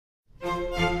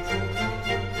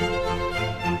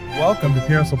Welcome to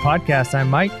Pure Hustle Podcast. I'm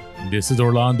Mike. This is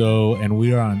Orlando, and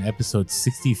we are on episode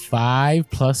 65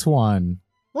 plus 1.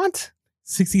 What?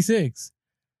 66.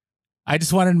 I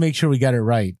just wanted to make sure we got it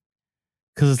right.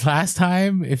 Because last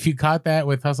time, if you caught that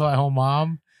with Hustle at Home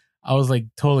Mom, I was like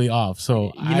totally off.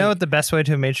 So you know what the best way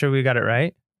to make sure we got it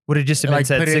right? Would have just been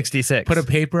said 66. Put a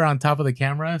paper on top of the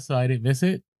camera so I didn't miss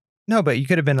it. No, but you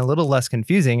could have been a little less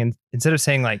confusing, and instead of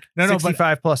saying like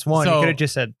 65 plus 1, you could have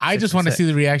just said 66. I just want to see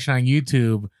the reaction on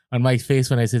YouTube on Mike's face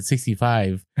when I said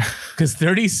 65. Because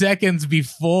 30 seconds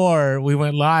before we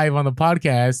went live on the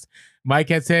podcast, Mike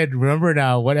had said, remember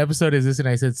now, what episode is this? And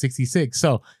I said 66.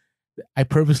 So I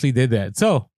purposely did that.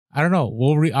 So I don't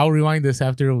know. I'll rewind this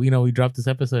after we drop this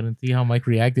episode and see how Mike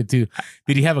reacted to.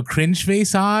 Did he have a cringe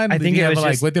face on? I think it was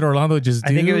like, what did Orlando just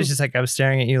do? I think it was just like I was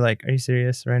staring at you like, are you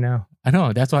serious right now? I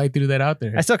know. That's why I threw that out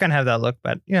there. I still kind of have that look,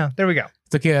 but there we go.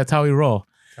 It's okay. That's how we roll.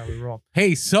 That's how we roll.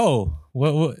 Hey, so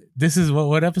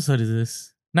what episode is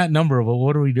this? Not number, but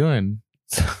what are we doing?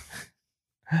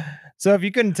 So if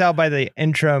you couldn't tell by the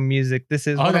intro music, this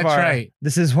is one of our. Right.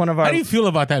 This is one of our. How do you feel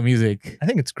about that music? I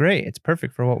think it's great. It's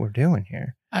perfect for what we're doing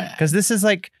here. Because this is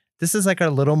like a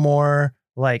little more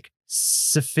like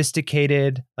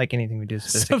sophisticated, like anything we do is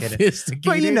sophisticated.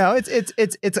 But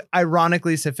it's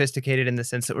ironically sophisticated in the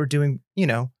sense that we're doing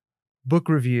book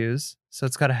reviews, so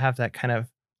it's got to have that kind of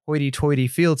hoity-toity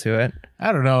feel to it.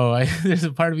 I don't know. There's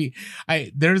a part of me.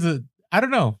 I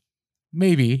don't know.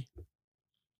 Maybe.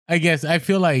 I guess I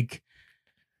feel like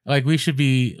we should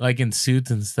be like in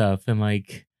suits and stuff and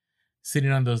like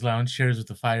sitting on those lounge chairs with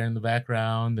the fire in the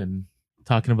background and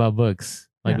talking about books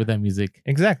with that music.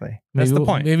 Exactly. That's the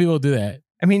point. Maybe we'll do that.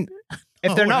 I mean,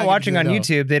 if they're not watching on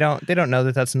YouTube, they don't know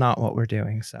that that's not what we're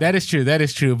doing. So that is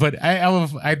true. But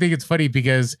I think it's funny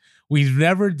because we've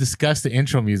never discussed the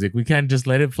intro music. We can't just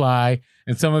let it fly.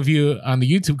 And some of you on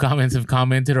the YouTube comments have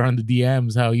commented or on the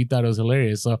DMs how you thought it was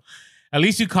hilarious. So at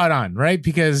least you caught on, right?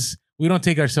 Because we don't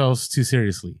take ourselves too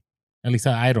seriously. At least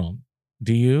I don't.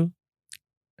 Do you?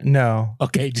 No.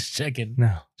 Okay, just checking.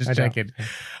 No. Just checking.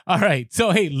 All right.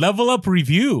 So, hey, Level Up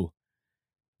Review.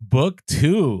 Book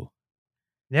 2.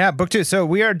 Yeah, book 2. So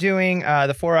we are doing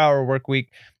the 4-Hour Work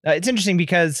Week. It's interesting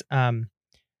because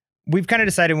we've kind of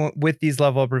decided with these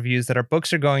Level Up reviews that our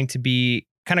books are going to be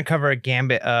kind of cover a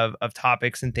gambit of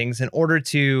topics and things in order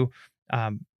to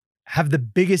have the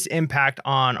biggest impact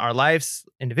on our lives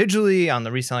individually, on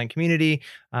the reselling community.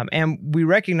 And we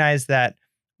recognize that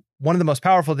one of the most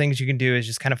powerful things you can do is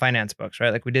just kind of finance books,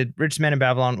 right? Like we did Richest Man in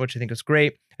Babylon, which I think was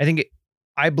great.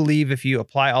 I believe if you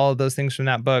apply all of those things from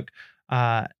that book,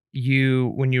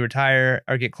 you, when you retire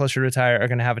or get closer to retire, are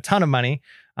going to have a ton of money.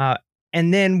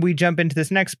 And then we jump into this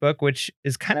next book, which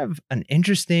is kind of an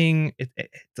interesting,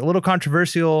 it's a little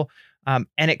controversial, and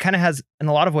it kind of has, in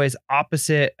a lot of ways,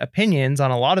 opposite opinions on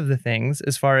a lot of the things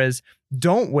as far as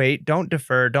don't wait, don't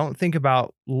defer, don't think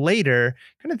about later,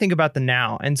 kind of think about the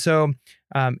now. And so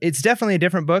it's definitely a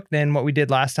different book than what we did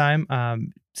last time.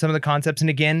 Some of the concepts, and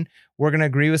again, we're going to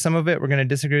agree with some of it, we're going to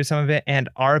disagree with some of it, and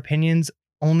our opinions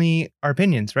only are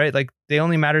opinions, right? Like they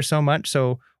only matter so much.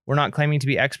 So we're not claiming to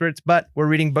be experts, but we're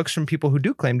reading books from people who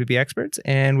do claim to be experts,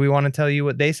 and we want to tell you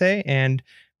what they say and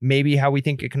maybe how we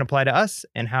think it can apply to us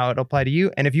and how it'll apply to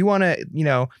you. And if you want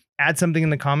to, add something in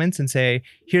the comments and say,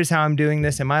 here's how I'm doing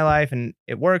this in my life and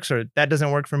it works, or that doesn't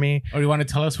work for me. Or you want to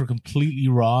tell us we're completely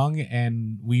wrong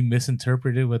and we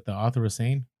misinterpreted what the author was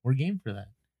saying, we're game for that.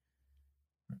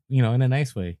 In a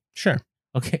nice way. Sure.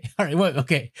 Okay. All right. Well,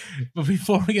 okay. But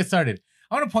before we get started,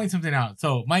 I want to point something out.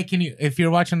 So, Mike, if you're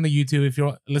watching the YouTube, if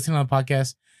you're listening on the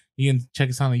podcast, you can check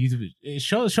us on the YouTube.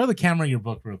 Show the camera your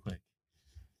book real quick.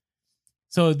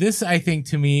 So this, I think,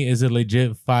 to me, is a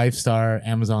legit 5-star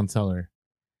Amazon seller.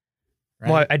 Right?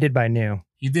 Well, I did buy new.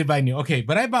 You did buy new. Okay,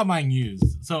 but I bought mine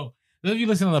used. So those of you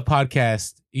listening to the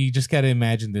podcast, you just got to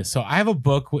imagine this. So I have a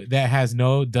book that has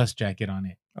no dust jacket on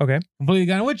it. Okay. Completely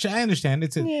gone, which I understand.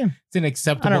 It's an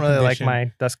acceptable I don't really condition. like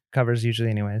my dust covers usually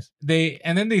anyways.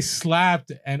 Then they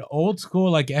slapped an old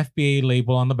school like FBA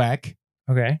label on the back.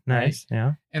 Okay, nice. Right?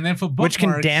 Yeah. And then for bookmarks, which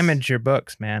can damage your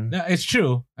books, man. No, it's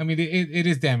true. I mean, it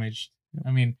is damaged.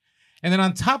 I mean, and then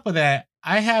on top of that,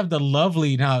 I have the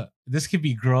lovely, now this could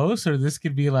be gross or this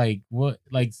could be like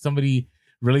somebody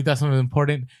really thought something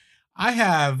important. I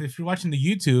have, if you're watching the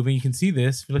YouTube and you can see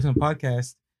this, if you're listening to the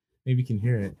podcast, maybe you can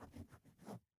hear it.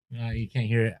 You can't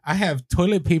hear it. I have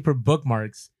toilet paper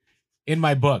bookmarks in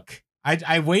my book.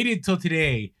 I waited till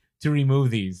today to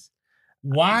remove these.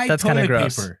 Why? That's kind of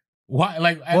gross. Paper?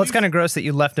 Why? It's kind of gross that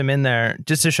you left them in there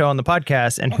just to show on the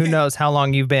podcast, and who knows how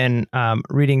long you've been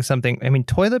reading something. I mean,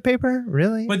 toilet paper,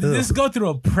 really? But did this go through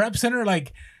a prep center?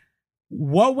 Like,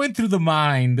 what went through the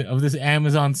mind of this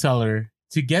Amazon seller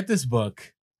to get this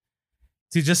book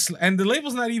to just, and the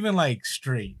label's not even like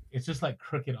straight. It's just like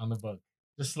crooked on the book.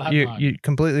 Just slap on. You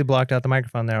completely blocked out the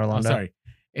microphone there, Orlando. Oh, sorry.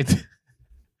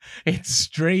 It's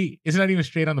straight. It's not even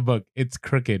straight on the book. It's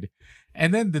crooked.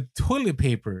 And then the toilet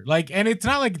paper, like, and it's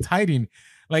not like it's hiding.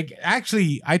 Like,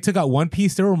 actually, I took out one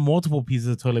piece. There were multiple pieces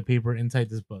of toilet paper inside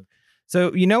this book.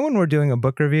 So, you know, when we're doing a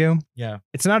book review, Yeah.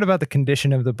 it's not about the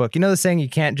condition of the book. You know the saying, you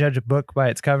can't judge a book by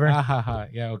its cover?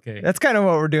 Yeah, okay. That's kind of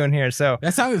what we're doing here. So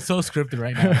That sounded so scripted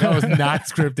right now. That was not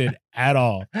scripted at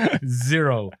all.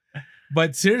 Zero.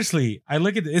 But seriously, I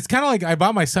look at it. It's kind of like I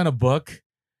bought my son a book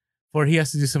for he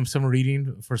has to do some summer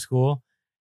reading for school.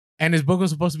 And his book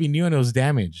was supposed to be new and it was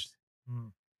damaged.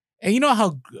 And you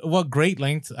know what great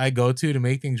lengths I go to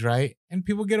make things right, and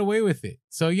people get away with it.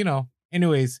 So, you know,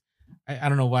 anyways, I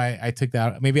don't know why I took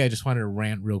that out. Maybe I just wanted to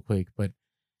rant real quick, but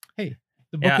hey,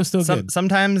 the book is still good.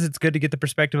 Sometimes it's good to get the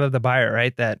perspective of the buyer,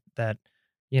 right? That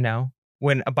you know,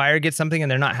 when a buyer gets something and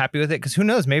they're not happy with it, because who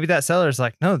knows, maybe that seller's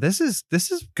like, no, this is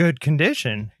good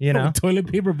condition, you know. Toilet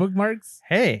paper bookmarks.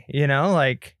 Hey, you know,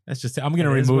 like that's just. I'm gonna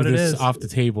remove this off the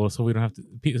table so we don't have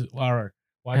to. Our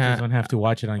watchers don't have to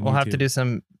watch it on YouTube. We'll have to do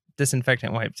some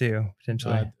disinfectant wipe too,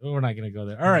 potentially. We're not gonna go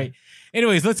there. All right.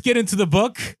 Anyways, let's get into the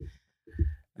book.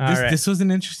 This was an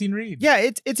interesting read. Yeah,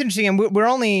 it's interesting, and we're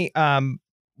only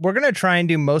we're gonna try and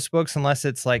do most books unless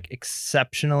it's like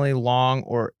exceptionally long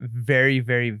or very,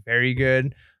 very, very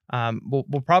good.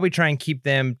 We'll probably try and keep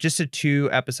them just to 2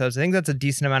 episodes. I think that's a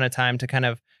decent amount of time to kind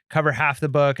of cover half the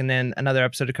book and then another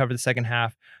episode to cover the second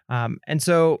half. And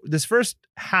so this first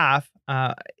half,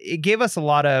 it gave us a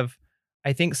lot of,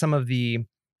 I think, some of the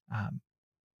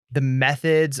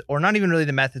methods, or not even really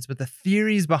the methods, but the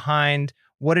theories behind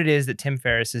what it is that Tim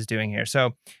Ferriss is doing here.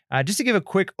 So just to give a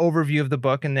quick overview of the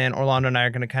book, and then Orlando and I are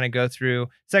going to kind of go through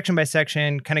section by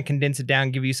section, kind of condense it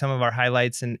down, give you some of our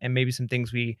highlights and maybe some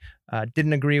things we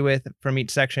didn't agree with from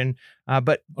each section.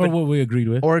 But what we agreed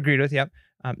with. Or agreed with, yep.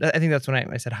 I think that's when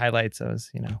I said highlights. I was,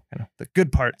 you know, kind of the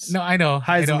good parts. No, I know.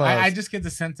 Highs and lows. I just get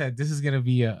the sense that this is going to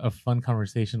be a fun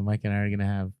conversation Mike and I are going to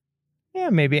have. Yeah,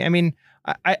 maybe. I mean,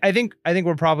 I think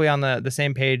we're probably on the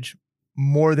same page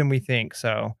more than we think.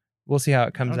 So we'll see how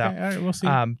it comes out. All right, we'll see.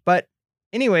 But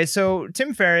anyway, so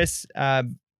Tim Ferriss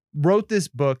wrote this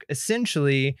book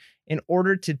essentially in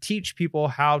order to teach people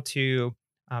how to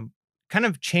kind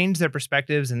of change their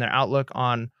perspectives and their outlook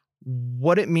on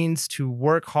what it means to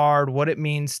work hard, what it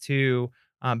means to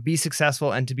be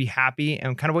successful and to be happy,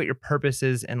 and kind of what your purpose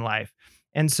is in life.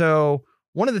 And so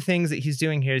one of the things that he's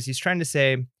doing here is he's trying to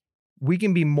say, we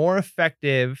can be more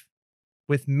effective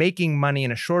with making money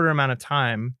in a shorter amount of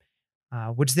time,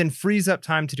 which then frees up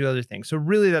time to do other things. So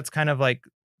really that's kind of like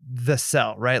the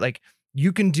sell, right? Like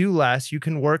you can do less, you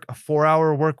can work a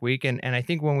 4-hour work week. And I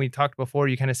think when we talked before,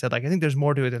 you kind of said like, I think there's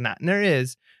more to it than that. And there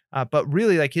is, but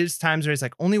really like his times where he's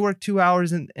like, only work 2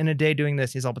 hours in a day doing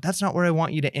this. He's all, but that's not where I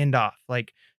want you to end off.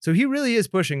 Like, so he really is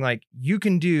pushing like you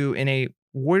can do in a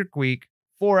work week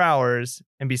 4 hours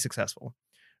and be successful.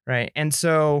 Right. And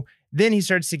so then he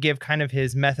starts to give kind of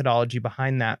his methodology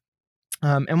behind that.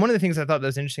 And one of the things I thought that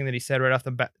was interesting that he said right off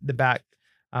the bat,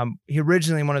 he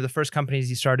originally, one of the first companies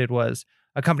he started was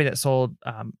a company that sold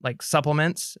like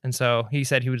supplements. And so he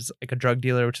said he was like a drug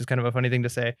dealer, which is kind of a funny thing to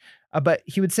say. But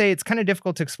he would say it's kind of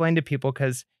difficult to explain to people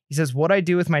because he says, what I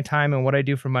do with my time and what I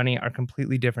do for money are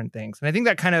completely different things. And I think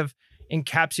that kind of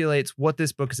encapsulates what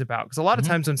this book is about. Because a lot of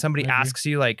times when somebody asks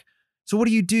you like, so what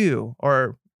do you do?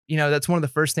 Or, you know, that's one of the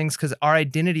first things because our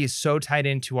identity is so tied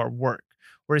into our work.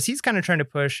 Whereas he's kind of trying to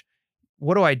push,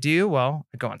 what do I do? Well,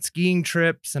 I go on skiing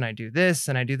trips and I do this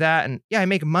and I do that. And yeah, I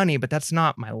make money, but that's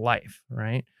not my life,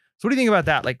 right? So what do you think about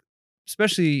that? Like,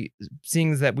 especially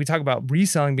seeing that we talk about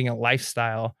reselling being a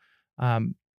lifestyle. How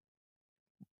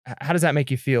does that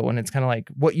make you feel when it's kind of like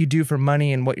what you do for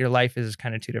money and what your life is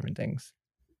kind of two different things?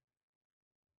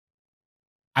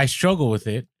 I struggle with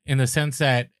it in the sense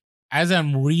that as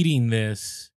I'm reading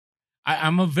this,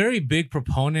 I'm a very big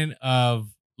proponent of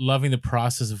loving the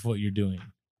process of what you're doing,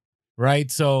 right?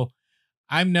 So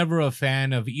I'm never a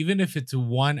fan of, even if it's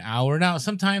 1 hour. Now,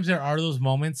 sometimes there are those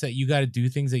moments that you got to do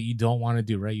things that you don't want to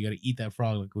do, right? You got to eat that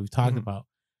frog like we've talked about.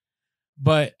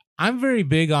 But I'm very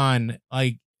big on,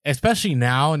 like, especially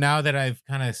now that I've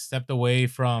kind of stepped away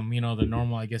from, you know, the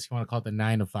normal, I guess you want to call it the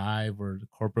 9 to 5 or the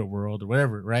corporate world or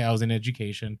whatever, right? I was in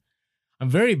education. I'm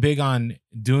very big on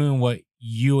doing what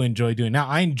you enjoy doing. Now,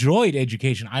 I enjoyed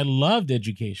education. I loved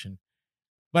education,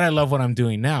 but I love what I'm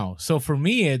doing now. So for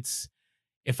me, it's,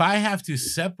 if I have to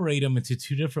separate them into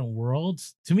two different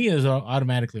worlds, to me, is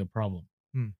automatically a problem,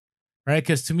 right?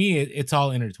 Because to me, it's all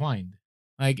intertwined.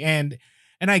 Like, and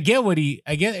I get what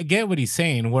I get what he's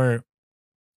saying. Where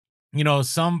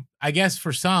I guess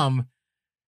for some,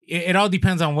 it all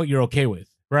depends on what you're okay with,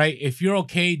 right? If you're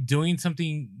okay doing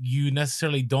something you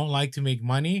necessarily don't like to make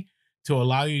money to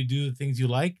allow you to do the things you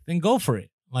like, then go for it.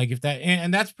 Like if that,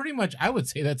 and that's pretty much, I would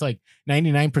say that's like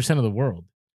 99% of the world,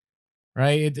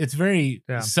 right? It's very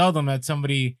seldom that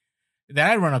somebody that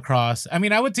I run across. I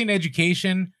mean, I would say in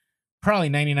education, probably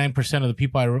 99% of the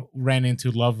people I ran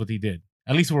into loved what he did,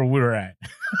 at least where we were at.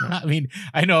 I mean,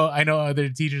 I know other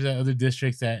teachers at other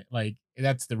districts that like,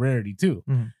 that's the rarity too.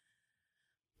 Mm-hmm.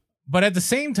 But at the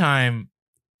same time,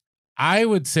 I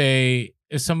would say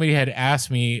if somebody had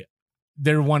asked me,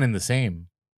 they're one and the same,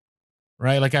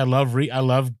 right? Like I love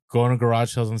going to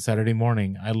garage sales on Saturday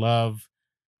morning. I love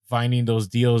finding those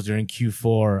deals during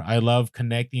Q4. I love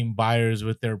connecting buyers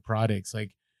with their products.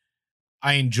 Like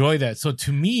I enjoy that. So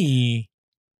to me,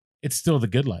 it's still the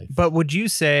good life. But would you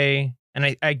say,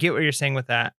 and I get what you're saying with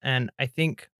that, and I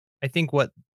think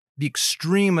what the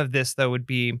extreme of this though would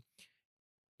be,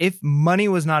 if money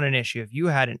was not an issue, if you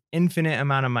had an infinite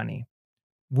amount of money,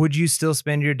 would you still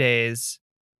spend your days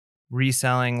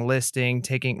reselling, listing,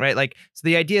 taking, right? Like, so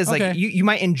the idea is like, you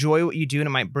might enjoy what you do and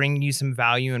it might bring you some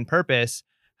value and purpose.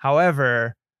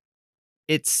 However,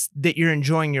 it's that you're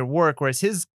enjoying your work. Whereas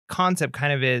his concept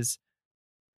kind of is,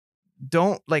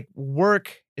 don't like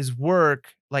work is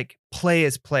work, like play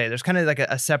is play. There's kind of like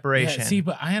a separation. Yeah, see,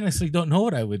 but I honestly don't know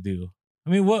what I would do. I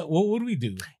mean, what would we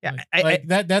do? Yeah,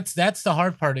 that's the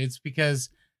hard part. It's because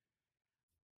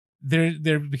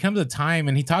there becomes a time,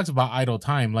 and he talks about idle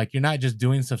time. Like you're not just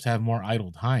doing stuff to have more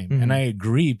idle time. Mm-hmm. And I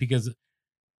agree, because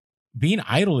being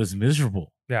idle is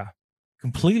miserable. Yeah,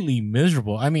 completely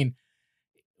miserable. I mean,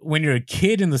 when you're a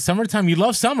kid in the summertime, you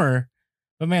love summer,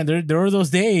 but man, there are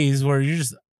those days where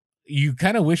you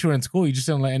kind of wish you were in school. You just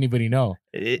don't let anybody know.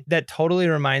 That totally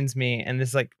reminds me, and this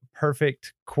is like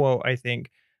perfect quote, I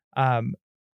think.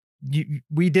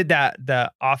 We did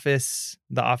the office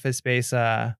space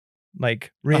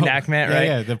like reenactment,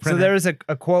 right? Yeah. So there was a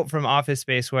quote from Office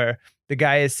Space where the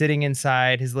guy is sitting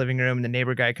inside his living room and the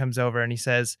neighbor guy comes over and he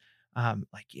says,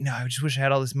 like, I just wish I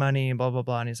had all this money and blah, blah,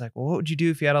 blah. And he's like, well, what would you do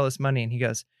if you had all this money? And he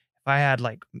goes, if I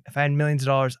had millions of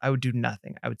dollars, I would do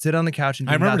nothing. I would sit on the couch and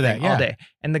do nothing all day.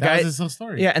 And the guy, was his whole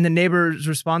story. Yeah. And the neighbor's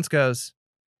response goes,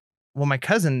 well, my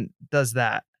cousin does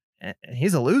that and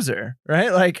he's a loser,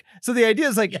 right? Like, so the idea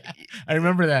is like, I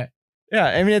remember that. Yeah,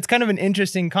 I mean, it's kind of an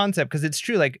interesting concept because it's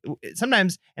true. Like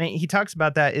sometimes, and he talks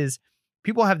about that, is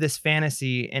people have this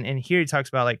fantasy, and here he talks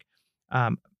about like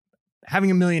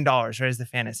having $1 million, right, is the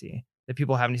fantasy that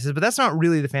people have. And he says, but that's not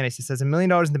really the fantasy. He says $1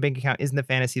 million in the bank account isn't the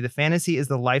fantasy. The fantasy is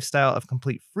the lifestyle of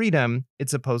complete freedom it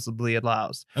supposedly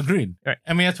allows. Agreed. Right.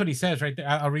 I mean, that's what he says right there.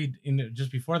 I'll read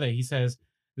just before that. He says,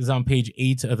 this is on page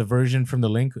 8 of the version from the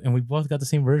link, and we both got the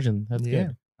same version. That's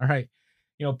good. All right.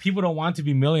 People don't want to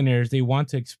be millionaires. They want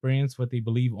to experience what they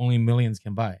believe only millions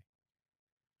can buy.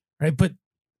 Right? But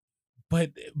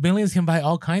millions can buy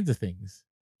all kinds of things.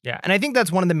 Yeah. And I think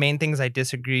that's one of the main things I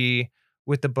disagree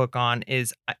with the book on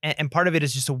is, and part of it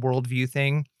is just a worldview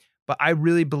thing, but I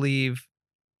really believe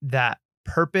that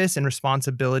purpose and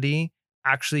responsibility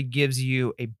actually gives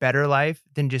you a better life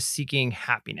than just seeking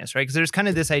happiness, right? Because there's kind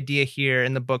of this idea here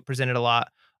in the book presented a lot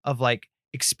of like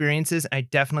experiences. I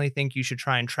definitely think you should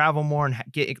try and travel more and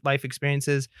get life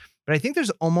experiences. But I think there's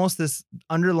almost this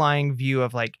underlying view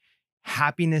of like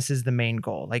happiness is the main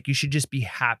goal. Like you should just be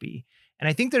happy. And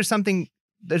I think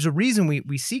there's a reason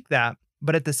we seek that.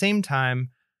 But at the same time,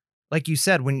 like you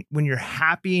said, when you're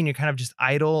happy and you're kind of just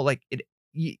idle, like it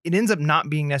ends up not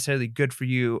being necessarily good for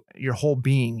you, your whole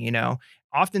being,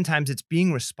 Oftentimes it's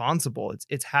being responsible.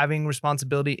 It's having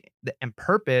responsibility and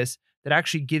purpose that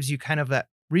actually gives you kind of that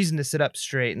reason to sit up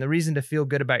straight and the reason to feel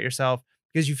good about yourself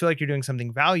because you feel like you're doing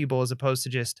something valuable as opposed to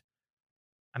just,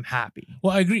 I'm happy.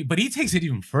 Well, I agree, but he takes it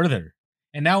even further.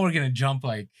 And now we're going to jump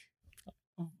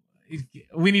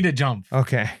we need to jump.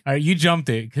 Okay. All right, you jumped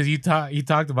it because you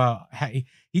talked about,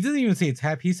 he doesn't even say it's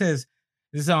happy. He says,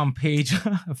 this is on page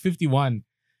 51.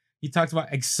 He talks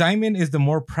about excitement is the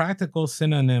more practical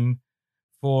synonym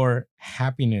for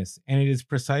happiness. And it is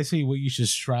precisely what you should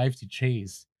strive to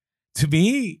chase. To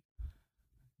me,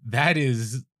 that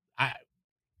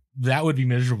would be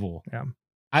miserable. Yeah.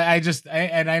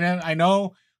 I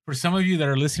know for some of you that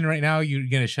are listening right now, you're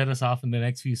going to shut us off in the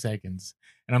next few seconds.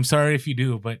 And I'm sorry if you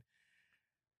do, but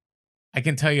I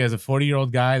can tell you as a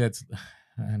 40-year-old guy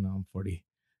I know I'm 40.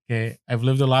 Okay. I've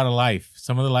lived a lot of life.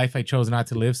 Some of the life I chose not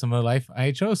to live. Some of the life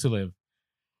I chose to live.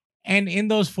 And in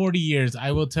those 40 years,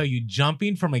 I will tell you,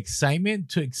 jumping from excitement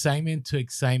to excitement to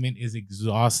excitement is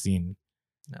exhausting.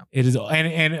 No. It is,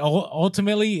 and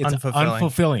ultimately it's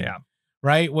unfulfilling. Yeah.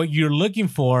 Right? What you're looking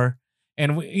for,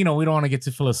 and we don't want to get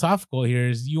too philosophical here,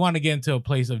 is you want to get into a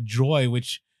place of joy,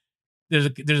 which there's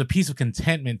a piece of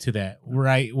contentment to that,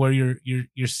 right? Where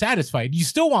you're satisfied. You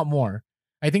still want more.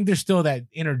 I think there's still that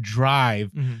inner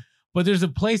drive, but there's a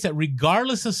place that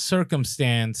regardless of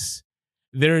circumstance,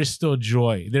 there is still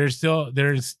joy. There's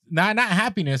not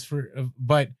happiness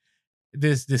but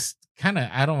this kind of,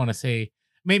 I don't want to say,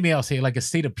 maybe I'll say like a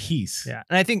state of peace. Yeah.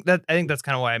 And I think that's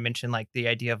kind of why I mentioned like the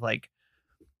idea of like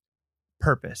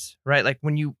purpose, right? Like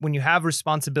when you have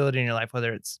responsibility in your life,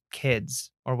 whether it's kids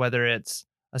or whether it's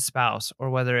a spouse or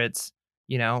whether it's,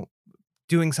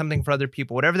 doing something for other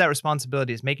people, whatever that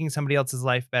responsibility is, making somebody else's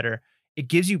life better, it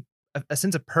gives you a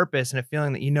sense of purpose and a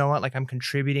feeling that, like I'm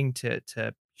contributing to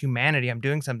humanity, I'm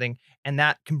doing something, and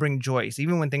that can bring joy. So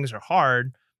even when things are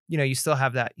hard, you still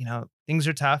have that, things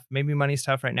are tough. Maybe money's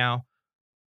tough right now,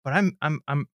 but I'm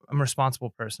a responsible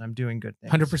person. I'm doing good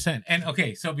things. 100%. And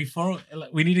okay, so before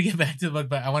we need to get back to the book,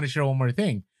 but I want to share one more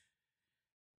thing.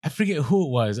 I forget who it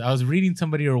was. I was reading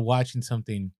somebody or watching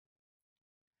something,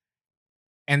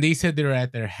 and they said they were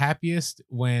at their happiest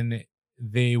when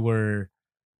they were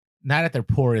not at their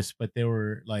poorest, but they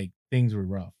were like, things were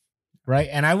rough. Right.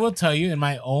 And I will tell you, in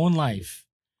my own life,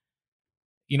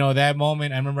 that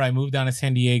moment, I remember I moved down to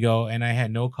San Diego and I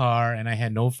had no car and I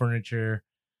had no furniture.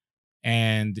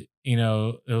 And,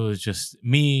 it was just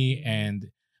me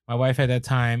and my wife at that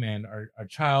time and our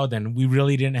child. And we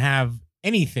really didn't have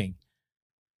anything.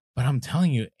 But I'm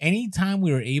telling you, anytime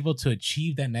we were able to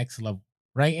achieve that next level,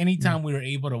 right? Anytime we were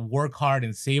able to work hard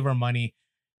and save our money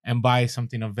and buy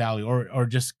something of value or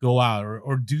just go out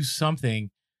or do something,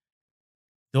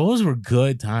 those were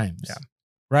good times. Yeah.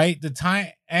 Right? The time,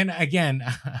 and again,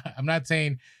 I'm not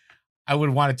saying I would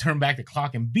want to turn back the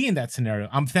clock and be in that scenario.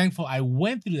 I'm thankful I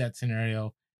went through that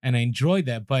scenario and I enjoyed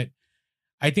that. But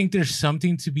I think there's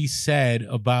something to be said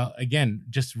about, again,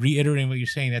 just reiterating what you're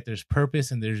saying, that there's purpose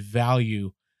and there's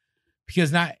value,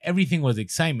 because not everything was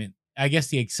excitement. I guess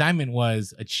the excitement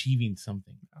was achieving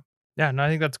something. Yeah, no, I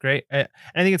think that's great. And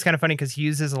I think it's kind of funny because he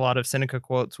uses a lot of Seneca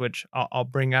quotes, which I'll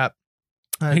bring up.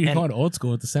 You're going old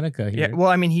school with the Seneca here. Yeah, well,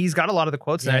 I mean, he's got a lot of the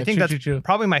quotes, and I think that's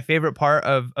probably my favorite part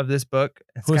of this book.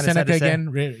 Who's Seneca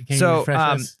again? Can so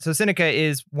Seneca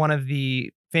is one of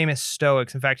the famous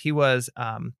Stoics. In fact, he was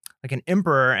like an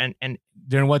emperor, and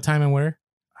during what time and where?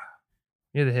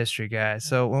 You're the history guy.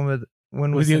 So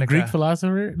when was he Seneca? A Greek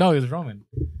philosopher? No, he was Roman.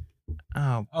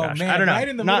 Oh gosh, man, I don't know. Right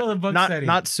in the middle of the book study.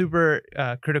 Not super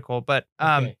critical, but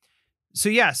Okay.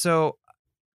 So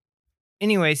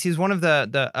anyways, he's one of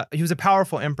he was a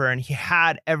powerful emperor and he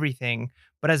had everything,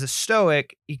 but as a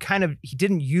Stoic, he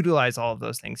didn't utilize all of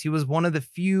those things. He was one of the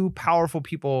few powerful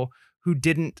people who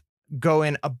didn't go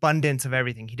in abundance of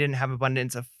everything. He didn't have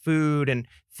abundance of food and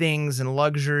things and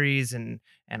luxuries and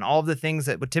all of the things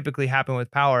that would typically happen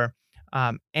with power.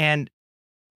 And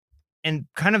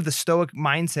kind of the Stoic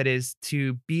mindset is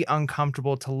to be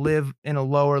uncomfortable, to live in a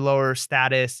lower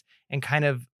status and kind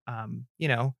of,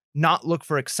 not look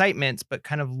for excitements, but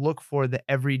kind of look for the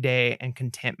everyday and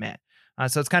contentment.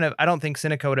 So it's kind of, I don't think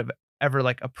Seneca would have ever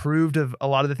like approved of a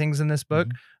lot of the things in this book.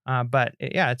 But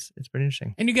it's pretty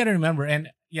interesting. And you got to remember, and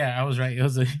yeah, I was right.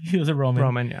 He was a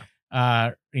Roman.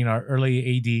 Yeah.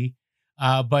 Early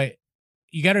AD. But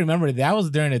you got to remember that was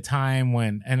during a time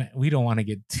when, and we don't want to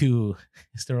get too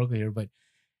historical here, but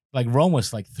like Rome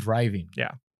was like thriving.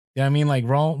 Yeah. I mean, like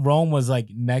Rome was like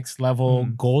next level,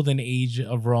 golden age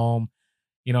of Rome.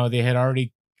 They had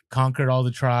already conquered all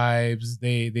the tribes.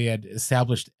 They had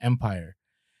established empire.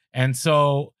 And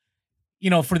so,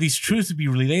 for these truths to be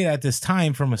relayed at this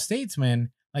time from a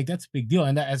statesman, like that's a big deal.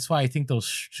 And that's why I think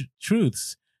those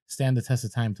truths stand the test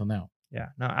of time till now. Yeah,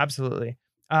 no, absolutely.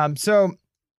 So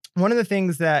one of the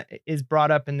things that is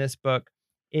brought up in this book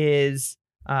is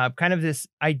kind of this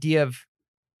idea of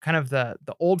kind of the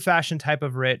old-fashioned type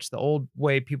of rich, the old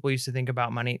way people used to think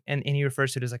about money. And he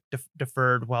refers to it as like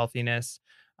deferred wealthiness.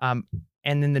 And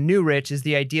then the new rich is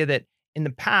the idea that in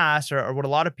the past, or what a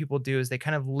lot of people do, is they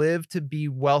kind of live to be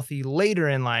wealthy later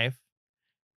in life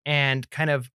and kind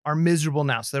of are miserable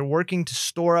now. So they're working to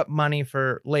store up money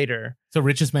for later. So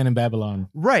richest man in Babylon.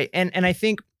 Right. And I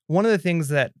think one of the things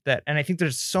that and I think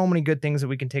there's so many good things that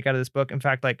we can take out of this book. In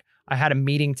fact, like I had a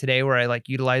meeting today where I like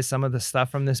utilized some of the stuff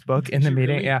from this book in the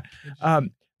meeting. Really? Yeah.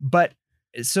 But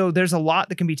so there's a lot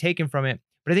that can be taken from it.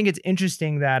 But I think it's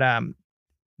interesting that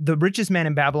the richest man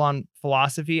in Babylon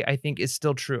philosophy, I think, is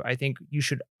still true. I think you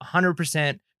should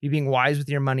 100% be being wise with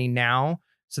your money now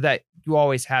so that you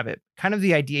always have it. Kind of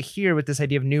the idea here with this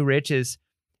idea of new rich is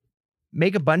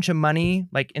make a bunch of money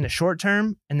like in the short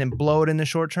term and then blow it in the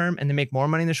short term and then make more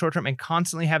money in the short term and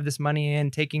constantly have this money in,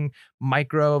 taking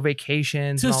micro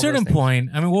vacations. To a certain point,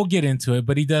 I mean, we'll get into it,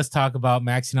 but he does talk about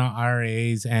maxing out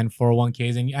IRAs and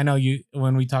 401ks. And I know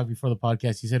when we talked before the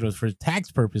podcast, you said it was for tax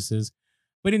purposes.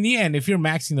 But in the end, if you're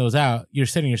maxing those out, you're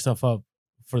setting yourself up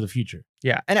for the future.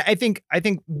 Yeah. And I think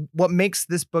what makes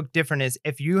this book different is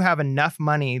if you have enough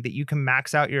money that you can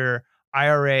max out your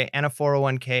IRA and a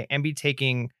 401k and be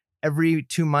taking every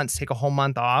 2 months, take a whole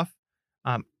month off.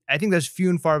 I think there's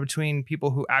few and far between people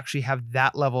who actually have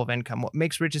that level of income. What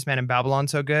makes Richest Man in Babylon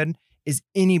so good is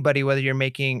anybody, whether you're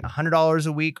making $100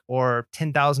 a week or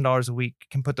 $10,000 a week,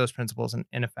 can put those principles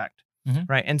in effect. Mm-hmm.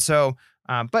 Right. And so,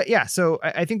 but yeah, so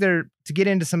I think to get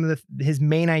into some of his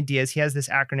main ideas, he has this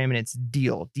acronym and it's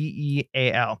DEAL,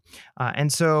 DEAL.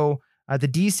 And so the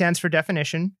D stands for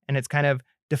definition, and it's kind of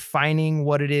defining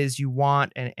what it is you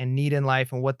want and need in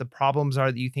life and what the problems are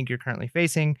that you think you're currently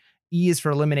facing. E is for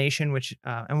elimination, which,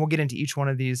 and we'll get into each one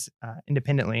of these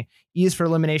independently. E is for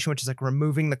elimination, which is like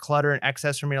removing the clutter and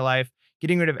excess from your life,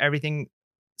 getting rid of everything,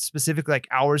 specifically like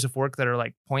hours of work that are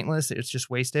like pointless. It's just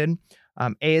wasted.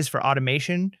 A is for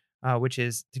automation, which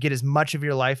is to get as much of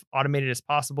your life automated as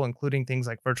possible, including things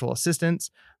like virtual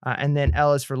assistants. And then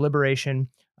L is for liberation,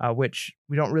 which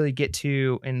we don't really get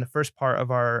to in the first part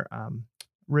of our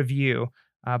review,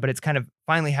 but it's kind of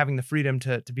finally having the freedom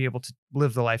to be able to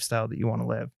live the lifestyle that you want to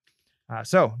live.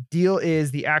 So DEAL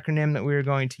is the acronym that we're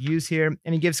going to use here,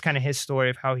 and he gives kind of his story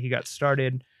of how he got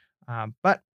started. All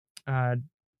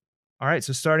right,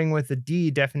 so starting with the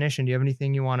D definition, do you have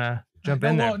anything you want to jump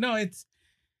in there? Well, no,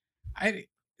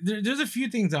 there's a few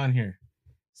things on here.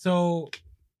 So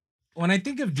when I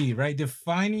think of D, right,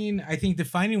 I think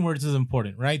defining words is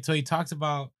important, right? So he talks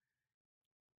about,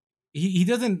 he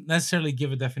doesn't necessarily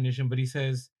give a definition, but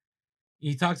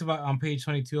he talks about on page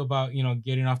 22 about,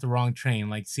 getting off the wrong train,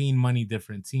 like seeing money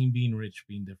different, seeing being rich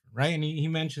being different, right? And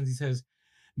he says,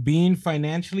 being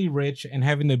financially rich and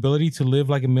having the ability to live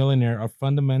like a millionaire are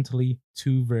fundamentally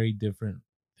two very different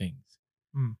things,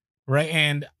 right?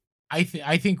 And I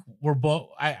think we're both,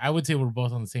 I would say we're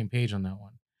both on the same page on that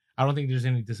one. I don't think there's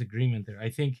any disagreement there. I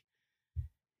think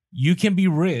you can be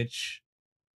rich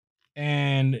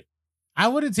and I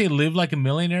wouldn't say live like a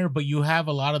millionaire, but you have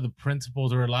a lot of the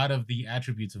principles or a lot of the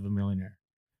attributes of a millionaire,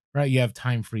 right? You have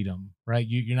time freedom, right?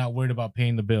 You're not worried about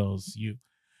paying the bills.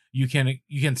 You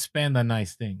can spend on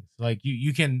nice things. Like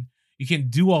you can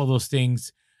do all those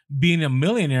things. Being a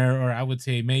millionaire, or I would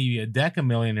say maybe a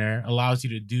decamillionaire, allows you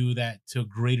to do that to a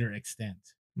greater extent,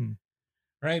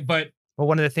 right? But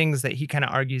one of the things that he kind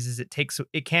of argues is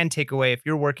it can take away, if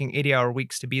you're working 80-hour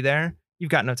weeks to be there,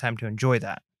 you've got no time to enjoy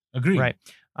that. Agreed. Right.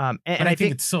 And I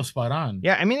think it's so spot on.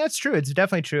 Yeah, I mean, that's true. It's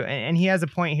definitely true. And he has a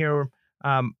point here.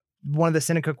 One of the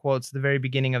Seneca quotes at the very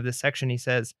beginning of this section, he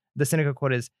says, the Seneca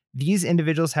quote is, "These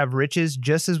individuals have riches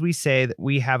just as we say that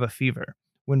we have a fever,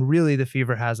 when really the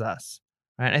fever has us."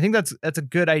 Right? And I think that's a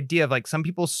good idea of like some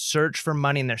people search for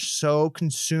money and they're so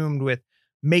consumed with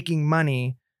making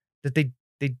money that they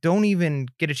don't even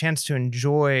get a chance to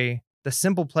enjoy the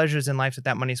simple pleasures in life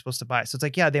that money is supposed to buy. So it's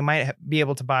like, yeah, they might be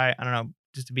able to buy, I don't know,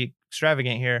 just to be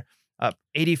extravagant here, a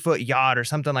 80-foot yacht or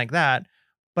something like that.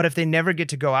 But if they never get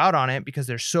to go out on it because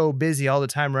they're so busy all the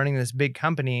time running this big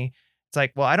company, it's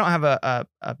like, well, I don't have a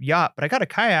yacht, but I got a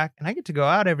kayak and I get to go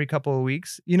out every couple of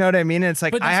weeks. You know what I mean? And it's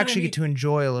like, I actually get to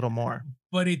enjoy a little more.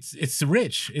 But it's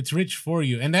rich. It's rich for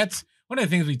you. And that's one of the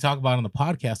things we talk about on the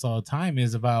podcast all the time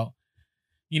is about,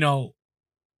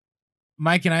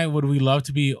 Mike and I, would we love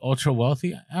to be ultra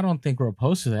wealthy? I don't think we're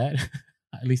opposed to that.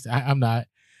 At least I'm not.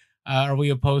 Are we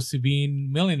opposed to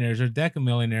being millionaires or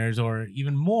decamillionaires or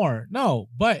even more? No,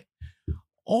 but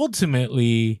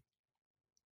ultimately,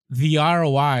 the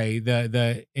ROI,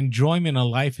 the enjoyment of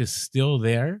life is still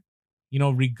there,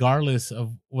 regardless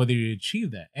of whether you achieve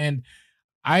that. And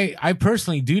I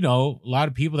personally do know a lot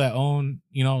of people that own,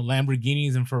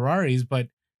 Lamborghinis and Ferraris, but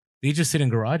they just sit in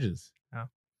garages. Oh.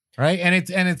 Right. And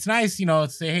it's nice, to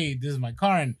say, hey, this is my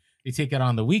car, and they take it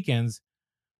on the weekends.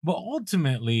 But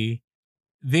ultimately,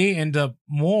 they end up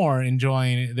more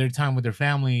enjoying their time with their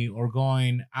family or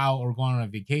going out or going on a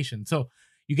vacation. So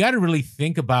you got to really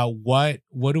think about what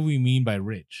do we mean by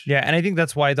rich? Yeah. And I think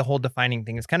that's why the whole defining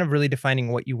thing is kind of really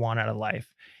defining what you want out of life.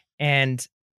 And,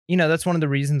 that's one of the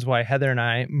reasons why Heather and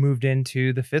I moved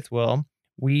into the Fifth Wheel.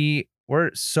 We're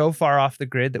so far off the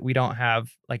grid that we don't have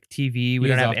like TV. We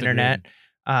don't have internet.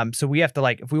 So we have to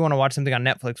if we want to watch something on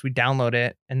Netflix, we download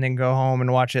it and then go home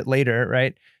and watch it later.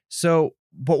 Right. So,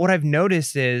 but what I've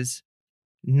noticed is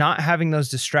not having those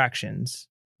distractions,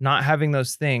 not having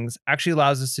those things actually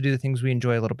allows us to do the things we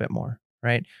enjoy a little bit more.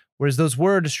 right? Whereas those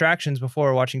were distractions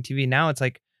before watching TV. Now it's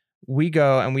like we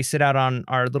go and we sit out on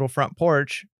our little front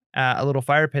porch, a little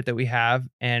fire pit that we have,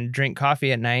 and drink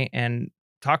coffee at night and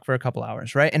talk for a couple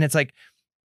hours, right? And it's like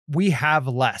we have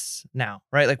less now,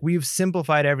 right? Like we've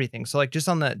simplified everything. So like just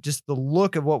on the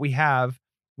look of what we have,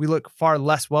 we look far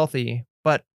less wealthy.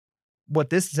 But what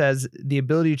this says, the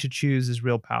ability to choose is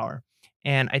real power.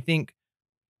 And I think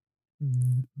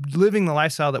living the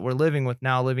lifestyle that we're living with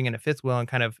now, living in a fifth wheel and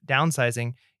kind of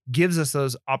downsizing, gives us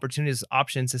those opportunities,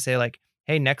 options to say like,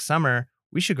 hey, next summer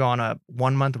we should go on a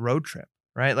 1 month road trip,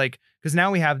 right? Like, because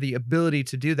now we have the ability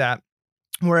to do that.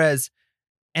 Whereas,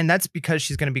 and that's because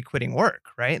she's going to be quitting work,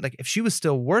 right? Like if she was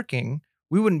still working,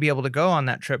 we wouldn't be able to go on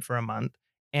that trip for a month,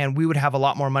 and we would have a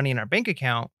lot more money in our bank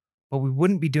account, but we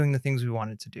wouldn't be doing the things we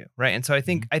wanted to do, right? And so I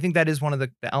think that is one of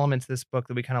the elements of this book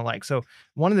that we kind of like. So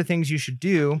one of the things you should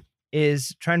do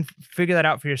is try and figure that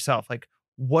out for yourself. Like,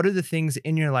 what are the things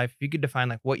in your life, if you could define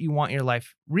like what you want your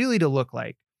life really to look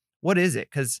like, what is it?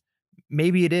 Because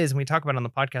maybe it is, and we talk about it on the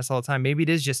podcast all the time, maybe it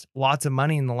is just lots of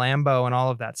money in the Lambo and all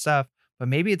of that stuff, but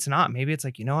maybe it's not. Maybe it's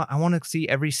like, you know what? I want to see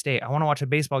every state. I want to watch a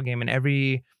baseball game in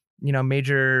every,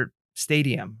 major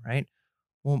stadium, right?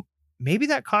 Well, maybe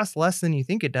that costs less than you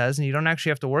think it does, and you don't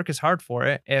actually have to work as hard for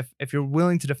it if you're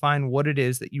willing to define what it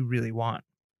is that you really want.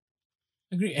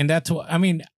 Agree. And that's what, I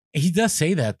mean, he does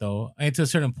say that though, and to a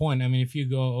certain point. I mean, if you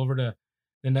go over to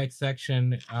the next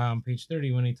section, page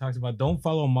 30, when he talks about don't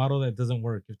follow a model that doesn't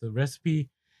work. If the recipe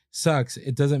sucks,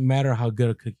 it doesn't matter how good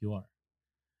a cook you are.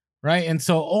 Right. And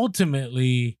so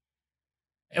ultimately,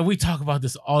 and we talk about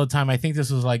this all the time. I think this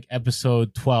was like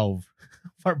episode 12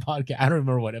 of our podcast. I don't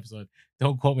remember what episode.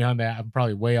 Don't quote me on that. I'm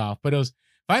probably way off. But it was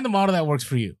find the model that works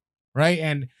for you. Right.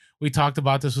 And we talked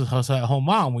about this with Hustle at Home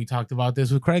Mom. We talked about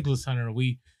this with Craigslist Hunter.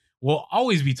 We will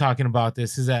always be talking about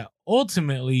this, is that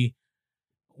ultimately,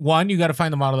 one, you got to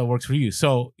find the model that works for you.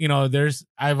 So,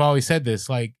 I've always said this,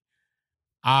 like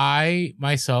I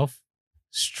myself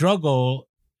struggle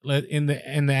in the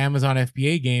Amazon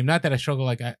FBA game. Not that I struggle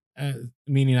like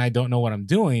meaning I don't know what I'm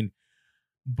doing,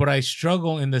 but I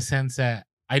struggle in the sense that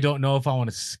I don't know if I want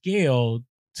to scale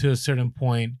to a certain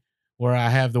point where I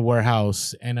have the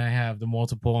warehouse and I have the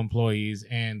multiple employees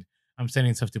and I'm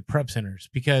sending stuff to prep centers,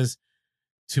 because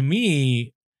to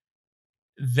me,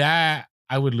 that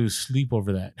I would lose sleep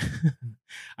over that.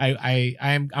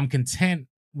 I'm content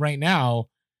right now,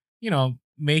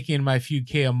 making my few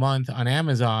K a month on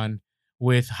Amazon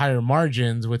with higher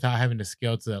margins without having to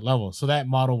scale to that level. So that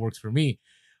model works for me.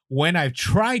 When I've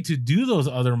tried to do those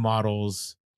other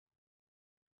models,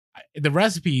 the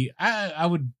recipe, I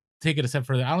would take it a step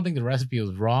further. I don't think the recipe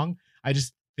was wrong. I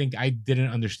just think I didn't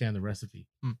understand the recipe.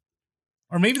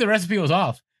 Or maybe the recipe was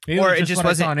off. Maybe or it just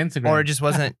wasn't on Instagram. Or it just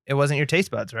wasn't it wasn't your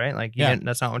taste buds, right? Like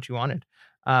that's not what you wanted.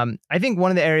 I think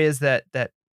one of the areas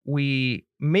that we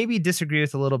maybe disagree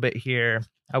with a little bit here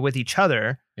with each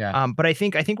other. Yeah. But I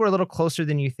think we're a little closer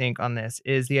than you think on this,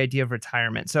 is the idea of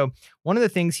retirement. So one of the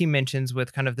things he mentions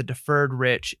with kind of the deferred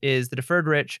rich is the deferred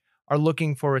rich are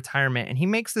looking for retirement. And he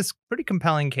makes this pretty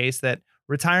compelling case that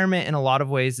retirement in a lot of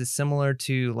ways is similar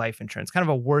to life insurance, kind of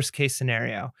a worst case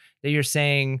scenario that you're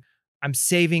saying, I'm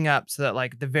saving up so that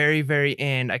like the very, very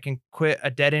end, I can quit a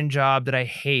dead end job that I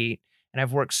hate and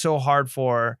I've worked so hard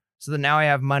for, so that now I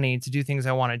have money to do things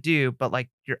I want to do. But like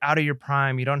you're out of your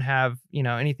prime, you don't have,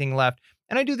 anything left.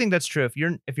 And I do think that's true. If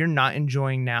you're not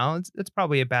enjoying now, it's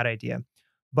probably a bad idea.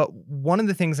 But one of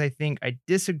the things I think I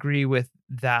disagree with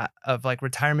that of like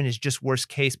retirement is just worst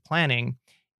case planning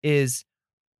is,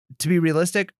 to be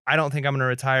realistic, I don't think I'm going to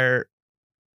retire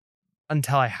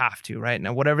until I have to, right?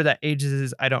 Now, whatever that age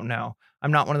is, I don't know.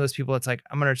 I'm not one of those people that's like,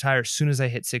 I'm going to retire as soon as I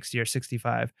hit 60 or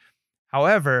 65.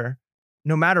 However,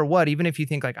 no matter what, even if you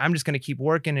think like, I'm just going to keep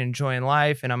working and enjoying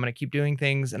life and I'm going to keep doing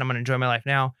things and I'm going to enjoy my life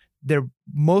now, there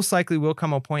most likely will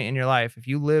come a point in your life, if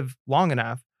you live long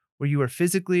enough, where you are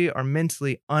physically or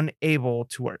mentally unable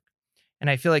to work. And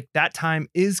I feel like that time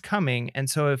is coming. And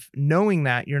so if knowing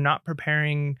that, you're not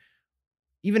preparing,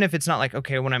 even if it's not like,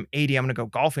 okay, when I'm 80, I'm going to go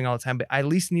golfing all the time, but I at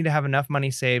least need to have enough money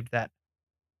saved that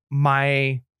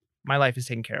my life is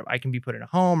taken care of. I can be put in a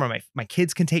home, or my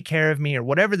kids can take care of me, or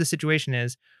whatever the situation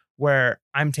is where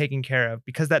I'm taken care of,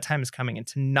 because that time is coming. And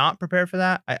to not prepare for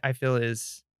that, I feel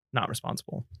is not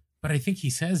responsible. But I think he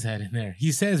says that in there.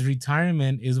 He says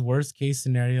retirement is worst case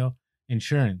scenario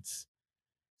insurance.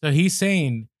 So he's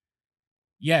saying,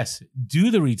 yes, do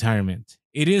the retirement.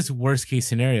 It is worst case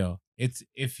scenario. It's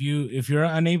if you're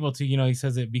unable to, he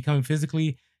says it, becoming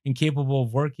physically incapable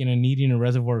of working and needing a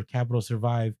reservoir of capital to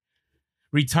survive.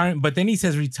 Retirement, but then he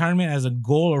says retirement as a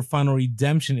goal or final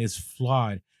redemption is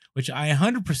flawed. which I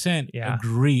 100% Yeah.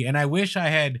 agree. And I wish I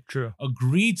had True.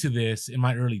 agreed to this in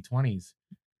my early 20s.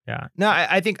 Yeah. No,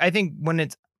 I think when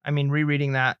it's, I mean,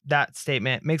 rereading that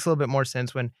statement makes a little bit more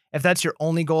sense when, if that's your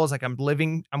only goal is like, I'm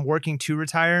working to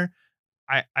retire.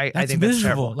 I That's think miserable. that's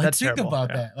terrible. Like, That's think terrible. about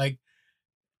Yeah. that. Like,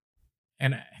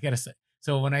 and I gotta say,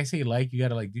 so when I say like, you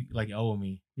gotta like owe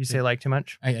me. You say like too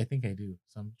much? I think I do.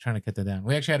 So I'm trying to cut that down.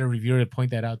 We actually had a reviewer to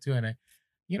point that out too, and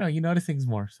you notice things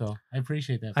more. So I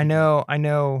appreciate that. I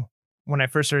know. When I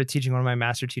first started teaching, one of my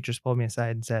master teachers pulled me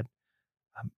aside and said,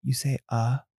 "You say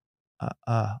a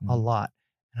lot."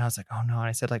 And I was like, "Oh no!" And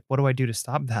I said, "Like, what do I do to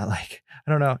stop that?" Like,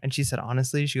 I don't know. And she said,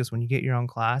 honestly, she goes, "When you get your own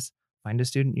class, find a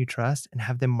student you trust and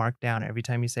have them mark down every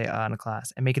time you say in a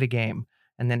class, and make it a game.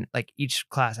 And then like each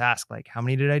class ask like, how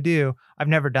many did I do?" I've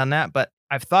never done that, but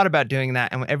I've thought about doing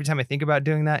that. And every time I think about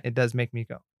doing that, it does make me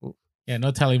go, ooh. Yeah,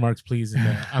 no tally marks, please, in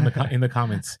the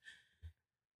comments.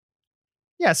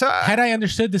 Yeah. So had I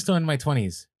understood this though in my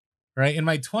 20s, right? In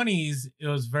my 20s, it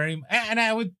was very, and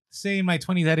I would say in my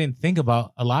 20s, I didn't think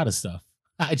about a lot of stuff.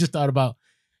 I just thought about,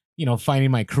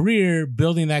 finding my career,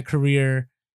 building that career,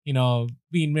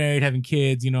 being married, having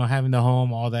kids, having the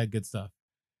home, all that good stuff.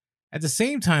 At the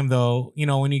same time, though,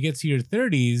 when you get to your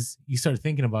 30s, you start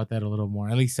thinking about that a little more.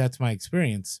 At least that's my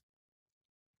experience.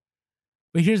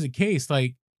 But here's the case.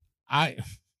 Like, I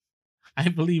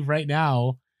believe right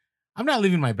now, I'm not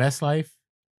living my best life,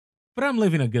 but I'm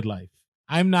living a good life.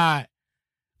 I'm not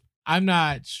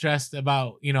stressed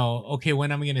about, okay,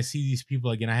 when am I going to see these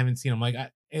people again? I haven't seen them. Like,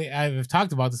 I've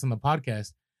talked about this on the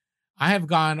podcast. I have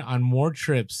gone on more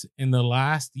trips in the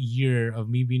last year of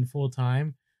me being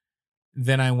full-time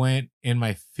than I went in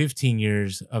my 15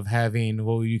 years of having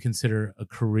what you consider a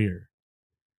career.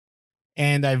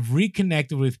 And I've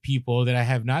reconnected with people that I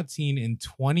have not seen in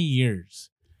 20 years.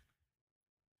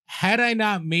 Had I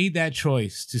not made that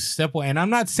choice to step away, and I'm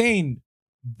not saying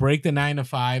break the 9 to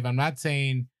 5, I'm not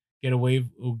saying get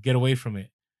away from it.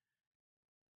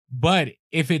 But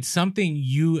if it's something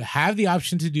you have the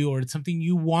option to do, or it's something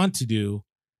you want to do,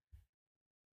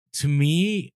 to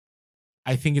me,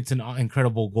 I think it's an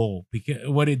incredible goal, because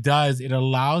what it does, it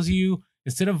allows you,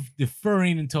 instead of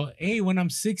deferring until, hey, when I'm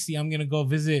 60, I'm going to go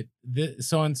visit this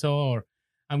so-and-so, or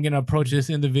I'm going to approach this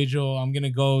individual, I'm going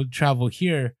to go travel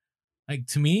here. Like,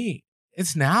 to me,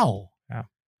 it's now. Yeah.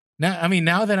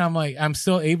 Now that I'm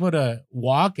still able to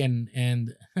walk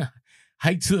and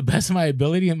hike to the best of my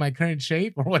ability in my current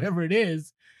shape or whatever it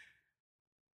is,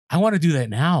 I want to do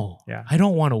that now. Yeah. I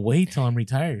don't want to wait till I'm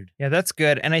retired. Yeah, that's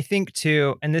good. And I think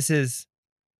too, and this is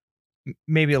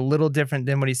maybe a little different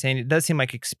than what he's saying. It does seem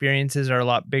like experiences are a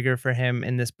lot bigger for him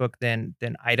in this book than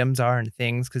items are and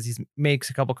things, because he makes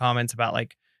a couple comments about,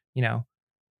 like,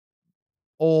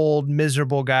 old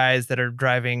miserable guys that are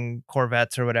driving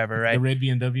Corvettes or whatever, right? The red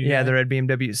BMW. Yeah, the red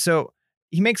BMW. So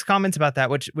he makes comments about that,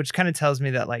 which kind of tells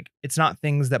me that, like, it's not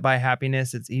things that buy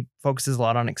happiness. He focuses a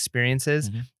lot on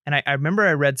experiences. Mm-hmm. And I remember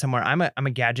I read somewhere, I'm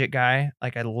a gadget guy.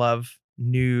 Like, I love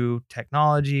new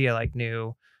technology. I like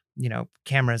new,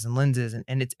 cameras and lenses.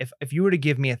 And it's, if you were to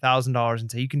give me $1,000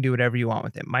 and say, you can do whatever you want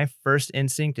with it, my first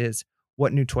instinct is,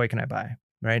 what new toy can I buy?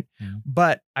 Right. Mm-hmm.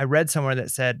 But I read somewhere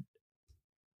that said,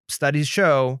 studies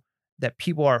show that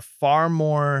people are far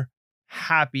more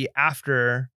happy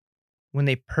after when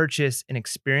they purchase an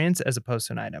experience as opposed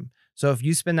to an item. So if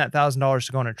you spend that $1,000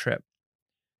 to go on a trip,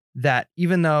 that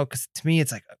even though, because to me,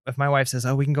 it's like, if my wife says,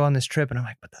 oh, we can go on this trip, and I'm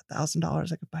like, but that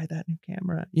 $1,000, I could buy that new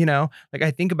camera, like, I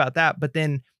think about that. But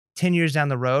then 10 years down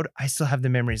the road, I still have the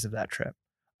memories of that trip.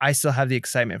 I still have the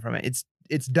excitement from it.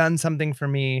 It's done something for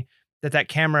me that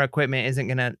camera equipment isn't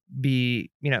going to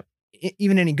be,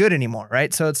 even any good anymore.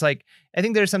 Right. So it's like, I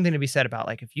think there's something to be said about,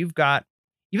 like,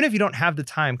 even if you don't have the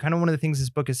time, kind of one of the things this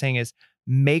book is saying is,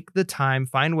 make the time,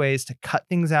 find ways to cut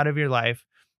things out of your life,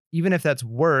 even if that's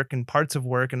work and parts of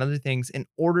work and other things, in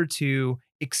order to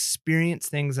experience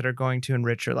things that are going to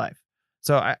enrich your life.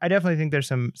 So I definitely think there's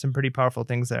some pretty powerful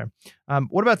things there.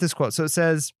 What about this quote? So it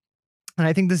says, and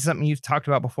I think this is something you've talked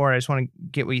about before. I just want to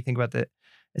get what you think about that.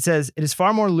 It says, it is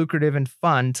far more lucrative and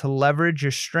fun to leverage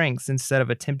your strengths instead of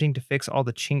attempting to fix all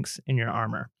the chinks in your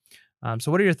armor.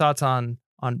 So what are your thoughts on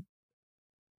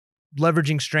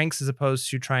leveraging strengths as opposed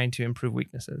to trying to improve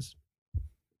weaknesses?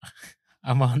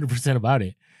 I'm 100% about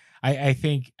it. I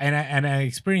think, and I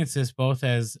experienced this both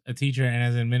as a teacher and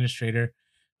as an administrator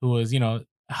who was,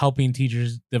 helping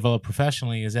teachers develop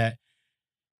professionally, is that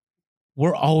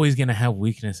we're always going to have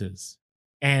weaknesses.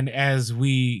 And as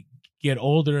we get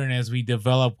older and as we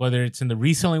develop, whether it's in the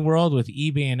reselling world with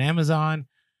eBay and Amazon,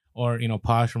 or,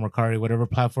 Posh or Mercari, whatever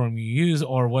platform you use,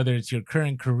 or whether it's your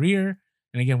current career.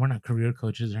 And again, we're not career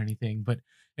coaches or anything, but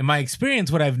in my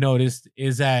experience, what I've noticed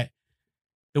is that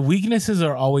the weaknesses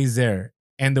are always there.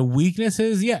 And the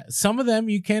weaknesses, yeah, some of them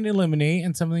you can eliminate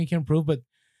and some of them you can improve, but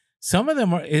some of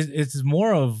them it's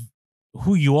more of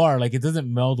who you are. Like it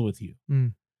doesn't meld with you.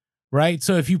 Mm. Right?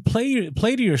 So if you play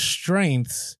to your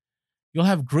strengths, you'll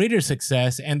have greater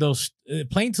success. And those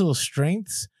playing to those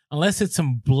strengths, unless it's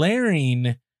some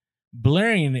blaring,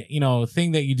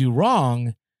 thing that you do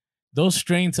wrong, those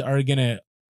strengths are gonna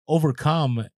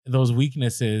overcome those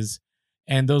weaknesses,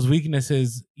 and those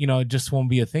weaknesses, just won't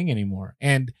be a thing anymore.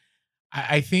 And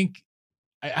I think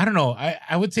I don't know.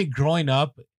 I would say growing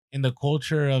up in the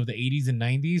culture of the 80s and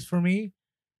 90s for me,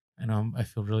 and I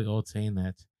feel really old saying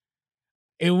that.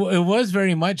 It was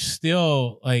very much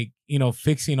still like,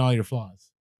 fixing all your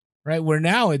flaws, right? Where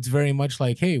now it's very much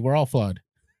like, hey, we're all flawed.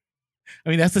 I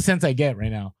mean, that's the sense I get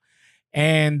right now.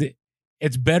 And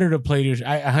it's better to play your,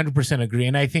 I 100% agree.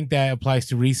 And I think that applies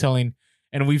to reselling.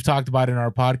 And we've talked about it in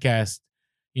our podcast.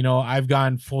 I've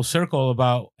gone full circle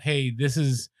about, hey,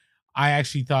 I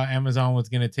actually thought Amazon was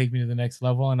going to take me to the next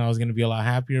level and I was going to be a lot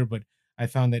happier. But I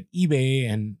found that eBay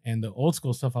and the old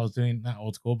school stuff I was doing, not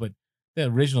old school, but the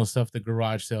original stuff, the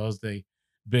garage sales, the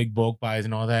big bulk buys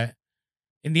and all that,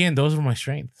 in the end, those were my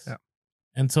strengths. Yeah.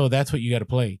 And so that's what you got to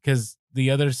play, because the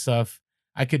other stuff,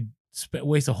 I could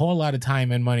waste a whole lot of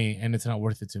time and money and it's not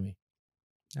worth it to me.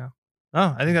 Yeah.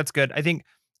 Oh, I think that's good. I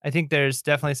think there's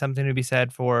definitely something to be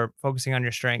said for focusing on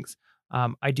your strengths.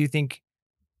 I do think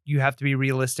you have to be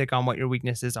realistic on what your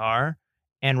weaknesses are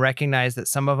and recognize that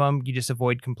some of them you just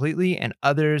avoid completely, and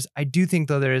others, I do think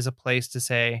though there is a place to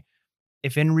say,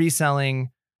 if in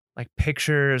reselling like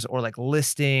pictures or like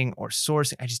listing or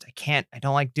sourcing, I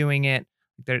don't like doing it.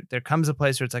 There comes a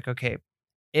place where it's like, okay,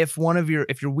 if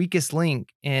your weakest link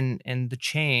in the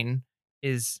chain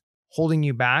is holding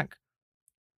you back,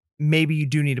 maybe you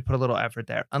do need to put a little effort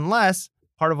there. Unless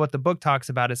part of what the book talks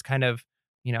about is kind of,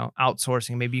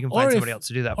 outsourcing. Maybe you can find somebody else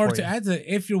to do that for you. Or to add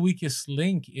to, if your weakest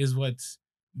link is what's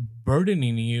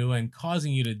burdening you and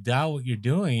causing you to doubt what you're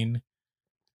doing,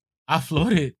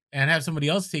 offload it and have somebody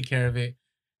else take care of it.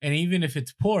 And even if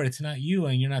it's poor, it's not you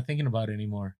and you're not thinking about it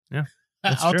anymore. Yeah,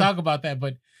 I'll talk about that.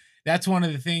 But that's one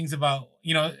of the things about,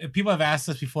 people have asked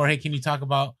us before, hey, can you talk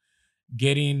about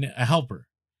getting a helper?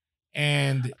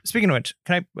 And speaking of which,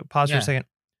 can I pause for a second?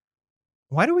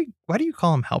 Why do you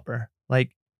call him helper?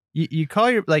 Like you call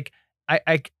your, like,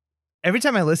 I every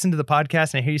time I listen to the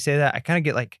podcast and I hear you say that, I kind of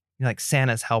get like, like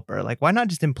Santa's helper. Like, why not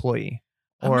just employee?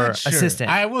 Or assistant?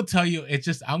 I will tell you, it's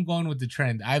just, I'm going with the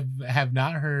trend. I have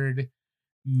not heard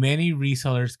many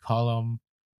resellers call them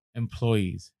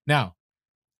employees. Now,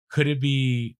 could it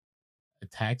be a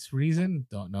tax reason?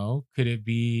 Don't know. Could it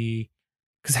be?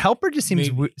 Because helper just seems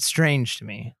strange to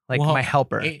me. Like, my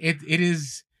helper. It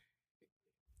is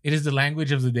the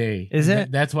language of the day. Is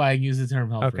it? That's why I use the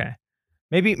term helper. Okay.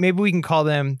 Maybe we can call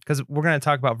them, because we're going to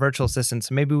talk about virtual assistants.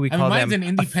 So maybe we call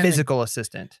them a physical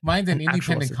assistant. Mine's an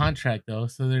independent contract though.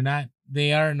 So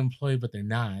they are an employee, but they're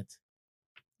not.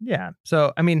 Yeah.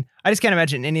 So, I mean, I just can't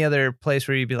imagine any other place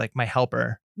where you'd be like, my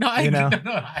helper. No,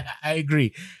 I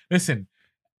agree. Listen,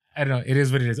 I don't know. It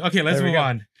is what it is. Okay, let's move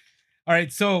on. All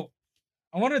right. So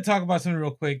I want to talk about something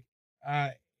real quick.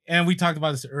 And we talked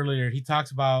about this earlier. He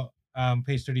talks about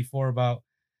page 34 about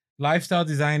lifestyle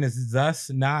design is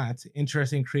thus not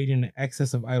interested in creating an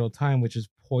excess of idle time, which is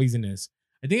poisonous.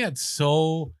 I think that's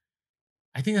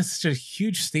such a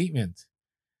huge statement,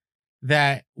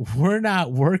 that we're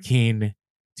not working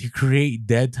to create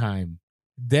dead time.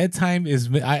 Dead time is,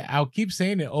 I'll keep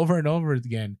saying it over and over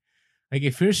again. Like,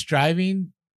 if you're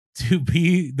striving to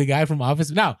be the guy from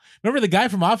Office, now remember the guy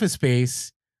from Office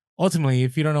Space. Ultimately,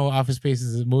 if you don't know, Office Space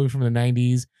is a movie from the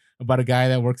 90s about a guy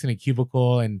that works in a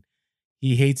cubicle and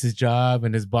he hates his job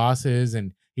and his bosses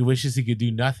and he wishes he could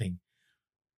do nothing.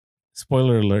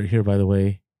 Spoiler alert here, by the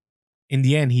way. In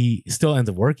the end, he still ends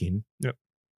up working. Yep.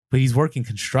 But he's working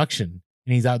construction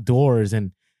and he's outdoors,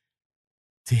 and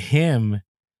to him,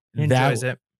 he enjoys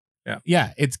it. Yeah.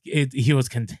 Yeah. He was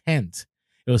content.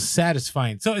 It was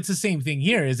satisfying. So it's the same thing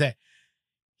here, is that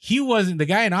the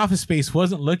guy in Office Space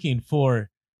wasn't looking for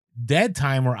dead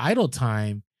time or idle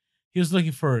time. He was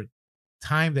looking for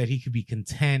time that he could be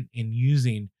content in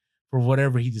using for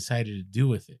whatever he decided to do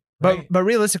with it. Right? But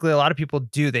realistically, a lot of people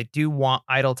they do want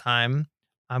idle time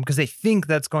because they think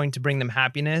that's going to bring them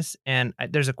happiness. And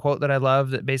there's a quote that I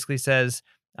love that basically says,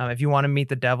 if you want to meet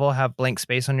the devil, have blank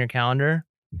space on your calendar.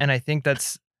 And I think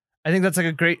that's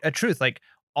like a truth. Like,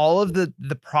 all of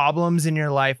the problems in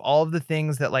your life, all of the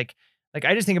things that like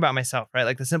I just think about myself, right?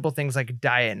 Like the simple things like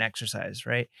diet and exercise,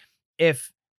 right?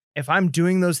 If I'm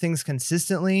doing those things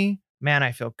consistently, man,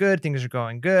 I feel good. Things are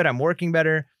going good. I'm working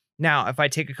better. Now, if I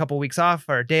take a couple weeks off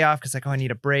or a day off because like, I need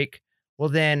a break,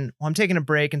 well, I'm taking a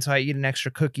break, and so I eat an extra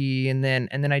cookie, and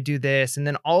then I do this, and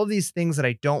then all of these things that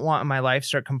I don't want in my life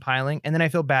start compiling, and then I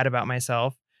feel bad about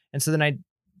myself. And so then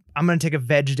I'm going to take a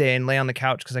veg day and lay on the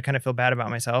couch because I kind of feel bad about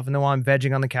myself. And then while I'm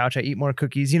vegging on the couch, I eat more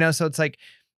cookies, so it's like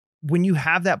when you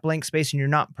have that blank space and you're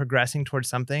not progressing towards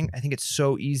something, I think it's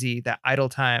so easy that idle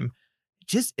time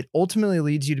it ultimately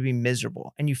leads you to be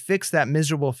miserable, and you fix that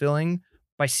miserable feeling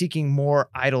by seeking more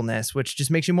idleness, which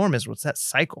just makes you more miserable. It's that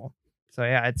cycle. So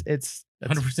yeah, it's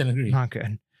 100% agree. Not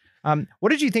good. What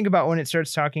did you think about when it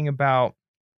starts talking about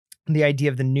the idea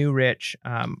of the new rich,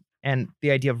 and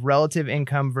the idea of relative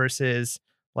income versus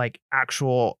like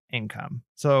actual income?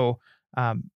 So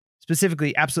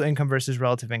specifically absolute income versus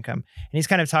relative income. And he's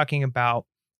kind of talking about,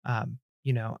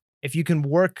 if you can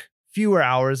work fewer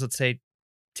hours, let's say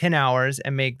 10 hours,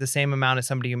 and make the same amount as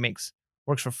somebody who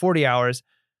works for 40 hours,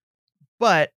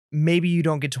 but maybe you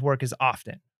don't get to work as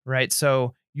often, right?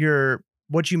 So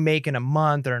what you make in a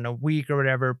month or in a week or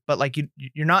whatever, but like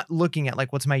you're not looking at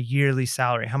like, what's my yearly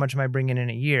salary? How much am I bringing in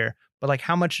a year? But like,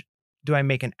 how much do I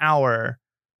make an hour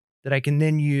that I can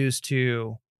then use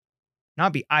to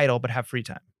not be idle, but have free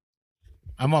time?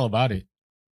 I'm all about it,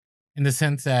 in the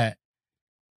sense that,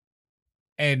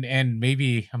 and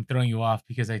maybe I'm throwing you off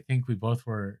because I think we both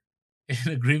were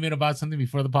in agreement about something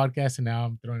before the podcast, and now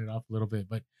I'm throwing it off a little bit.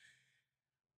 But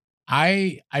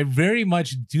I very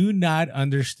much do not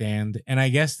understand, and I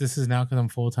guess this is now because I'm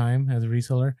full time as a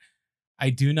reseller. I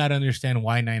do not understand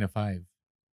why 9 to 5,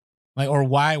 like, or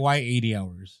why 80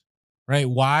 hours, right?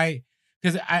 Why?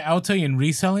 Because I'll tell you, in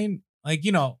reselling, like,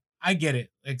 I get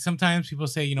it. Like, sometimes people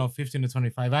say, 15 to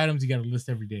 25 items you got to list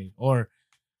every day, or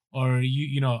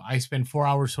I spend 4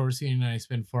 hours sourcing and I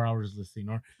spend 4 hours listing,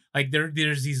 or like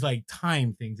there's these like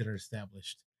time things that are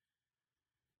established.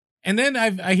 And then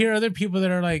I hear other people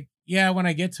that are like, yeah, when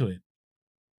I get to it,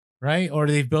 right? Or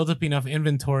they've built up enough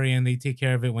inventory and they take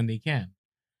care of it when they can.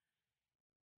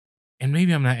 And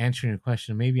maybe I'm not answering your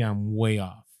question. Maybe I'm way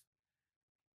off.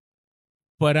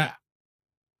 But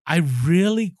I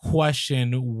really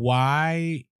question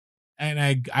why,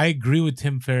 and I agree with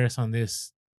Tim Ferriss on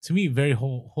this, to me, very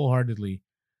wholeheartedly.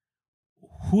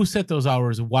 Who set those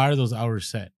hours? Why are those hours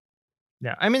set?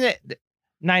 Yeah, I mean,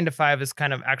 9 to 5 is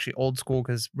kind of actually old school,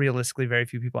 because realistically, very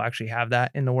few people actually have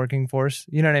that in the working force.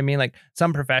 You know what I mean? Like,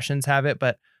 some professions have it,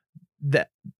 but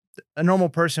a normal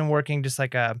person working just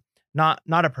like not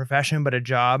a profession, but a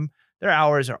job, their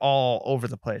hours are all over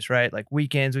the place, right? Like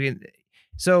weekends.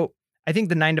 So I think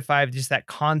the 9 to 5, just that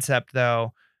concept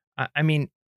though, I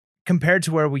mean, compared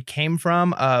to where we came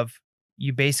from, of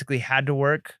you basically had to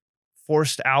work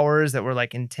forced hours that were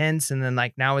like intense, and then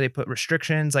like now they put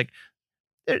restrictions, like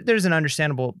there's an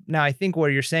understandable. Now I think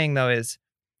what you're saying though is,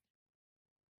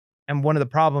 and one of the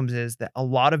problems is that a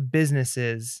lot of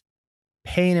businesses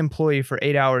pay an employee for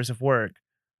 8 hours of work,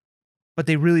 but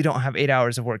they really don't have 8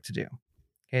 hours of work to do.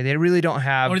 Okay, they really don't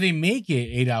have. Or they make it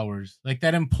 8 hours. Like,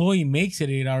 that employee makes it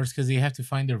 8 hours because they have to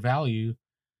find their value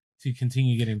to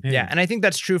continue getting paid. Yeah, and I think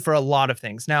that's true for a lot of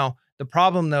things. Now, the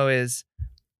problem though is,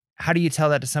 how do you tell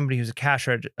that to somebody who's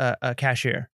a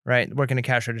cashier, right? Working a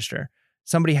cash register.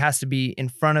 Somebody has to be in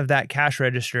front of that cash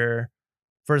register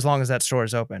for as long as that store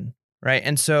is open, right?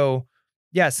 And so,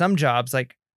 yeah, some jobs,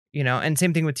 like, and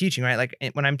same thing with teaching, right? Like,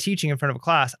 when I'm teaching in front of a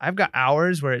class, I've got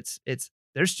hours where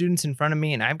there's students in front of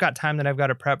me, and I've got time that I've got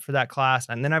to prep for that class,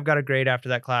 and then I've got a grade after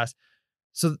that class.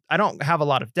 So I don't have a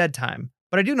lot of dead time.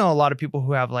 But I do know a lot of people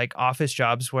who have like office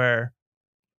jobs where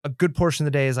a good portion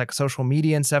of the day is like social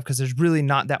media and stuff, because there's really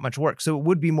not that much work. So it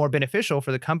would be more beneficial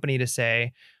for the company to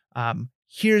say,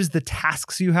 here's the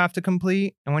tasks you have to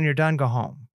complete, and when you're done, go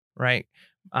home, right?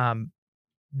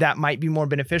 That might be more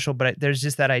beneficial, but there's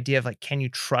just that idea of like, can you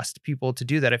trust people to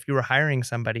do that if you were hiring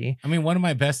somebody? I mean, one of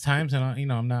my best times, and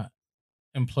I'm not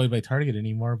employed by Target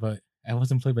anymore, but I was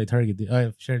employed by Target.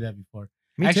 I've shared that before.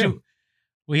 Me too.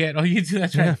 We had, you too,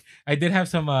 that's right. Yeah. I did have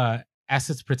some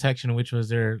assets protection, which was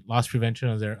their loss prevention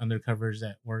of their undercovers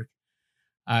at work,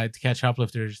 to catch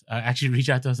shoplifters. Actually reach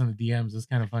out to us on the DMs. It's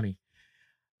kind of funny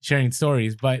sharing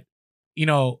stories. But,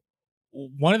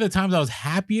 one of the times I was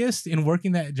happiest in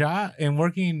working that job and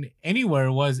working anywhere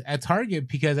was at Target,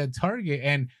 because at Target,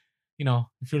 and,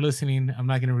 if you're listening, I'm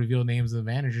not going to reveal names of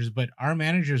the managers, but our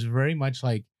managers very much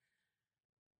like,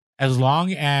 as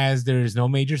long as there is no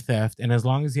major theft and as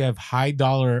long as you have high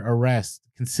dollar arrests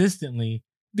consistently,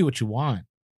 do what you want.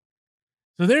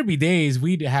 So there'd be days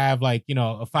we'd have like, a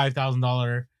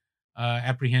 $5,000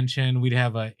 apprehension. We'd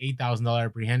have a $8,000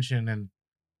 apprehension, and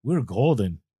we were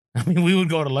golden. I mean, we would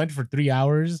go to lunch for 3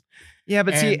 hours. Yeah,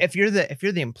 but see, if you're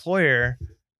the employer,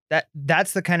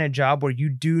 that's the kind of job where you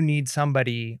do need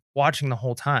somebody watching the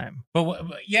whole time. But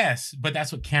yes, but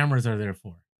that's what cameras are there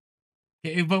for.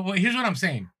 Okay, but here's what I'm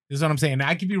saying. This is what I'm saying.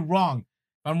 I could be wrong.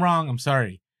 If I'm wrong, I'm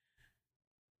sorry.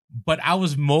 But I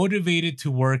was motivated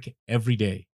to work every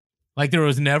day. Like there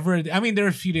was never, I mean, there were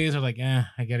a few days where like,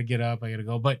 I got to get up, I got to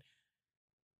go. But,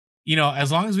 you know,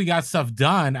 as long as we got stuff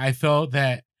done, I felt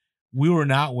that we were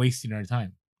not wasting our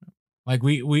time. Like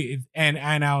and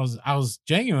I was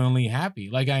genuinely happy.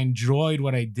 Like I enjoyed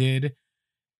what I did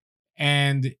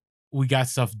and we got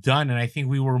stuff done. And I think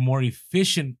we were more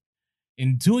efficient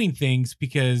in doing things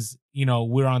because, you know,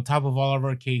 we're on top of all of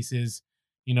our cases.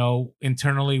 You know,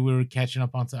 internally we were catching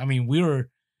up on. I mean, we were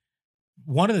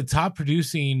one of the top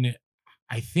producing,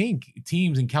 I think,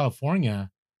 teams in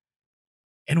California.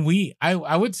 And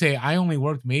I would say I only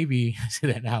worked maybe, I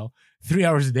say that now, 3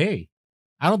 hours a day.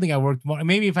 I don't think I worked more.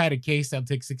 Maybe if I had a case that would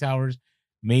take 6 hours,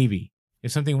 maybe.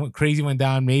 If something crazy went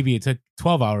down, maybe it took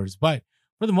 12 hours. But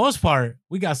for the most part,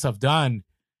 we got stuff done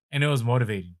and it was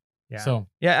motivating. Yeah. So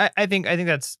yeah, I think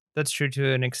that's true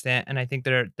to an extent. And I think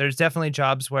there's definitely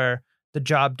jobs where the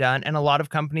job done, and a lot of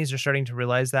companies are starting to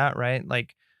realize that, right?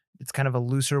 Like it's kind of a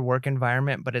looser work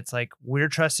environment, but it's like we're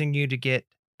trusting you to get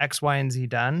X, Y, and Z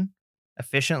done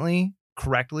efficiently,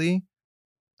 correctly,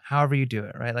 however you do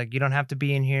it, right? Like you don't have to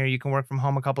be in here. You can work from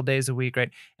home a couple days a week,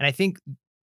 right? And I think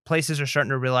places are starting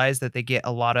to realize that they get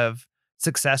a lot of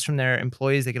success from their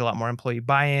employees. They get a lot more employee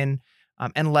buy-in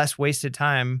and less wasted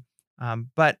time.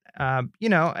 But you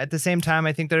know, at the same time,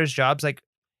 I think there's jobs like,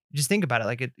 just think about it.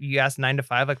 Like you asked 9 to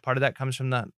 5, like part of that comes from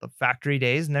the factory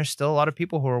days. And there's still a lot of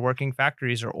people who are working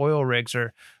factories or oil rigs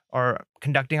or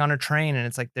conducting on a train. And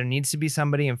it's like, there needs to be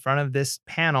somebody in front of this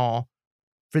panel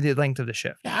for the length of the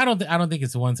shift. yeah, I don't think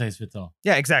it's a one size fits all.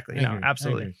 Yeah, exactly. I No, agree.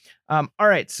 absolutely. All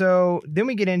right. So then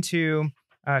we get into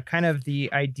kind of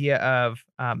the idea of,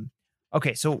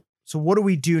 okay, so what do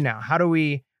we do now? How do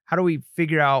we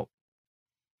figure out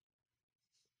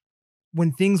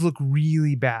when things look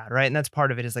really bad, right? And that's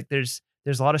part of it, is like there's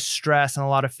a lot of stress and a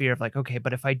lot of fear of like, okay,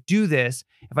 but if I do this,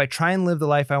 if I try and live the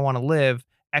life I want to live,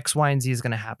 X, Y, and Z is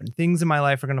going to happen. Things in my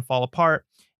life are going to fall apart.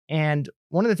 And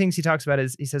one of the things he talks about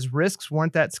is he says risks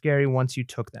weren't that scary once you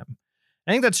took them.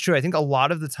 I think that's true. I think a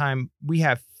lot of the time we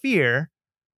have fear.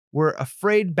 We're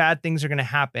afraid bad things are going to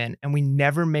happen and we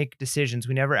never make decisions.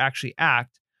 We never actually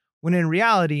act, when in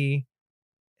reality,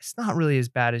 it's not really as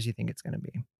bad as you think it's going to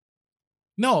be.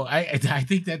 No, I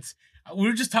think we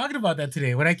were just talking about that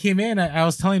today. When I came in, I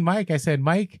was telling Mike, I said,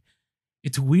 Mike,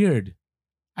 it's weird.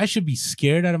 I should be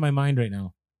scared out of my mind right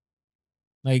now.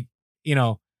 Like, you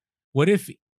know, what if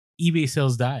eBay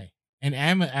sales die and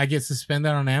I get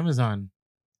suspended on Amazon?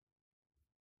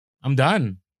 I'm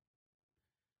done.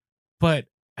 But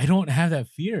I don't have that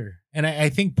fear. And I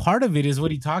think part of it is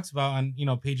what he talks about on, you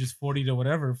know, pages 40 to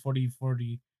whatever, 40,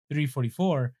 43,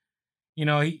 44. You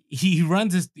know, he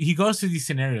runs this, he goes through these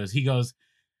scenarios. He goes,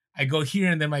 I go here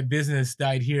and then my business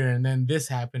died here and then this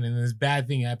happened and this bad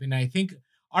thing happened. And I think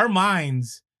our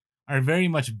minds are very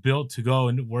much built to go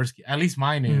in worst, at least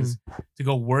mine is, to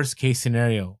go worst case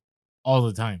scenario all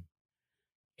the time.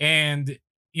 And,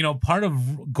 you know, part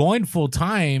of going full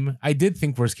time, I did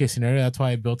think worst case scenario. That's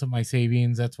why I built up my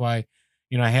savings. That's why,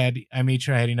 you know, I made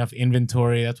sure I had enough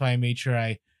inventory. That's why I made sure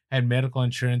I had medical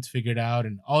insurance figured out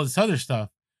and all this other stuff.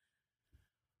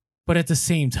 But at the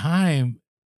same time,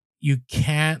 you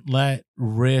can't let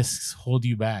risks hold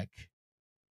you back.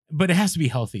 But it has to be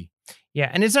healthy. Yeah,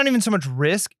 and it's not even so much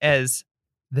risk as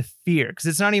the fear, because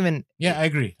it's not even. Yeah, I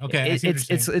agree. Okay,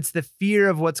 it's the fear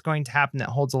of what's going to happen that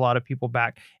holds a lot of people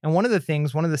back. And one of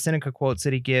the Seneca quotes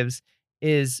that he gives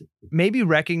is maybe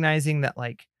recognizing that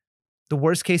like the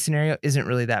worst case scenario isn't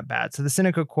really that bad. So the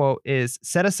Seneca quote is,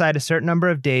 set aside a certain number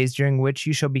of days during which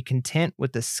you shall be content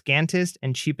with the scantest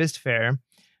and cheapest fare,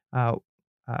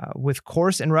 with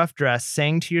coarse and rough dress,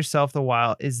 saying to yourself the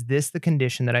while, is this the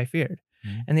condition that I feared?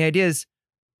 Mm-hmm. And the idea is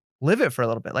live it for a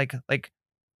little bit. Like,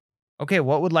 okay,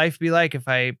 what would life be like if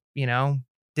I, you know,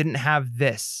 didn't have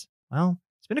this? Well,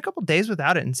 spend a couple days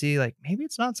without it and see like, maybe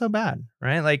it's not so bad,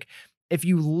 right? Like if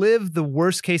you live the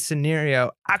worst case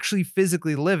scenario, actually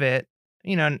physically live it,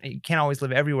 you know, you can't always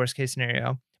live every worst case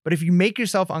scenario. But if you make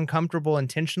yourself uncomfortable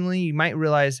intentionally, you might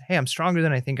realize, hey, I'm stronger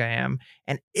than I think I am.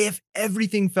 And if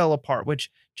everything fell apart,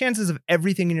 which chances of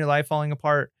everything in your life falling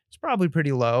apart is probably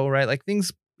pretty low, right? Like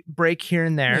things break here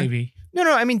and there. Maybe.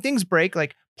 No, I mean, things break,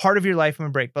 like part of your life will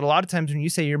break. But a lot of times when you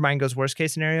say your mind goes worst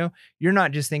case scenario, you're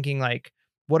not just thinking like,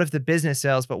 what if the business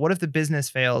fails? But what if the business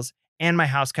fails and my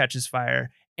house catches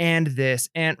fire and this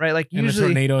and right? Like and usually a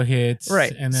tornado hits,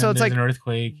 right? And then so it's like an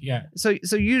earthquake. Yeah. So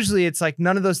usually it's like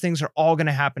none of those things are all going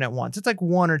to happen at once. It's like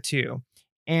one or two.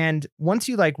 And once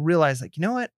you like realize like, you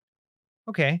know what?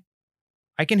 Okay,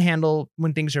 I can handle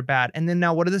when things are bad. And then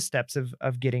now what are the steps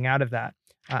of getting out of that?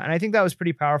 And I think that was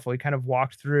pretty powerful. He kind of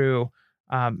walked through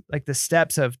like the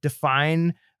steps of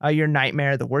define your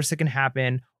nightmare, the worst that can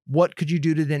happen. What could you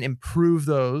do to then improve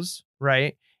those,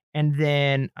 right? And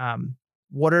then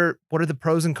what are the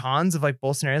pros and cons of like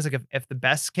both scenarios? Like if the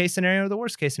best case scenario or the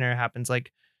worst case scenario happens,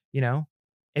 like, you know,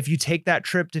 if you take that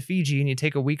trip to Fiji and you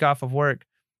take a week off of work,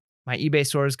 my eBay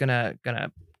store is gonna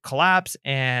collapse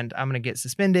and I'm gonna get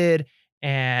suspended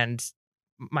and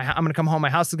I'm gonna come home, my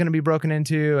house is gonna be broken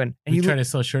into, and You you try to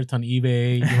sell shirts on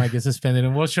eBay, you might get suspended,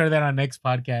 and we'll share that on next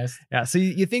podcast. yeah. So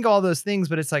you think all those things,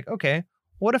 but it's like, okay,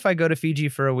 what if I go to Fiji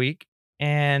for a week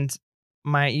and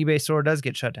my eBay store does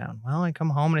get shut down? Well, I come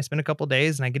home and I spend a couple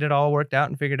days and I get it all worked out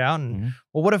and figured out. And Mhm.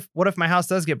 well, what if my house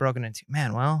does get broken into?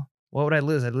 Man, well, what would I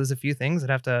lose? I'd lose a few things. I'd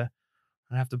have to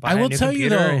buy I a will new tell you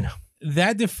computer. though,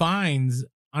 that defines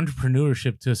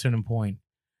entrepreneurship to a certain point.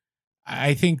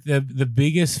 I think the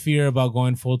biggest fear about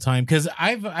going full time, because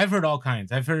I've heard all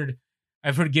kinds. I've heard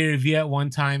Gary Vee at one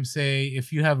time say,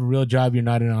 if you have a real job, you're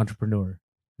not an entrepreneur.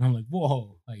 And I'm like,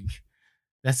 whoa, like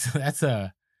that's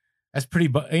pretty,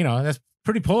 that's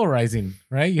pretty polarizing,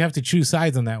 right? You have to choose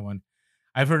sides on that one.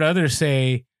 I've heard others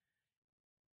say,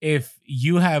 if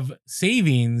you have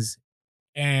savings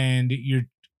and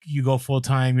you go full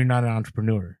time, you're not an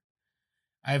entrepreneur.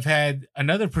 I've had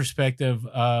another perspective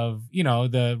of,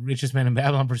 the richest man in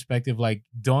Babylon perspective, like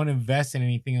don't invest in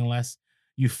anything unless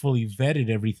you fully vetted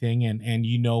everything and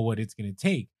you know what it's going to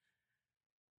take.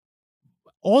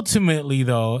 Ultimately,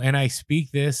 though, and I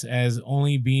speak this as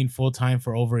only being full time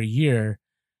for over a year,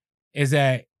 is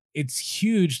that it's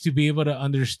huge to be able to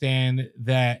understand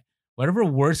that whatever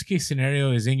worst case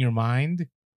scenario is in your mind,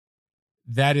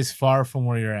 that is far from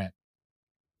where you're at.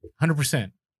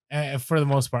 100%, for the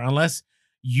most part, unless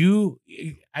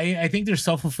I think there's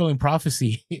self-fulfilling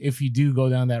prophecy if you do go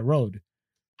down that road,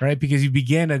 right? Because you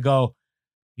begin to go,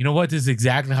 you know what, this is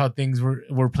exactly how things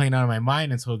were playing out in my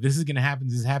mind, and so this is going to happen,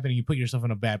 this is happening. You put yourself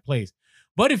in a bad place.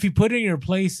 But if you put it in your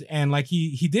place, and like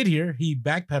he did here, he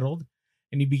backpedaled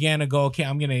and he began to go, okay,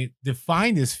 I'm going to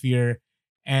define this fear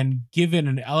and give it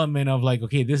an element of like,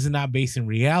 okay, this is not based in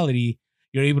reality.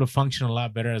 You're able to function a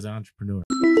lot better as an entrepreneur.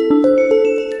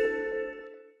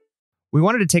 We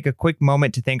wanted to take a quick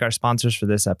moment to thank our sponsors for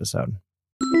this episode.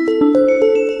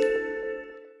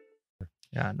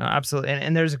 Yeah, no, absolutely.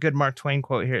 And there's a good Mark Twain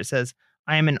quote here. It says,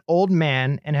 I am an old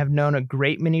man and have known a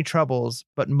great many troubles,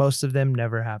 but most of them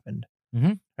never happened.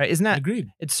 Mm-hmm. Right? Isn't that agreed?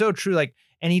 It's so true. Like,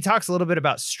 and he talks a little bit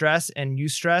about stress and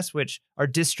eustress, which are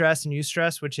distress and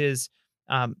eustress, which is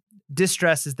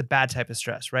distress is the bad type of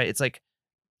stress, right? It's like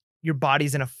your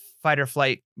body's in a fight or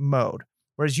flight mode.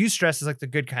 Whereas eustress is like the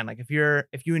good kind. Like if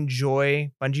you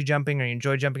enjoy bungee jumping or you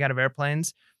enjoy jumping out of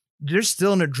airplanes, there's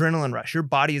still an adrenaline rush. Your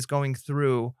body is going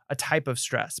through a type of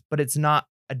stress, but it's not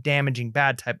a damaging,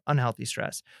 bad type, unhealthy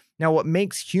stress. Now, what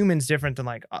makes humans different than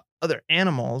like other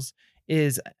animals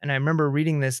is, and I remember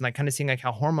reading this and like kind of seeing like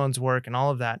how hormones work and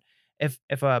all of that. If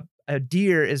a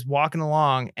deer is walking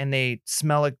along and they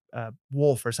smell a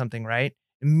wolf or something, right?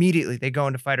 Immediately they go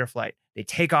into fight or flight. They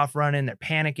take off running. They're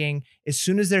panicking. As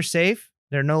soon as they're safe,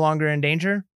 they're no longer in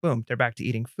danger. Boom, they're back to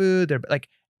eating food. They're like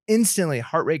instantly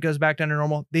heart rate goes back down to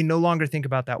normal. They no longer think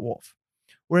about that wolf.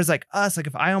 Whereas like us, like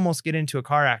if I almost get into a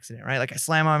car accident, right? Like I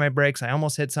slam on my brakes, I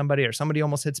almost hit somebody or somebody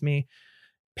almost hits me,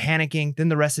 panicking. Then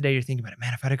the rest of the day you're thinking about it,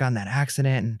 man, if I'd have gotten that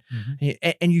accident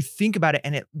and you think about it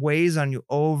and it weighs on you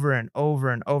over and over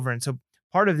and over. And so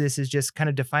part of this is just kind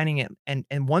of defining it.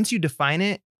 And once you define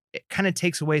it, it kind of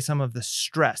takes away some of the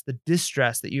stress, the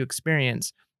distress that you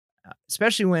experience,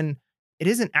 especially when it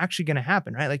isn't actually going to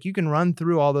happen, right? Like you can run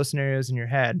through all those scenarios in your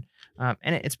head,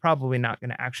 and it's probably not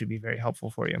going to actually be very helpful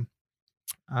for you.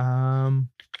 All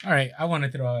right, I want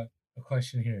to throw out a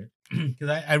question here because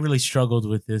I really struggled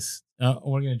with this.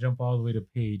 We're going to jump all the way to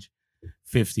page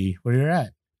 50 where you're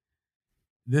at.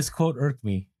 This quote irked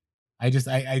me. I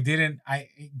didn't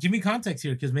give me context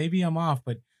here because maybe I'm off,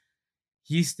 but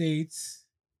he states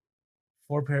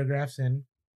 4 paragraphs in,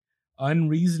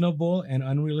 unreasonable and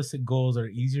unrealistic goals are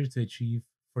easier to achieve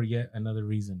for yet another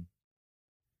reason.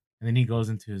 And then he goes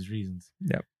into his reasons.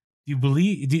 Yep. Do you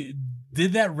believe,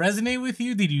 did that resonate with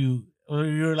you? Or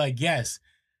you're like, yes,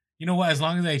 you know what? As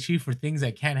long as I achieve for things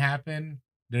that can't happen,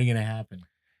 they're going to happen.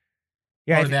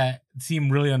 Yeah. Or that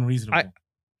seem really unreasonable.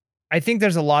 I think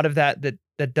there's a lot of that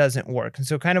doesn't work. And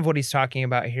so kind of what he's talking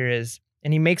about here is,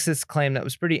 and he makes this claim that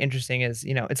was pretty interesting is,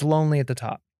 it's lonely at the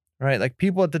top, right? Like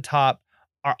people at the top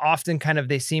are often kind of,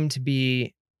 they seem to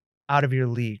be out of your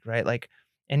league, right? Like,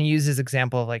 and he uses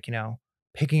example of like,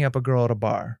 picking up a girl at a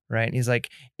bar, right? And he's like,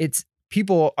 it's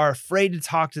people are afraid to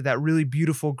talk to that really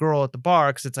beautiful girl at the bar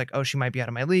because it's like, oh, she might be out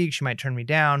of my league. She might turn me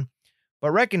down.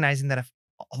 But recognizing that if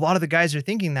a lot of the guys are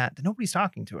thinking that, then nobody's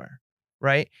talking to her,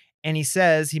 right? And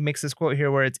he makes this quote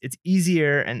here where it's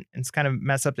easier, and it's kind of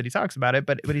messed up that he talks about it,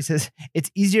 but he says,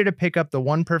 it's easier to pick up the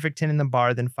one perfect 10 in the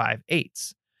bar than 5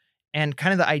 8s. And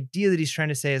kind of the idea that he's trying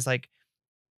to say is like,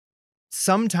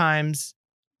 sometimes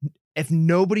if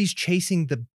nobody's chasing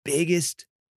the biggest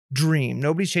dream,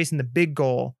 nobody's chasing the big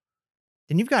goal,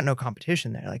 then you've got no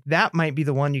competition there. Like that might be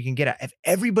the one you can get at. If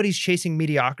everybody's chasing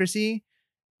mediocrity,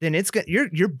 then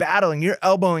you're battling, you're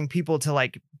elbowing people to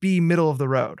like be middle of the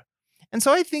road. And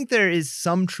so I think there is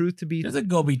some truth to be. There's a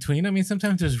go between. I mean,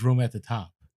 sometimes there's room at the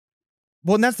top.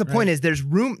 Well, and that's the point is there's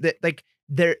room that like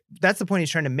there. That's the point he's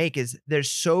trying to make is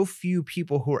there's so few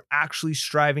people who are actually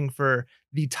striving for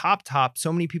the top.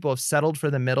 So many people have settled for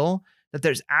the middle that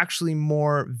there's actually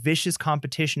more vicious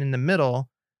competition in the middle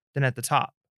than at the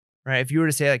top, right? If you were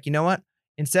to say like, you know what,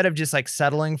 instead of just like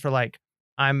settling for like,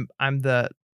 I'm the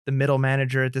middle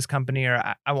manager at this company, or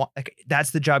I want like,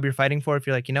 that's the job you're fighting for. If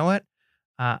you're like, you know what,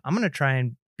 I'm going to try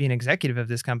and be an executive of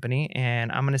this company,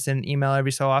 and I'm going to send an email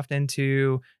every so often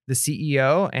to the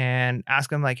CEO and ask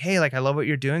them like, hey, like, I love what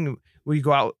you're doing. Will you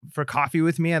go out for coffee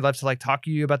with me? I'd love to like talk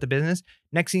to you about the business.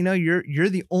 Next thing you know, you're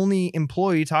the only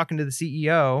employee talking to the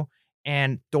CEO,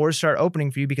 and doors start opening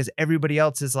for you because everybody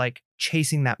else is like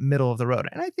chasing that middle of the road.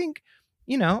 And I think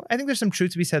there's some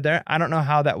truth to be said there. I don't know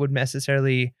how that would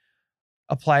necessarily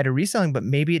apply to reselling, but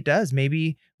maybe it does.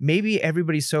 Maybe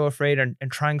everybody's so afraid and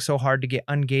trying so hard to get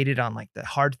ungated on like the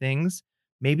hard things.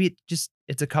 Maybe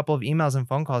it's a couple of emails and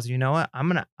phone calls. You know what? I'm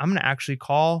gonna actually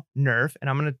call Nerf, and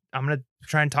I'm gonna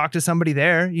try and talk to somebody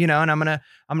there, and I'm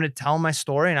gonna tell my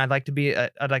story, and I'd like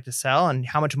to sell, and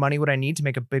how much money would I need to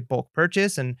make a big bulk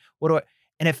purchase, and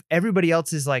and if everybody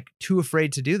else is like too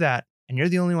afraid to do that, and you're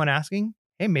the only one asking,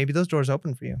 hey, maybe those doors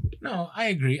open for you. No, I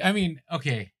agree. I mean,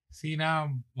 okay. See, now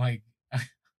I'm like,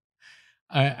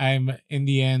 I'm in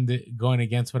the end going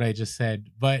against what I just said,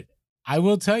 but I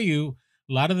will tell you,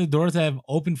 a lot of the doors that have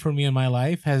opened for me in my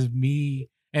life has me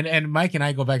and Mike and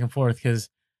I go back and forth because,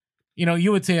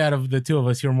 you would say out of the two of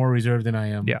us, you're more reserved than I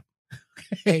am. Yeah.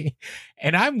 Okay.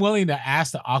 And I'm willing to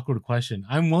ask the awkward question.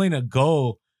 I'm willing to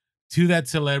go to that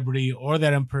celebrity or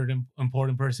that important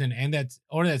person and that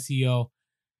CEO.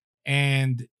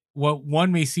 And what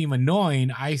one may seem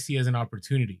annoying, I see as an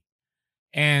opportunity.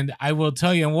 And I will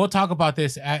tell you, and we'll talk about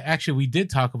this. Actually, we did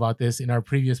talk about this in our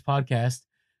previous podcast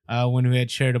when we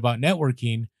had shared about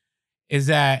networking, is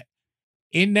that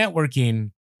in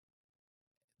networking,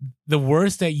 the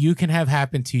worst that you can have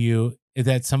happen to you is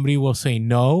that somebody will say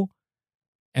no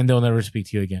and they'll never speak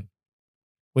to you again.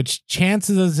 Which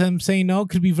chances of them saying no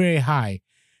could be very high.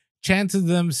 Chances of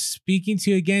them speaking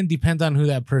to you again depends on who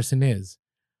that person is.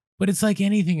 But it's like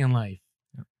anything in life.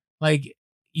 Like,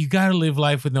 you got to live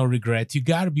life with no regrets. You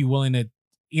got to be willing to,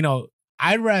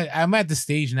 I'm at the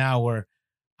stage now where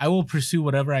I will pursue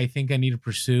whatever I think I need to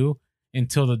pursue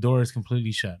until the door is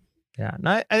completely shut. Yeah.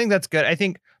 No, I think that's good. I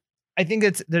think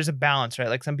there's a balance, right?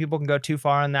 Like some people can go too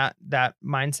far on that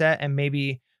mindset and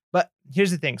maybe, but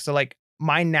here's the thing. So like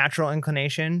my natural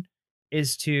inclination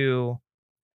is to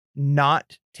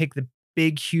not take the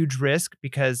big, huge risk,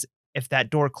 because if that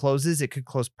door closes, it could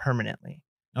close permanently.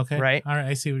 Okay. Right. All right.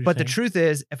 I see what you're saying. But the truth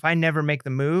is, if I never make the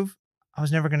move, I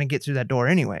was never going to get through that door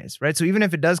anyways. Right. So even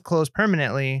if it does close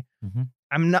permanently,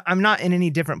 I'm not in any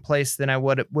different place than I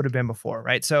would have been before.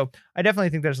 Right. So I definitely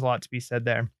think there's a lot to be said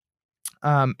there.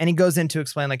 And he goes in to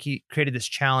explain, like, he created this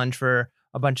challenge for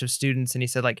a bunch of students. And he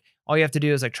said, like, all you have to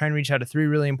do is like try and reach out to 3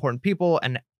 really important people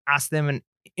and ask them an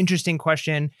interesting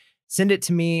question, send it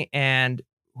to me. And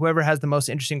whoever has the most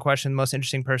interesting question, the most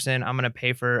interesting person, I'm going to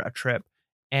pay for a trip.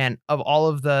 And of all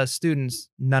of the students,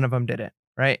 none of them did it,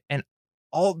 right? And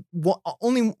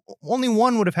only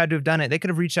one would have had to have done it. They could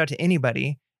have reached out to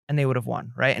anybody and they would have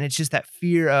won, right? And it's just that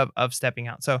fear of stepping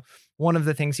out. So one of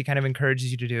the things he kind of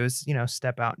encourages you to do is,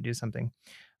 step out and do something.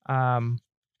 All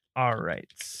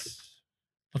right.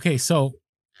 Okay, so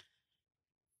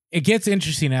it gets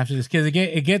interesting after this because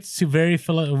it gets to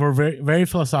we're very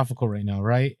philosophical right now,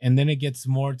 right? And then it gets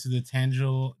more to the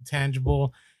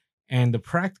tangible and the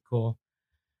practical.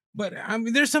 But I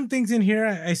mean, there's some things in here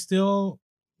I still,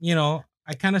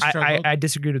 I kind of struggle. I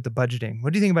disagreed with the budgeting.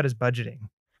 What do you think about his budgeting?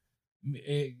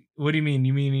 What do you mean?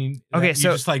 You mean okay, you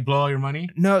so just like blow all your money?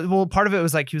 No, well, part of it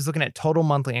was like he was looking at total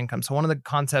monthly income. So one of the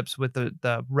concepts with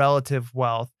the relative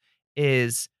wealth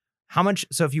is how much.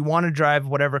 So if you want to drive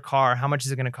whatever car, how much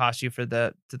is it going to cost you for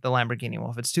the Lamborghini?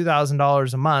 Well, if it's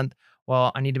 $2,000 a month,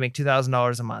 well, I need to make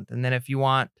 $2,000 a month. And then if you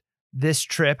want this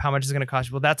trip, how much is it going to cost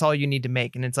you? Well, that's all you need to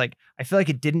make. And it's like, I feel like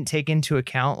it didn't take into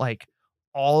account like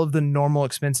all of the normal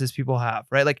expenses people have,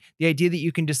 right? Like the idea that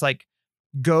you can just like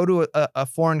go to a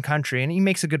foreign country, and he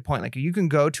makes a good point. Like you can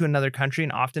go to another country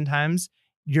and oftentimes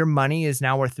your money is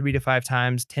now worth 3 to 5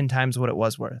 times, 10 times what it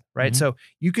was worth, right? Mhm. So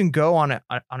you can go on a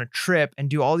trip and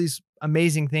do all these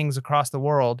amazing things across the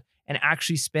world and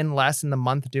actually spend less in the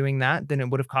month doing that than it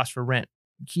would have cost for rent,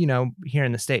 here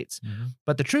in the States. Mhm.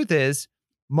 But the truth is,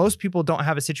 most people don't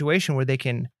have a situation where they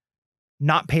can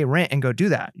not pay rent and go do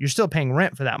that. You're still paying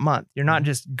rent for that month. You're not Mhm.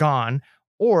 just gone,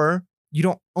 or you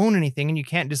don't own anything and you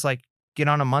can't just like get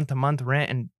on a month to month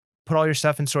rent and put all your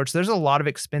stuff in storage. There's a lot of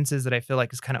expenses that I feel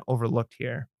like is kind of overlooked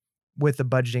here with the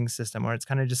budgeting system, where it's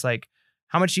kind of just like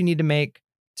how much you need to make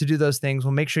to do those things.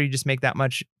 Well, make sure you just make that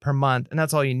much per month, and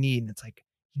that's all you need. And it's like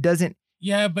he doesn't.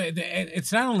 Yeah, but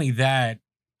it's not only that.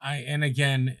 And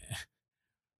again,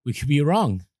 we could be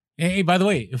wrong. Hey, by the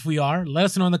way, if we are, let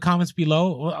us know in the comments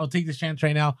below. I'll take this chance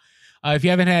right now. If you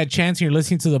haven't had a chance and you're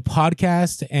listening to the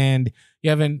podcast and you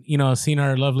haven't, seen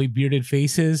our lovely bearded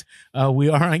faces, we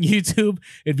are on YouTube.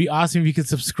 It'd be awesome if you could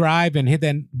subscribe and hit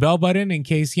that bell button in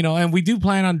case, and we do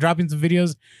plan on dropping some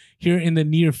videos here in the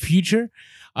near future.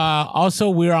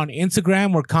 Also, we're on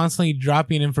Instagram. We're constantly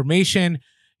dropping information,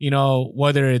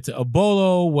 whether it's a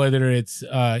bolo, whether it's,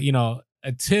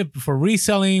 a tip for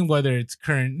reselling, whether it's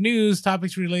current news,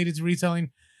 topics related to reselling,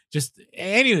 just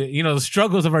any, the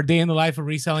struggles of our day in the life of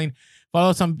reselling. Follow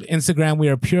us on Instagram. We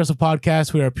are Pure Hustle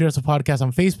Podcast. We are Pure Hustle Podcast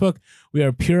on Facebook. We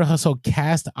are Pure Hustle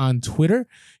Cast on Twitter.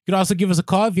 You can also give us a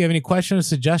call if you have any questions or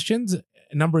suggestions.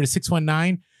 Number is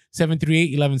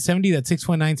 619-738-1170. That's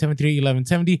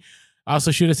 619-738-1170.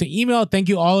 Also, shoot us an email. Thank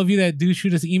you, all of you that do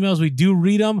shoot us emails. We do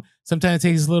read them. Sometimes it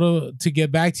takes a little to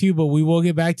get back to you, but we will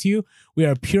get back to you. We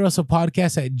are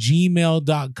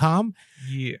purehustlepodcast@gmail.com.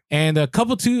 Yeah. And a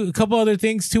couple other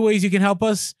things, 2 ways you can help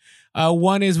us.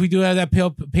 One is we do have that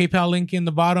PayPal link in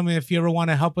the bottom. And if you ever want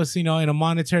to help us, in a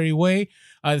monetary way,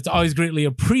 it's always greatly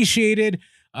appreciated.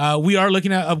 We are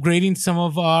looking at upgrading some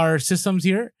of our systems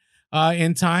here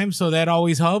in time, so that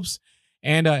always helps.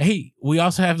 And hey, we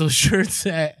also have those shirts.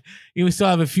 We still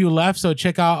have a few left, so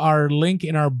check out our link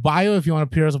in our bio if you want a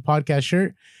Pure Hustle Podcast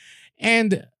shirt.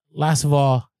 And last of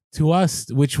all, to us,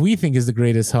 which we think is the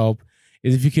greatest help,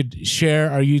 is if you could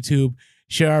share our YouTube,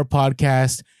 share our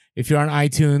podcast. If you're on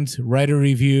iTunes, write a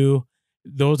review.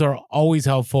 Those are always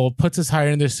helpful. Puts us higher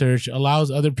in the search,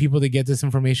 allows other people to get this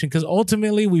information. Because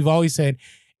ultimately, we've always said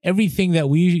everything that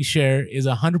we share is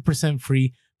 100%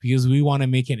 free because we want to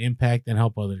make an impact and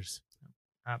help others.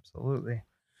 Absolutely.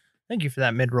 Thank you for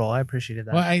that mid-roll. I appreciated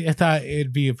that. Well, I thought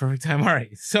it'd be a perfect time. All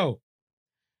right. So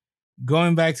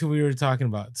going back to what we were talking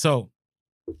about. So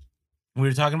we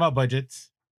were talking about budgets,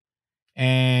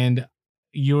 and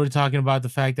you were talking about the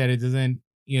fact that it doesn't,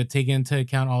 take into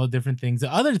account all the different things.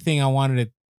 The other thing I wanted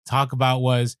to talk about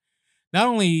was not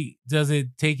only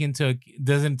doesn't take into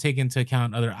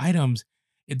account other items,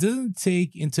 it doesn't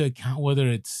take into account whether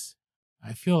it's,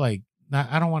 I feel like,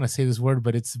 I don't want to say this word,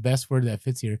 but it's the best word that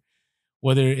fits here,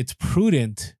 whether it's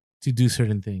prudent to do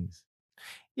certain things.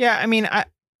 Yeah, I mean, I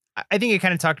think you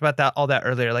kind of talked about all that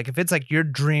earlier. Like if it's like your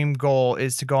dream goal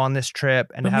is to go on this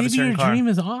trip and But have a maybe certain your car. dream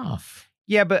is off.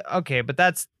 Yeah, but okay, but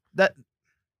that's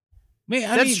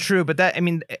true. But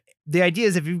the idea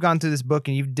is if you've gone through this book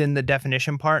and you've done the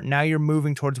definition part, now you're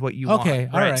moving towards what you want. Okay,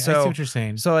 all right. So, I see what you're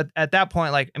saying. So at that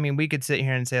point, like, I mean, we could sit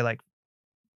here and say like,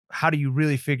 how do you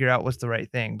really figure out what's the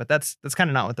right thing? But that's kind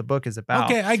of not what the book is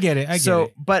about. Okay, I get it.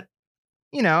 But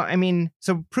I mean,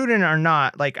 so prudent or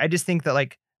not, like, I just think that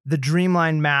like the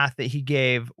Dreamline math that he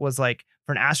gave was like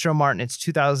for an Aston Martin, it's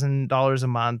 $2,000 a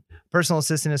month. Personal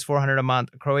assistant is $400 a month.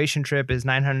 A Croatian trip is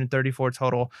 $934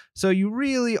 total. So you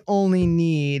really only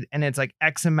need, and it's like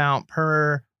X amount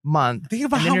per month. Think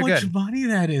about how much money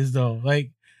that is, though.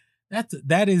 Like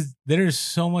there's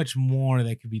so much more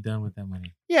that could be done with that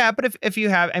money. Yeah, but if you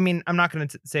have, I mean, I'm not going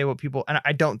to say what people, and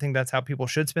I don't think that's how people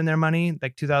should spend their money,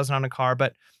 like $2,000 on a car,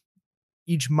 but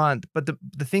each month. But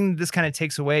the thing that this kind of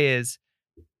takes away is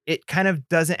it kind of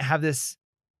doesn't have this,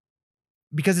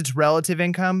 because it's relative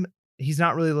income. He's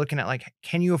not really looking at like,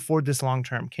 can you afford this long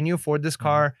term? Can you afford this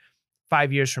car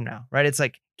 5 years from now? Right? It's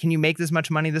like, can you make this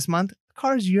much money this month? The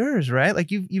car's yours, right?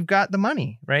 Like you've got the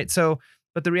money, right? So,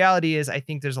 but the reality is, I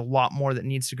think there's a lot more that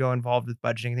needs to go involved with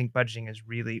budgeting. I think budgeting is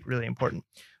really, really important.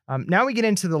 Now we get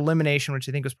into the elimination, which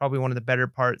I think was probably one of the better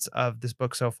parts of this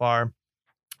book so far.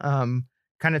 Kind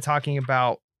of talking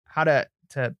about how to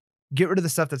get rid of the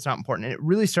stuff that's not important. And it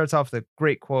really starts off with a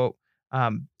great quote.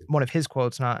 One of his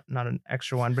quotes, not an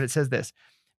extra one, but it says this: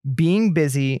 being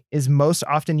busy is most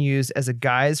often used as a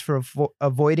guise for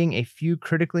avoiding a few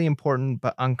critically important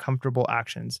but uncomfortable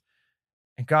actions.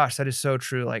 And gosh, that is so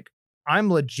true. Like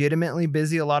I'm legitimately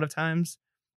busy a lot of times,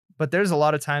 but there's a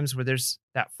lot of times where there's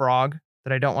that frog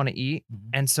that I don't want to eat.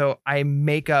 And so I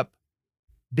make up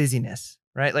busyness,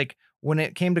 right? Like when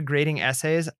it came to grading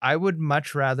essays, I would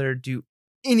much rather do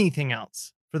anything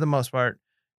else for the most part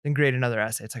than grade another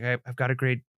essay. It's like I've got to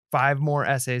grade 5 more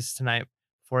essays tonight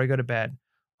before I go to bed.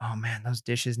 Oh man, those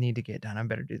dishes need to get done. I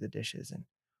better do the dishes. And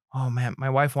oh man, my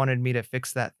wife wanted me to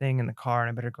fix that thing in the car and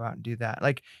I better go out and do that.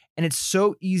 Like, and it's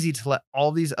so easy to let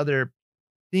all these other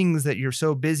things that you're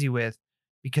so busy with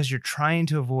because you're trying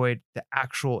to avoid the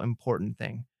actual important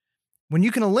thing. When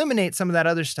you can eliminate some of that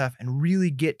other stuff and really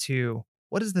get to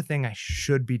what is the thing I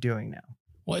should be doing now?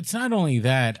 Well, it's not only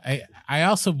that. I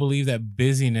also believe that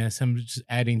busyness, I'm just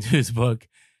adding to his book,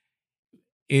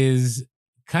 is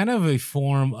kind of a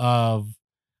form of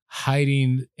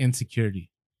hiding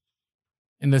insecurity,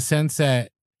 in the sense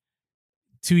that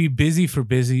to be busy for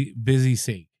busy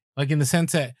sake. Like in the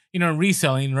sense that,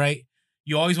 reselling, right?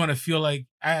 You always want to feel like,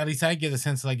 at least I get the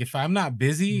sense like if I'm not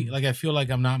busy, like I feel like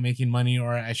I'm not making money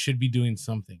or I should be doing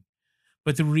something.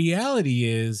 But the reality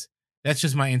is that's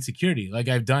just my insecurity. Like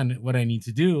I've done what I need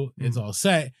to do. It's all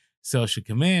set. Sales should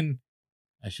come in.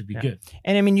 I should be good.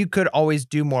 And I mean, you could always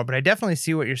do more, but I definitely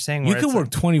see what you're saying. You could work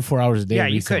 24 hours a day. Yeah,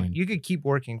 reselling. you could keep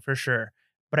working for sure.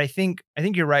 But I think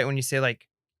you're right when you say like,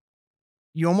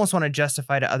 you almost want to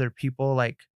justify to other people,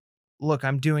 like, look,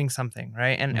 I'm doing something,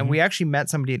 right? And we actually met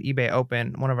somebody at eBay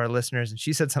Open, one of our listeners, and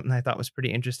she said something I thought was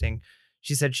pretty interesting.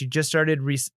 She said she just started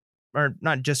or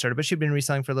not just started, but she'd been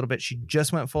reselling for a little bit. She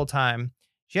just went full time.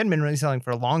 She hadn't been reselling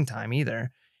for a long time either.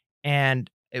 And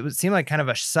it seemed like kind of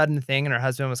a sudden thing. And her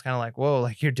husband was kind of like, whoa,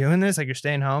 like you're doing this, like you're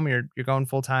staying home, you're going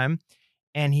full time.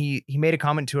 And he made a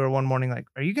comment to her one morning, like,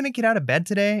 are you going to get out of bed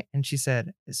today? And she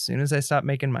said, as soon as I stop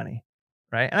making money.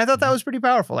 Right. And I thought that was pretty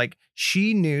powerful. Like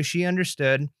she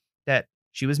understood that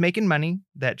she was making money,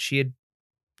 that she had,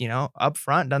 up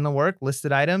front done the work,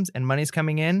 listed items, and money's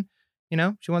coming in.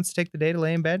 She wants to take the day to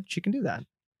lay in bed. She can do that.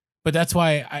 But that's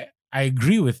why I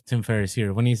agree with Tim Ferriss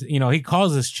here when he's, he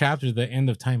calls this chapter the end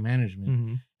of time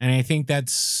management. And I think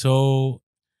that's so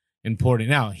important.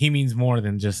 Now, he means more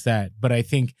than just that, but I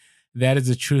think that is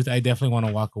the truth I definitely want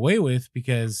to walk away with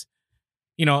because,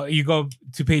 you go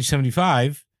to page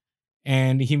 75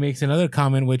 and he makes another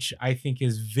comment, which I think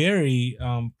is very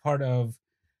part of,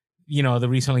 the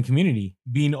reselling community.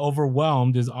 Being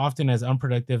overwhelmed is often as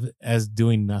unproductive as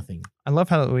doing nothing. I love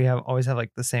how we always have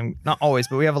like the same, not always,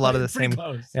 but we have a lot of the same.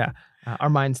 Close. Yeah. Our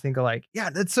minds think alike. Yeah,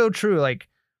 that's so true. Like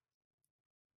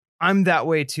I'm that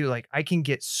way too. Like I can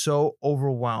get so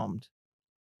overwhelmed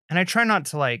and I try not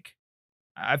to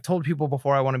I've told people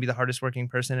before I want to be the hardest working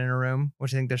person in a room,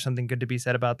 which I think there's something good to be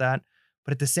said about that.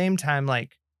 But at the same time,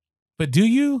 but do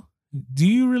you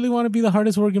really want to be the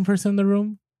hardest working person in the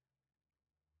room?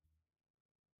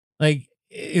 Like,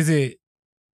 is it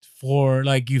for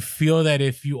you feel that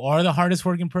if you are the hardest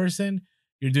working person,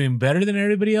 you're doing better than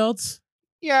everybody else?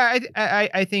 Yeah,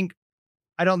 I think,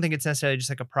 I don't think it's necessarily just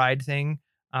like a pride thing.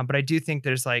 But I do think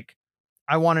there's I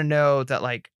want to know that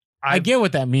I get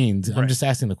what that means. Right. I'm just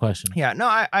asking the question. Yeah, no,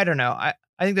 I don't know. I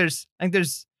think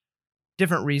there's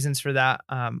different reasons for that.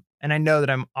 And I know that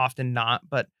I'm often not,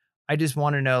 but I just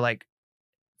want to know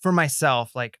for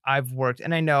myself, I've worked,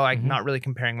 and I know I'm not really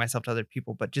comparing myself to other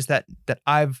people, but just that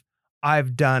I've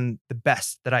done the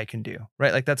best that I can do,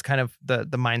 right? That's kind of the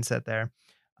mindset there.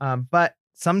 But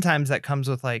sometimes that comes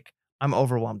with I'm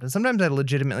overwhelmed, and sometimes I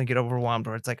legitimately get overwhelmed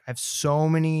where it's I have so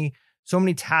many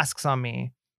tasks on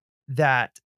me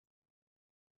that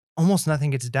almost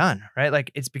nothing gets done, right?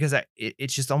 It's because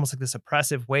it's just almost this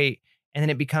oppressive weight, and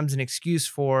then it becomes an excuse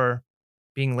for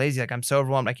being lazy. I'm so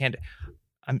overwhelmed, I can't.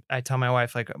 I tell my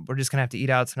wife we're just gonna have to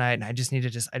eat out tonight, and I just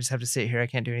have to sit here. I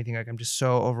can't do anything. I'm just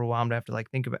so overwhelmed. I have to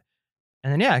think about it.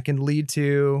 And then it can lead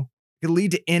to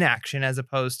inaction as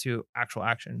opposed to actual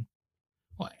action.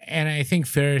 Well, and I think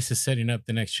Ferriss is setting up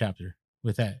the next chapter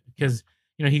with that because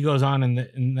he goes on in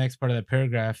the next part of that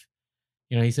paragraph.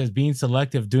 He says being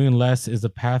selective, doing less is the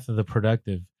path of the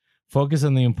productive. Focus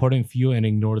on the important few and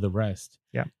ignore the rest.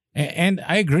 Yeah, and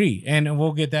I agree. And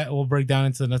we'll get that. We'll break down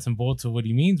into the nuts and bolts of what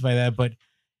he means by that, but.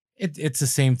 It's the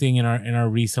same thing in our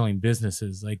reselling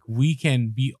businesses. We can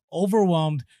be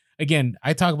overwhelmed. Again,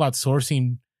 I talk about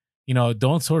sourcing,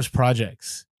 don't source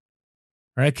projects,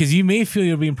 right? Because you may feel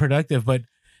you're being productive, but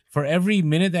for every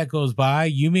minute that goes by,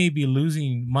 you may be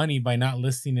losing money by not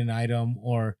listing an item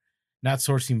or not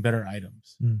sourcing better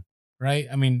items, right?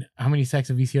 I mean, how many stacks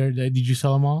of VCR did you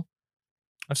sell them all?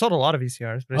 I've sold a lot of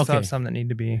VCRs, but I still have some that need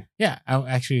to be. Yeah,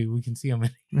 actually, we can see them.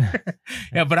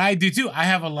 Yeah, but I do too. I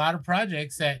have a lot of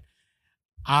projects that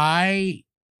I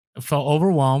felt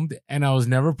overwhelmed and I was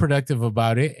never productive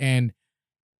about it. And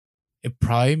it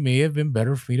probably may have been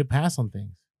better for me to pass on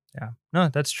things. Yeah. No,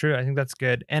 that's true. I think that's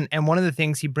good. And one of the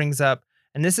things he brings up,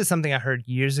 and this is something I heard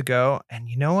years ago, and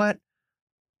you know what?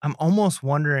 I'm almost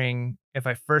wondering if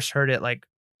I first heard it like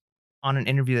on an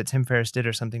interview that Tim Ferriss did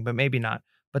or something, but maybe not.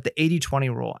 But the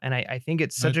 80-20 rule. And I think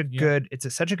it's such a good,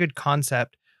 such a good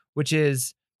concept, which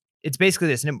is it's basically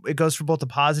this, and it goes for both the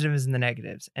positives and the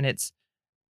negatives. And it's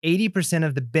 80%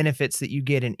 of the benefits that you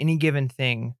get in any given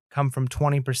thing come from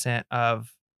 20%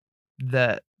 of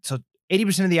so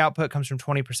 80% of the output comes from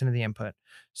 20% of the input.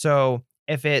 So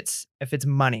if it's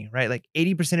money, right? Like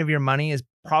 80% of your money is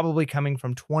probably coming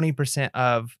from 20%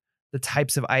 of the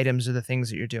types of items or the things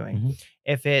that you're doing. Mm-hmm.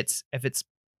 If it's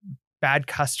bad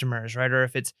customers, right? Or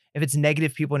if it's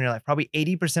negative people in your life, probably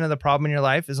 80% of the problem in your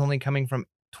life is only coming from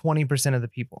 20% of the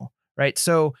people, right?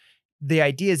 So the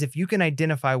idea is if you can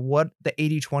identify what the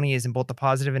 80-20 is in both the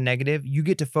positive and negative, you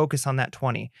get to focus on that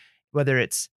 20, whether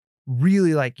it's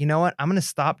really like, you know what, I'm going to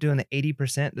stop doing the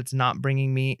 80% that's not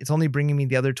bringing me, it's only bringing me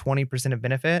the other 20% of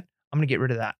benefit. I'm going to get rid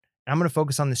of that. And I'm going to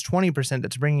focus on this 20%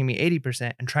 that's bringing me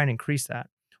 80% and try and increase that.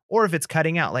 Or if it's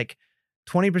cutting out like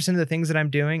 20% of the things that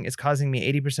I'm doing is causing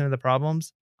me 80% of the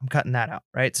problems, I'm cutting that out,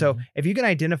 right? So if you can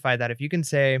identify that, if you can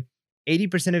say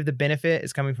 80% of the benefit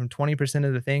is coming from 20%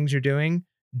 of the things you're doing,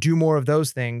 do more of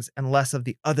those things and less of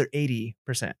the other 80%.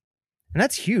 And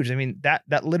that's huge. I mean,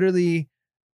 that literally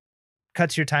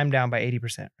cuts your time down by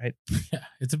 80%, right? Yeah,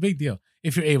 it's a big deal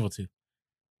if you're able to.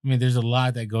 I mean, there's a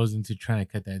lot that goes into trying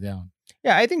to cut that down.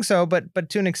 Yeah, I think so, but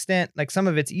to an extent, like some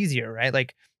of it's easier, right?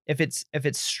 Like if it's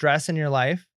stress in your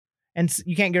life, and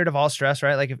you can't get rid of all stress,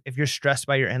 right? Like if you're stressed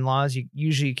by your in-laws, you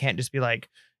usually can't just be like,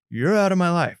 you're out of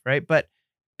my life, right? But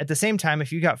at the same time,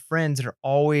 if you got friends that are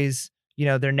always, you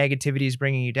know, their negativity is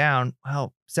bringing you down,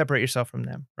 well, separate yourself from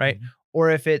them, right? Mm-hmm.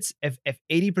 Or if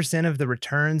 80% of the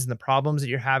returns and the problems that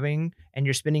you're having and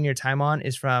you're spending your time on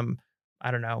is from,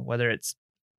 I don't know, whether it's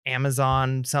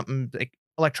Amazon, something like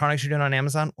electronics you're doing on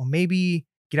Amazon, well, maybe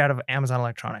get out of Amazon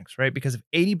electronics, right? Because if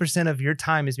 80% of your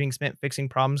time is being spent fixing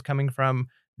problems coming from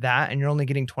that and you're only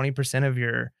getting 20% of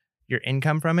your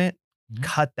income from it,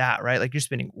 cut that, right? Like you're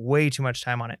spending way too much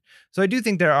time on it. So I do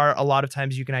think there are a lot of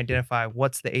times you can identify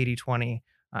what's the 80-20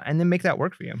 and then make that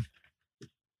work for you.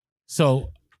 So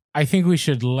I think we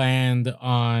should land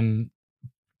on,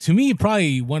 to me,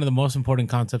 probably one of the most important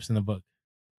concepts in the book.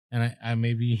 And I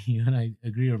maybe you and I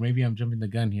agree, or maybe I'm jumping the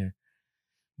gun here.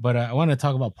 But I want to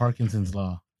talk about Parkinson's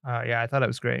law. Yeah, I thought it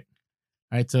was great.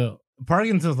 All right. So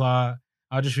Parkinson's law,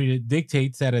 I'll just read it,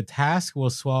 dictates that a task will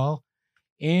swell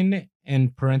in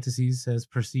parentheses says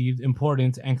perceived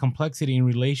importance and complexity in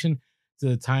relation to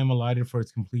the time allotted for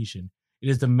its completion. It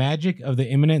is the magic of the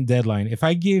imminent deadline. If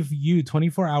I give you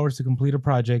 24 hours to complete a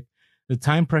project, the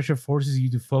time pressure forces you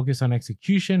to focus on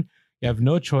execution. You have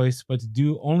no choice but to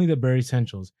do only the bare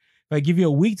essentials. If I give you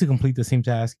a week to complete the same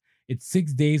task, it's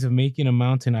 6 days of making a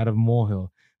mountain out of a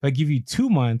molehill. If I give you 2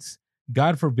 months,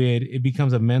 God forbid, it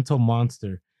becomes a mental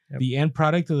monster. Yep. The end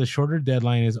product of the shorter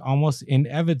deadline is almost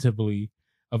inevitably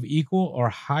of equal or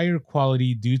higher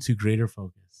quality due to greater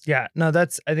focus. Yeah, no,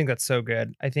 I think that's so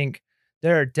good. I think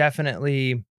there are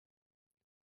definitely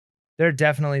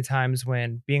times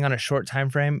when being on a short time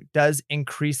frame does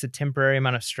increase the temporary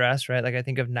amount of stress, right? Like I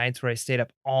think of nights where I stayed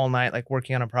up all night, like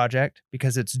working on a project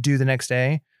because it's due the next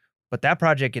day, but that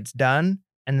project gets done.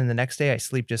 And then the next day I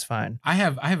sleep just fine. I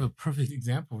have a perfect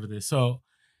example for this. So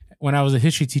when I was a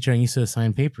history teacher, I used to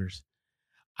assign papers.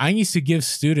 I used to give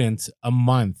students a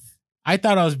month. I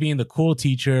thought I was being the cool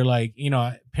teacher. Like, you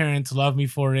know, parents love me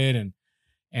for it. And,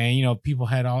 you know, people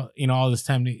had all this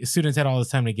time, students had all this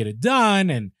time to get it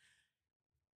done. And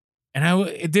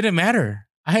it didn't matter.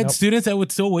 I had students that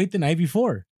would still wait the night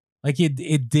before. Like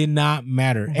it did not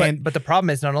matter. But the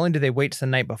problem is not only do they wait the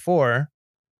night before,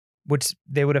 which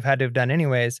they would have had to have done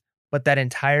anyways, but that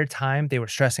entire time they were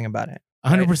stressing about it.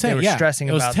 100%. They were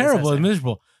stressing about it. It was terrible and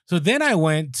miserable. So then I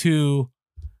went to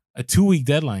a 2-week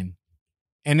deadline.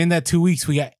 And in that 2 weeks,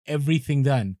 we got everything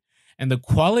done. And the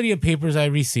quality of papers I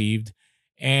received,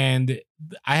 and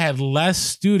I had less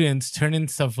students turn in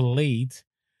stuff late.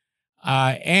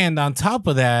 And on top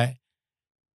of that,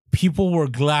 people were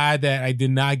glad that I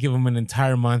did not give them an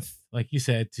entire month, like you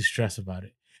said, to stress about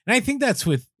it. And I think that's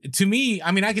to me,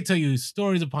 I mean, I could tell you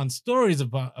stories upon stories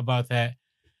about that.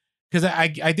 Because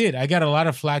I did. I got a lot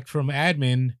of flack from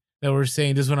admin that were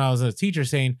saying, this when I was a teacher,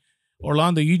 saying,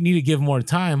 Orlando, you need to give more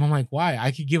time. I'm like, why?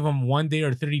 I could give them 1 day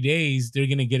or 30 days. They're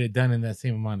going to get it done in that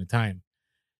same amount of time.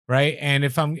 Right. And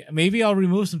if maybe I'll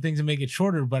remove some things and make it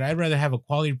shorter, but I'd rather have a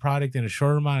quality product in a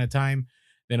shorter amount of time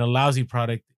than a lousy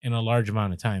product in a large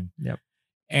amount of time. Yep.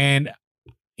 And,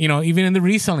 even in the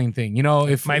reselling thing,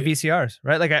 if My VCRs,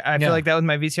 right? Like I feel Yeah. like that with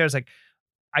my VCRs, like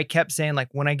I kept saying like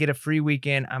when I get a free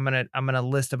weekend, I'm gonna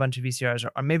list a bunch of VCRs,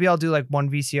 or maybe I'll do like one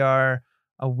VCR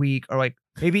a week, or like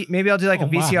maybe I'll do like Oh a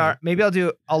VCR. my. Maybe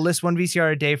I'll list one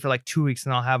VCR a day for like 2 weeks,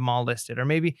 and I'll have them all listed. Or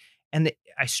maybe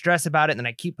I stress about it, and then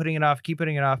I keep putting it off.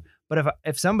 But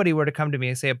if somebody were to come to me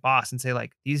and say, a boss, and say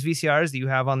like, these VCRs that you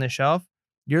have on this shelf,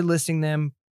 you're listing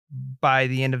them by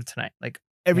the end of tonight. Like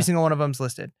every Yeah. single one of them's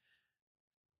listed.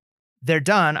 They're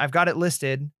done. I've got it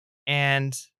listed,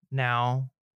 and now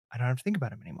I don't have to think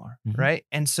about them anymore. Mhm. Right.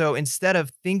 And so instead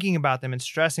of thinking about them and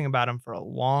stressing about them for a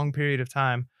long period of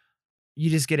time, you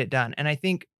just get it done. And I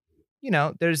think,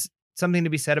 there's something to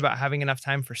be said about having enough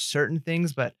time for certain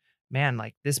things, but man,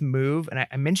 like this move, and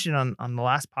I mentioned on the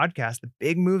last podcast, the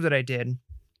big move that I did,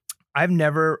 I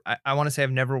want to say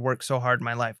I've never worked so hard in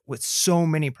my life with so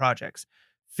many projects,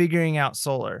 figuring out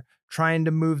solar, trying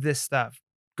to move this stuff,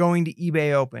 going to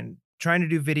eBay Open, trying to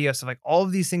do video stuff, like all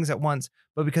of these things at once.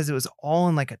 But because it was all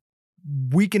in like a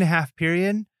week and a half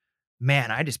period,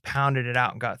 man, I just pounded it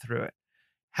out and got through it.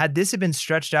 Had this had been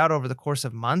stretched out over the course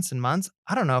of months and months,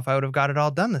 I don't know if I would have got it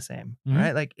all done the same, Mhm.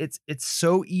 right? Like it's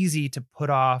so easy to put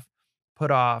off,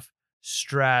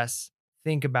 stress,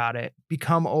 think about it,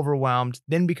 become overwhelmed,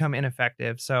 then become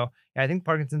ineffective. So yeah, I think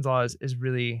Parkinson's law is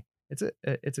really it's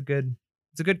a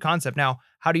good concept. Now,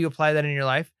 how do you apply that in your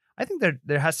life? I think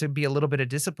there has to be a little bit of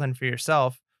discipline for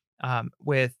yourself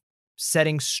with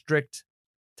setting strict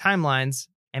timelines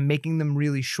and making them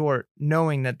really short,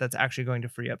 knowing that that's actually going to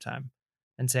free up time,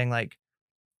 and saying like,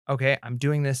 okay, I'm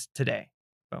doing this today.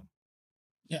 Boom.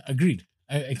 Yeah, agreed.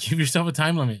 I give yourself a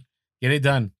time limit. Get it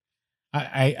done.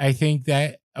 I think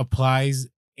that applies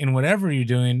in whatever you're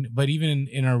doing, but even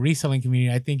in our reselling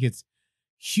community, I think it's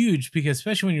huge because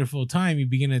especially when you're full time, you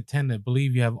begin to tend to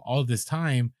believe you have all this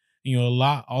time and you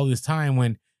allot all this time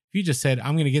when if you just said,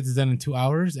 I'm going to get this done in 2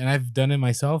 hours and I've done it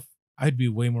myself, I'd be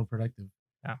way more productive.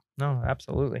 Yeah, no,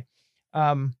 absolutely.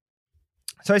 So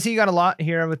I see you got a lot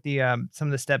here with the some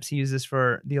of the steps he uses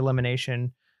for the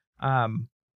elimination.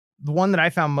 The one that I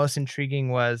found most intriguing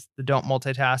was the don't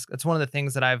multitask. It's one of the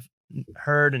things that I've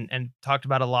heard and talked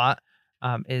about a lot.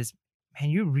 Is, man,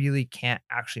 you really can't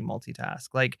actually multitask.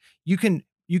 Like you can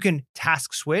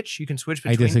task switch. You can switch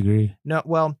I between. disagree. No,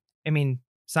 well, I mean,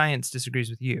 science disagrees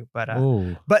with you, but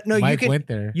Oh, no, Mike went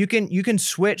there. you can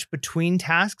switch between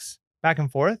tasks back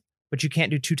and forth, but you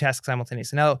can't do two tasks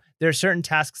simultaneously. Now, there are certain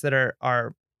tasks that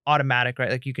are automatic,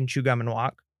 right? Like you can chew gum and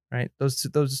walk, right? Those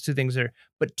two things are,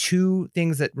 but two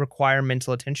things that require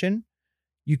mental attention,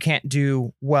 you can't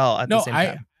do well at the No, same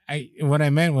time. what I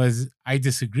meant was I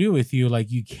disagree with you. Like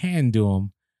you can do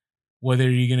them. Whether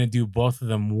you're going to do both of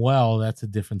them well, that's a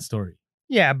different story.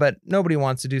 Yeah, but nobody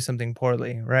wants to do something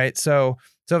poorly, right? So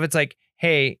if it's like,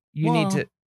 hey, you need to.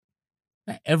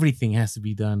 Not everything has to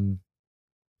be done.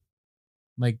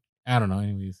 Like, I don't know.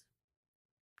 Anyways.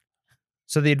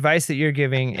 So the advice that you're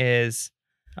giving is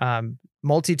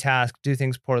multitask, do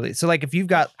things poorly. So like if you've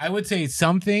got. I would say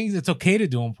some things, it's okay to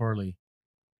do them poorly.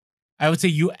 I would say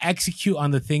you execute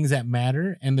on the things that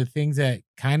matter and the things that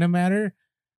kind of matter.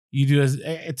 You do as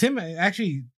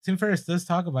Tim Ferriss does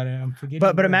talk about it. I'm forgetting.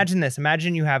 But imagine this.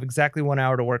 Imagine you have exactly 1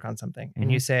 hour to work on something, and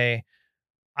you say,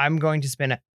 I'm going to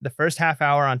spend the first half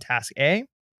hour on task A,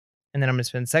 and then I'm going to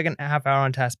spend the second half hour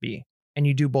on task B, and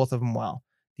you do both of them well.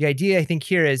 The idea, I think,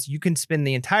 here is you can spend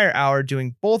the entire hour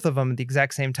doing both of them at the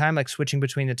exact same time, like switching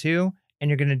between the two, and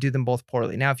you're going to do them both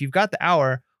poorly. Now, if you've got the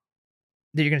hour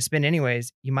that you're going to spend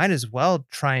anyways, you might as well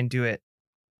try and do it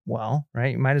well,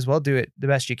 right? You might as well do it the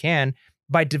best you can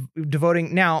by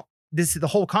devoting. Now, the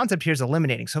whole concept here is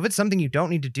eliminating. So if it's something you don't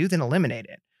need to do, then eliminate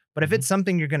it. But if it's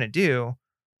something you're going to do,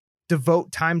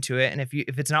 devote time to it. And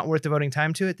if it's not worth devoting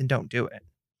time to it, then don't do it.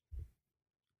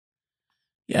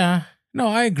 Yeah, no,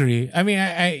 I agree. I mean,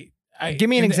 I give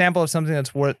me an example of something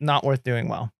that's not worth doing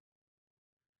well.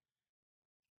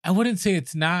 I wouldn't say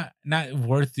it's not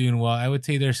worth doing well. I would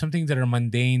say there's some things that are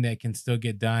mundane that can still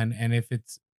get done. And if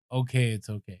it's okay, it's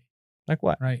okay. Like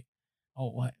what? Right. Oh,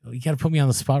 what? You got to put me on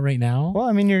the spot right now. Well,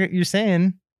 I mean, you're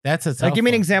saying that's a like, give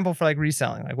me an example for like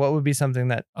reselling. Like what would be something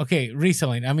that. Okay.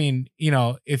 Reselling. I mean,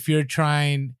 if you're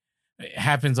trying, it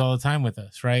happens all the time with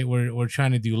us, right? We're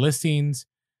trying to do listings.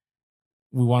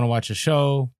 We want to watch a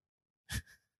show.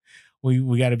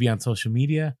 We got to be on social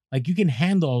media. Like you can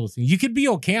handle all those things. You could be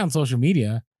okay on social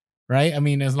media, right? I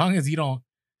mean, as long as you don't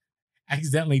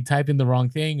accidentally type in the wrong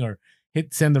thing or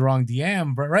send the wrong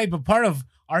DM, right? But part of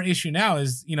our issue now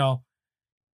is,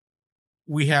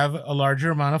 we have a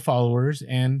larger amount of followers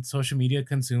and social media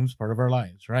consumes part of our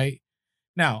lives, right?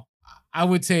 Now, I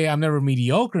would say I'm never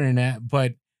mediocre in that,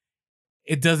 but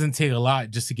it doesn't take a lot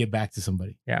just to get back to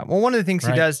somebody. Yeah. Well, one of the things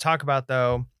he Right. does talk about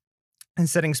though,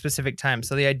 is setting specific times.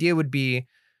 So the idea would be,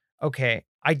 okay,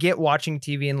 I get watching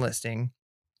TV and listing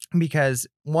because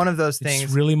one of those things,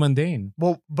 It's really mundane.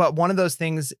 well, but one of those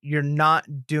things you're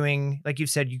not doing, like you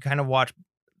said, you kind of watch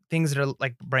things that are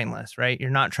like brainless, right? You're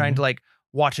not trying to like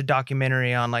watch a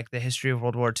documentary on like the history of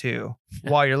World War II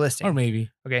while you're listing. Or maybe.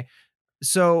 Okay.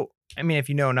 So, I mean, if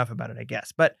you know enough about it, I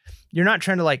guess, but you're not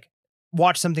trying to like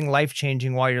watch something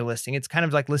life-changing while you're listing. It's kind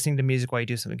of like listening to music while you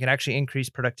do something. It can actually increase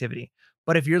productivity.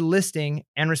 But if you're listing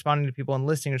and responding to people and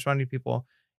listing and responding to people,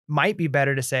 might be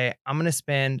better to say, I'm going to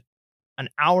spend an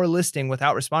hour listing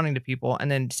without responding to people. And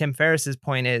then Tim Ferriss's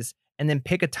point is, and then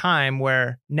pick a time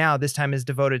where now this time is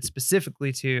devoted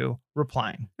specifically to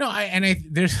replying. No,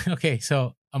 there's okay.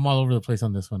 So I'm all over the place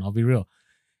on this one. I'll be real.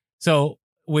 So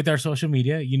with our social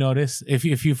media, you notice if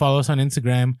you follow us on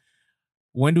Instagram,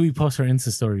 when do we post our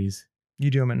Insta stories? You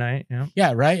do them at night, yeah.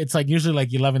 Yeah, right. It's like usually like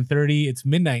 11:30. It's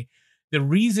midnight. The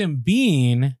reason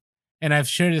being, and I've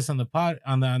shared this on the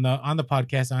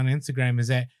podcast on Instagram, is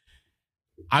that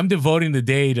I'm devoting the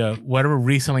day to whatever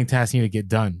reselling tasks need to get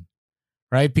done,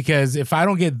 right? Because if I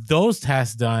don't get those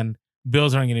tasks done,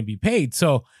 bills aren't going to be paid.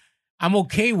 So I'm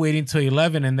okay waiting till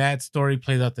 11 and that story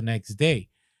plays out the next day,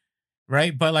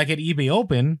 right? But like at eBay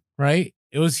Open, right?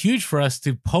 It was huge for us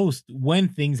to post when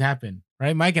things happen,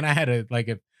 right? Mike and I had a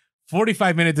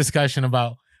 45-minute discussion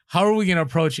about how are we going to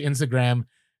approach Instagram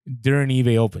during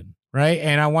eBay Open, right?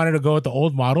 And I wanted to go with the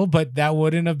old model, but that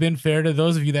wouldn't have been fair to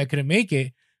those of you that couldn't make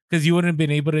it because you wouldn't have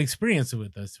been able to experience it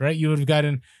with us, right? You would have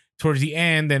gotten towards the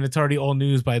end and it's already old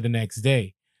news by the next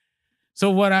day. So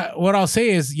what I'll say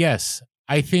is, yes,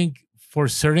 I think for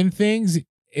certain things,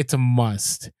 it's a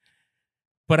must.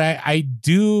 But I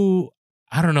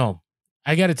don't know.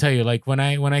 I got to tell you, like when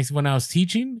I was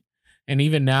teaching, and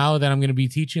even now that I'm going to be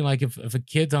teaching, like if a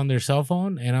kid's on their cell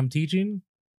phone and I'm teaching,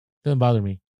 it doesn't bother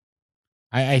me.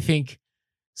 I think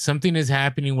something is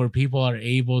happening where people are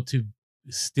able to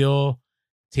still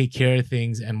take care of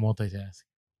things and multitask.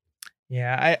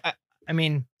 Yeah, I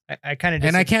mean, I kind of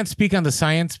and I can't speak on the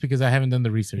science because I haven't done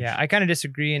the research. Yeah, I kind of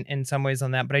disagree in some ways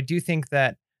on that, but I do think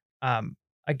that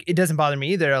it doesn't bother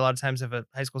me either. A lot of times, if a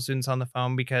high school student's on the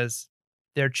phone because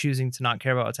they're choosing to not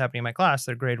care about what's happening in my class,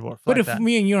 their grade will reflect But if that.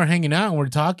 me and you are hanging out and we're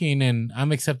talking and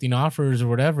I'm accepting offers or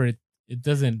whatever, it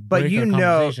doesn't. But break you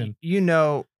our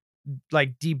conversation.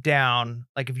 Like deep down,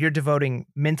 like if you're devoting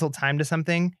mental time to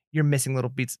something, you're missing little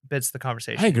bits of the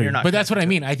conversation. I agree, You're not but that's what I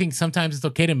connected mean. I think sometimes it's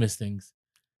okay to miss things.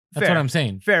 That's Fair. what I'm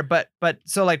saying. Fair, but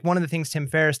so like one of the things Tim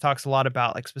Ferriss talks a lot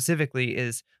about, like specifically,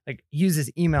 is like he uses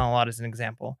email a lot as an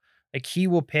example. Like he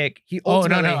will pick.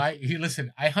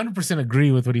 Listen, I 100%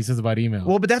 agree with what he says about email.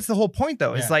 Well, but that's the whole point,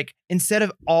 though. Yeah. Is like instead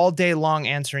of all day long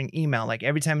answering email, like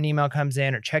every time an email comes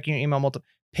in or checking your email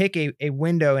pick a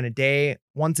window in a day,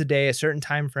 once a day, a certain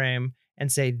time frame, and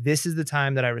say this is the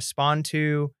time that I respond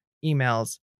to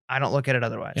emails. I don't look at it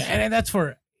otherwise. Yeah, and that's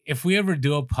for if we ever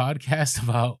do a podcast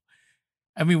about.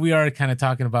 I mean, we are kind of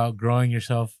talking about growing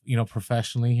yourself,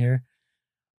 professionally here.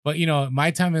 But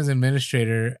my time as an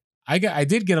administrator, I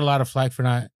did get a lot of flack for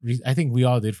not. I think we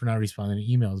all did for not responding to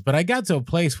emails. But I got to a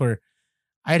place where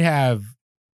I'd have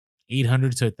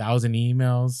 800 to 1,000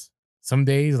 emails. Some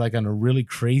days, like on a really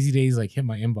crazy days, like hit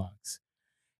my inbox.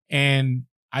 And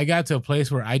I got to a place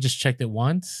where I just checked it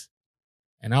once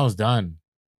and I was done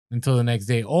until the next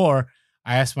day. Or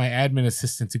I asked my admin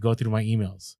assistant to go through my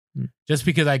emails just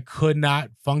because I could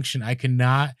not function. I could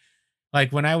not,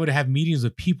 like when I would have meetings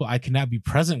with people, I could not be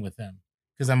present with them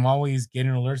because I'm always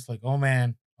getting alerts like, oh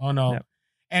man, oh no. Yep.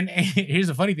 And here's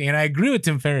the funny thing. And I agree with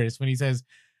Tim Ferriss when he says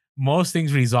most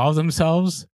things resolve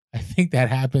themselves. I think that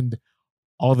happened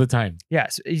all the time. Yeah.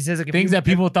 So he says like things that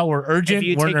people thought were urgent. If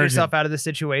you take yourself out of the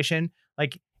situation,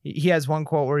 like he has one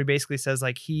quote where he basically says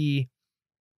like he'll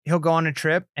go on a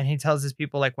trip and he tells his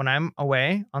people like when I'm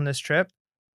away on this trip,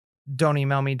 don't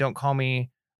email me, don't call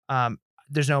me.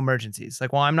 There's no emergencies.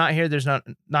 Like while I'm not here, there's not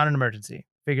an emergency.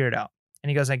 Figure it out. And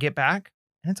he goes, I get back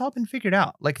and it's all been figured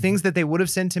out. Like things that they would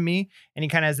have sent to me. And he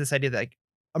kind of has this idea that like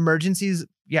emergencies,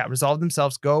 resolve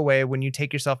themselves, go away when you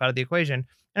take yourself out of the equation.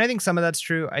 And I think some of that's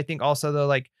true. I think also though,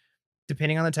 like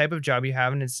depending on the type of job you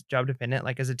have and it's job dependent,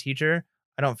 like as a teacher,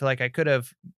 I don't feel like I could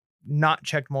have not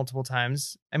checked multiple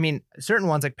times. I mean, certain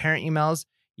ones like parent emails.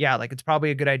 Yeah. Like it's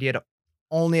probably a good idea to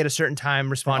only at a certain time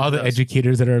respond. All to the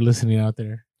educators that are listening out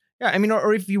there. Yeah. I mean,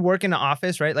 or if you work in an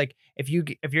office, right? Like if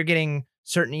you're getting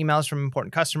certain emails from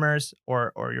important customers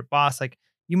or your boss, like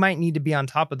you might need to be on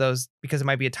top of those because it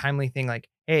might be a timely thing. Like,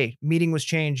 hey, meeting was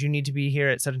changed. You need to be here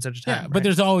at such and such a time. Yeah, but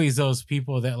there's always those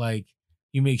people that like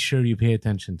you make sure you pay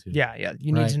attention to. Yeah.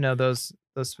 You need to know those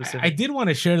specific. I did want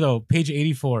to share though, page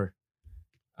 84.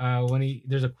 When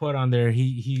there's a quote on there,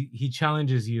 he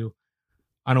challenges you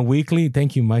on a weekly.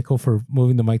 Thank you, Michael, for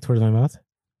moving the mic towards my mouth.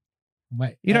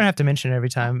 You don't have to mention it every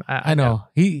time. I know.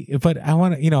 But I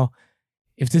want to,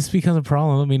 if this becomes a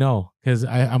problem, let me know, because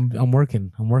I'm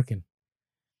working.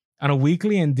 On a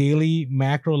weekly and daily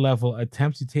macro level,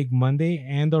 attempt to take Monday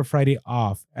and or Friday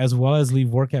off, as well as leave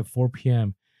work at 4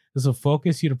 p.m. This will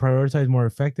focus you to prioritize more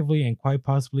effectively and quite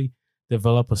possibly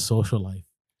develop a social life.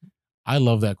 I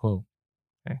love that quote.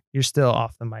 Okay. You're still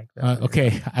off the mic.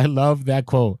 Okay. I love that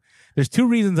quote. There's two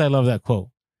reasons I love that quote.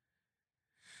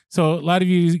 So a lot of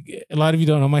you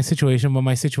don't know my situation, but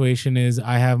my situation is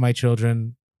I have my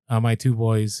children, my 2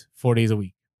 boys, 4 days a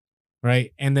week,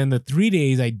 right? And then the 3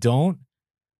 days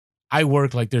I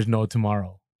work like there's no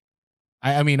tomorrow.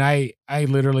 I mean, I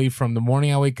literally, from the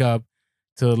morning I wake up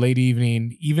to the late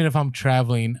evening, even if I'm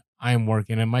traveling, I'm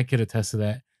working. And Mike could attest to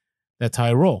that. That's how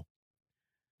I roll.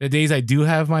 The days I do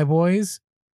have my boys,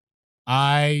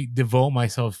 I devote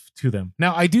myself to them.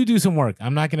 Now, I do some work.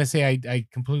 I'm not going to say I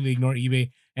completely ignore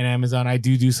eBay and Amazon. I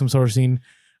do some sourcing.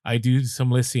 I do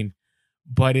some listing.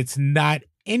 But it's not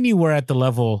anywhere at the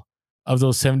level of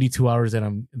those 72 hours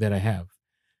that I have.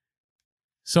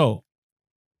 So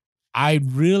I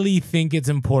really think it's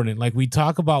important. Like, we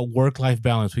talk about work-life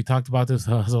balance. We talked about this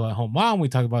Hustle at Home Mom. We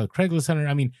talked about the Craigslist Center.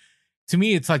 I mean, to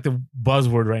me, it's like the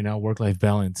buzzword right now, work-life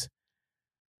balance.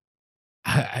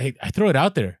 I throw it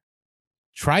out there.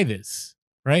 Try this,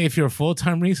 right? If you're a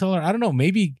full-time reseller, I don't know,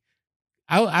 maybe,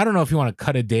 I don't know if you want to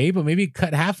cut a day, but maybe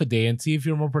cut half a day and see if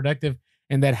you're more productive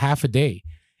in that half a day.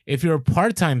 If you're a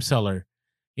part-time seller,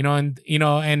 and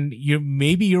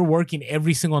you're working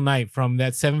every single night from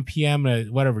that 7 p.m.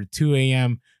 to 2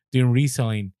 a.m. doing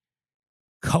reselling,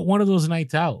 cut one of those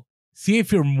nights out. See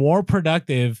if you're more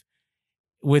productive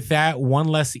with that one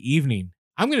less evening.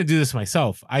 I'm going to do this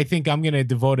myself. I think I'm going to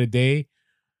devote a day,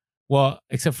 well,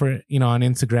 except for, on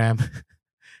Instagram,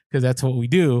 because that's what we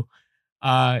do,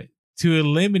 to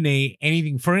eliminate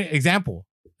anything. For example,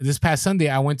 this past Sunday,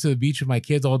 I went to the beach with my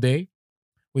kids all day.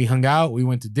 We hung out. We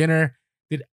went to dinner.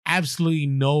 Did absolutely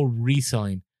no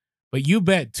reselling. But you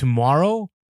bet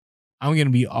tomorrow, I'm going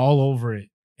to be all over it.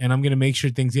 And I'm going to make sure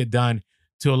things get done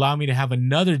to allow me to have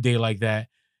another day like that.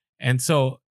 And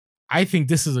so I think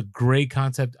this is a great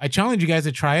concept. I challenge you guys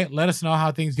to try it. Let us know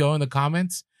how things go in the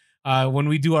comments. When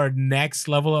we do our next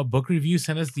level up book review,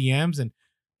 send us DMs, and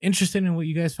interested in what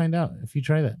you guys find out if you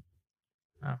try that.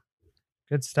 Oh,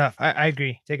 good stuff. I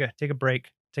agree. Take a break.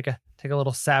 Take a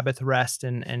little Sabbath rest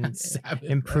and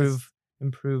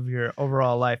improve your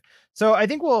overall life. So I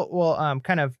think we'll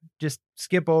kind of just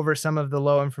skip over some of the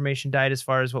low information diet as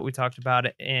far as what we talked about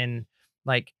in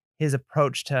like his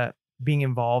approach to being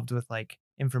involved with like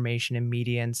information and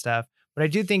media and stuff. But I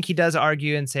do think he does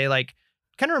argue and say like,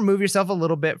 kind of remove yourself a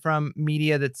little bit from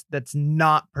media that's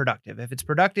not productive. If it's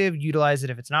productive, utilize it.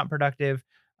 If it's not productive,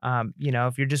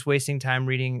 if you're just wasting time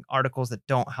reading articles that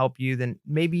don't help you, then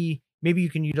maybe you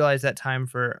can utilize that time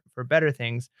for better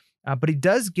things. But he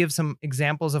does give some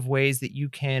examples of ways that you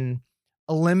can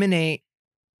eliminate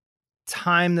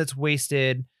time that's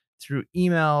wasted through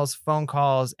emails, phone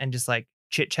calls, and just like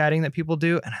chit-chatting that people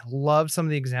do. And I love some of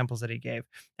the examples that he gave.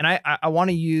 And I want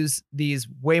to use these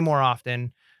way more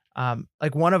often.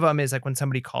 Like one of them is like when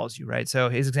somebody calls you, right? So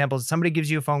his example is somebody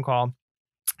gives you a phone call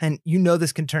and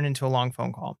this can turn into a long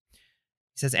phone call.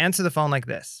 He says, answer the phone like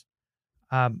this.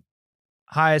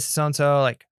 Hi, it's so-and-so.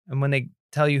 Like, and when they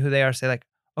tell you who they are, say like,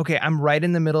 okay, I'm right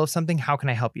in the middle of something. How can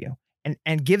I help you?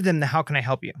 And give them the, how can I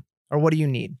help you? Or what do you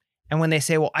need? And when they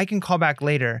say, well, I can call back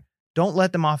later, don't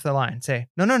let them off the line. Say,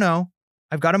 no,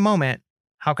 I've got a moment.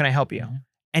 How can I help you? Mm-hmm.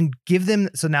 And give them,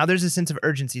 so now there's a sense of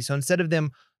urgency. So instead of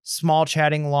them small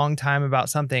chatting long time about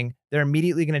something, they're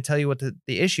immediately going to tell you what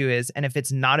the issue is. And if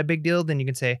it's not a big deal, then you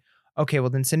can say, okay, well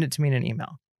then send it to me in an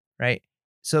email, right?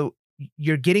 So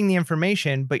you're getting the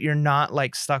information, but you're not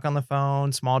like stuck on the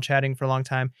phone, small chatting for a long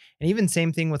time. And even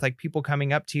same thing with like people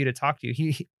coming up to you to talk to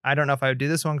you. I don't know if I would do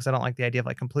this one because I don't like the idea of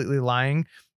like completely lying,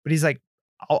 but he's like,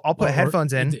 I'll put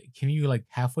headphones in. Can you like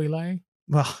halfway lie?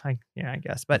 Well, I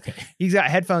guess, but okay. He's got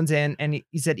headphones in, and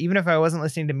he said, even if I wasn't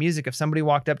listening to music, if somebody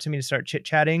walked up to me to start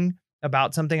chit-chatting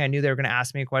about something, I knew they were going to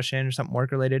ask me a question or something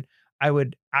work-related, I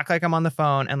would act like I'm on the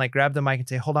phone and like grab the mic and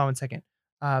say, hold on 1 second.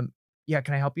 Yeah,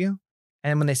 can I help you?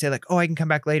 And when they say like, oh, I can come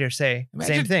back later, say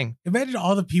same thing. Imagine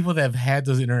all the people that have had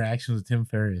those interactions with Tim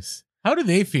Ferriss. How do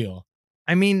they feel?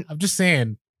 I mean, I'm just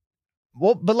saying.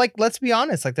 Well, but like, let's be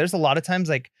honest. Like, there's a lot of times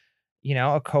like,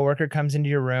 a coworker comes into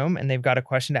your room and they've got a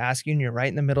question to ask you and you're right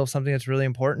in the middle of something that's really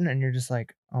important. And you're just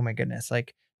like, oh my goodness,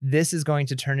 like this is going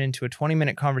to turn into a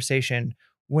 20-minute conversation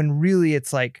when really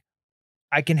it's like,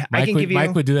 I can give you,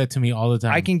 Mike would do that to me all the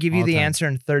time. I can give you the answer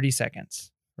in 30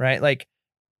 seconds, right? Like,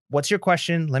 what's your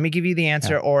question? Let me give you the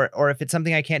answer. Yeah. Or if it's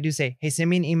something I can't do, say, hey, send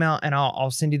me an email and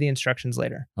I'll send you the instructions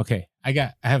later. Okay.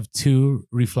 I have 2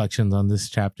 reflections on this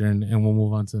chapter and we'll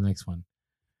move on to the next one.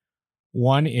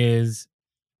 One is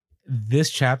this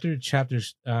chapter 7,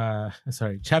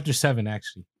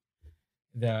 actually.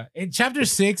 In chapter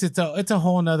 6, it's a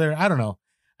whole nother, I don't know.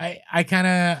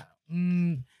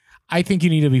 I think you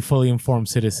need to be fully informed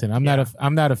citizen. I'm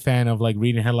not a fan of like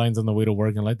reading headlines on the way to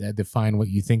work and let that define what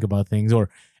you think about things or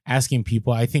asking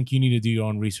people. I think you need to do your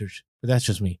own research, but that's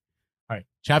just me. All right.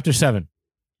 Chapter 7.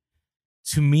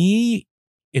 To me,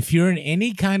 if you're in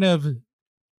any kind of,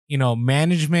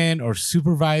 management or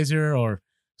supervisor or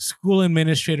school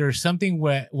administrator or something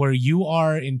where you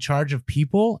are in charge of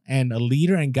people and a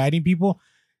leader and guiding people,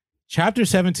 chapter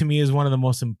 7 to me is one of the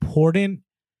most important,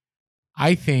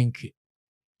 I think,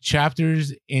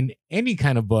 chapters in any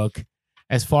kind of book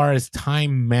as far as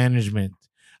time management.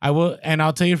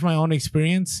 I'll tell you from my own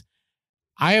experience,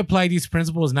 I apply these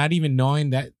principles not even knowing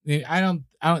that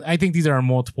I think these are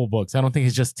multiple books. I don't think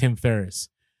it's just Tim Ferriss.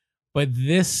 But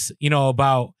this,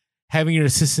 about having your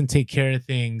assistant take care of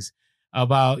things,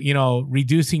 about,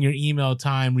 reducing your email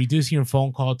time, reducing your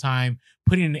phone call time,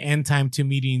 putting an end time to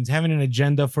meetings, having an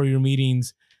agenda for your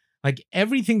meetings, like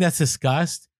everything that's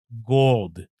discussed,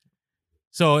 gold.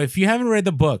 So if you haven't read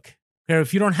the book, or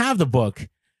if you don't have the book,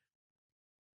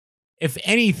 if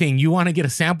anything, you want to get a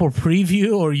sample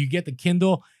preview or you get the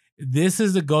Kindle, this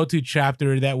is the go-to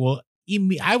chapter that will,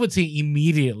 I would say,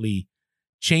 immediately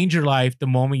change your life the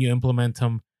moment you implement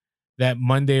them that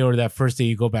Monday or that first day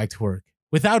you go back to work,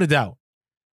 without a doubt.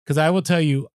 Because I will tell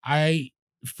you,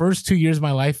 first 2 years of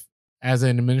my life as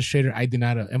an administrator, I did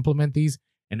not implement these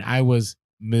and I was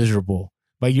miserable.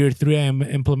 By year 3, I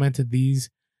implemented these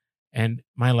and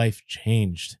my life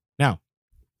changed. Now,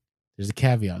 there's a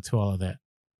caveat to all of that.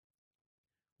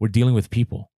 We're dealing with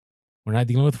people. We're not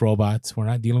dealing with robots. We're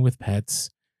not dealing with pets.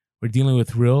 We're dealing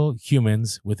with real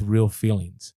humans with real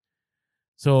feelings.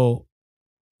 So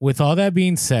with all that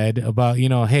being said about,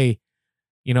 hey,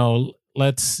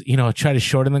 let's, try to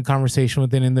shorten the conversation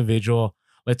with an individual.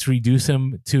 Let's reduce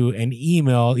them to an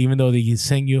email, even though they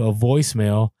send you a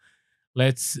voicemail.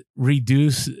 Let's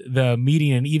reduce the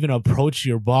meeting and even approach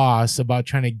your boss about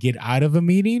trying to get out of a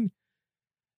meeting.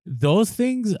 Those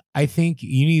things, I think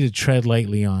you need to tread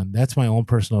lightly on. That's my own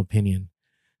personal opinion.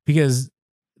 Because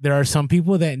there are some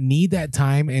people that need that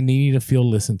time and they need to feel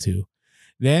listened to.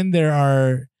 Then there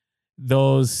are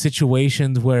those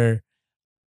situations where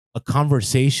a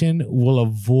conversation will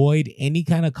avoid any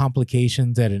kind of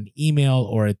complications that an email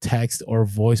or a text or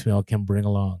voicemail can bring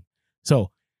along.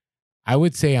 So I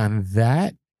would say on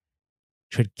that,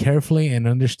 tread carefully and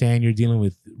understand you're dealing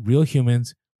with real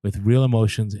humans with real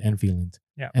emotions and feelings.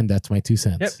 Yeah. And that's my 2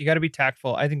 cents. Yep. You got to be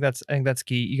tactful. I think that's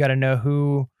key. You got to know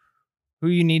who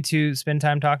you need to spend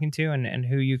time talking to and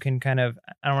who you can kind of,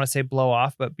 I don't want to say blow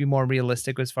off, but be more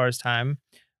realistic as far as time.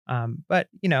 But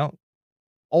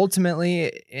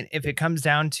ultimately, if it comes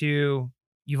down to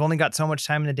you've only got so much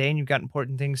time in the day and you've got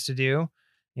important things to do,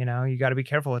 you got to be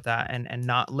careful with that and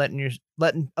not letting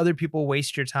other people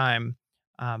waste your time.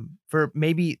 For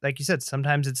maybe, like you said,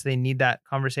 sometimes it's they need that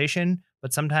conversation,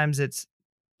 but sometimes it's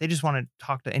they just want to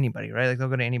talk to anybody, right? Like they'll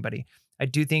go to anybody. I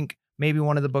do think maybe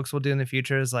one of the books we'll do in the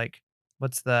future is like,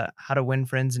 what's the How to Win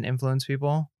Friends and Influence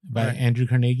People by Andrew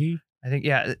Carnegie. I think,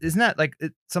 yeah. Isn't that like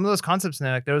some of those concepts in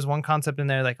there? Like there was one concept in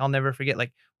there, like I'll never forget,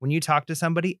 like when you talk to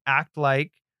somebody, act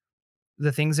like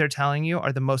the things they're telling you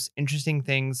are the most interesting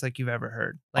things like you've ever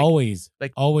heard. Like,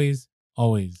 always.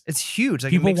 It's huge.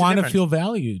 Like people want to feel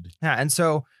valued. Yeah. And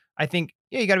so I think,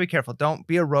 you got to be careful. Don't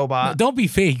be a robot. No, don't be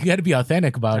fake. You got to be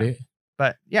authentic about it.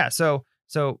 But yeah, so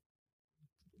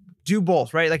do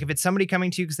both, right? Like if it's somebody coming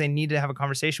to you because they need to have a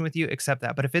conversation with you, accept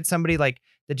that. But if it's somebody like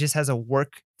that just has a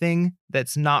work thing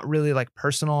that's not really like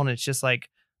personal and it's just like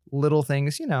little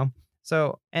things,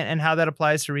 so and how that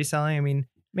applies to reselling, I mean,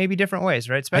 maybe different ways,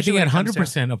 right? Especially I think that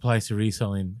 100% applies to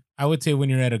reselling. I would say when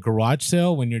you're at a garage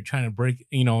sale, when you're trying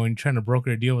to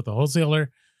broker a deal with a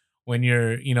wholesaler, when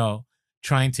you're,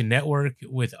 trying to network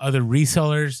with other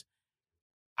resellers,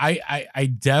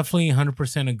 I definitely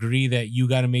 100% agree that you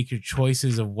got to make your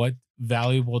choices of what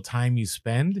valuable time you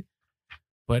spend.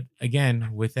 But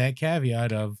again, with that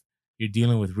caveat of you're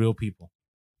dealing with real people.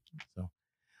 So,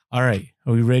 all right.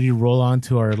 Are we ready to roll on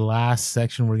to our last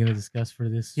section we're going to discuss for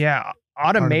this? Yeah.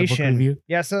 Automation.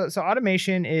 Yeah. So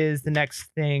automation is the next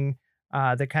thing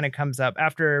that kind of comes up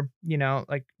after,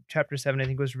 like chapter 7, I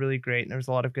think was really great. And there was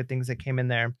a lot of good things that came in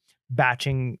there.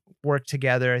 batching work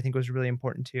together, I think was really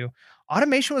important too.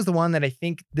 Automation was the one that I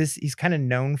think he's kind of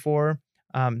known for.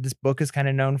 This book is kind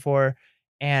of known for.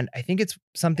 And I think it's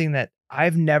something that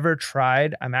I've never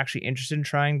tried. I'm actually interested in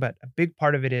trying, but a big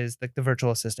part of it is like the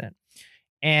virtual assistant.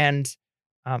 And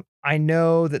I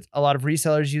know that a lot of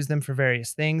resellers use them for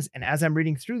various things. And as I'm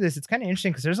reading through this, it's kind of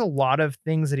interesting because there's a lot of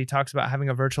things that he talks about having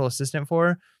a virtual assistant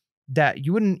for that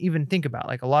you wouldn't even think about.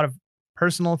 Like a lot of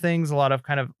personal things, a lot of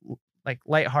kind of like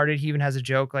lighthearted. He even has a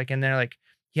joke like in there, like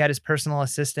he had his personal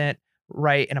assistant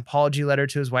write an apology letter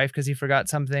to his wife because he forgot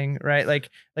something, right? Like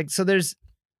so there's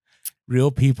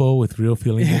real people with real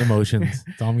feelings and emotions.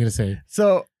 That's all I'm gonna say.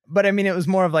 So, but I mean, it was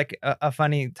more of like a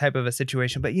funny type of a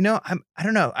situation. But I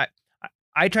don't know.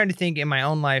 I tried to think in my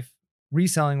own life,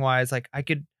 reselling wise, like I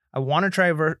want to try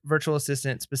a virtual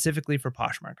assistant specifically for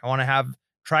Poshmark. I want to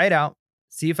try it out,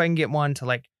 see if I can get one to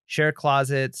like share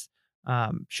closets,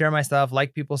 share my stuff,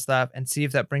 like people's stuff, and see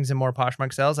if that brings in more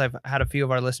Poshmark sales. I've had a few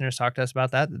of our listeners talk to us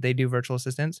about that they do virtual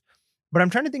assistants. But I'm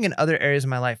trying to think in other areas of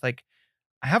my life. Like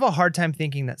I have a hard time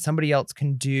thinking that somebody else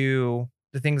can do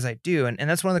the things I do. And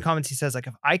that's one of the comments he says, like,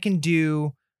 if I can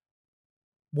do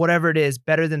whatever it is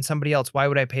better than somebody else, why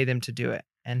would I pay them to do it?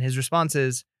 And his response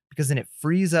is, because then it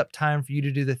frees up time for you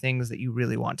to do the things that you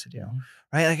really want to do.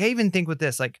 Right. Like I even think with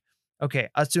this, like, okay,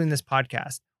 us doing this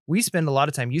podcast, we spend a lot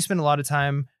of time, you spend a lot of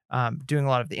time doing a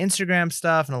lot of the Instagram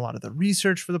stuff and a lot of the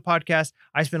research for the podcast.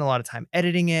 I spend a lot of time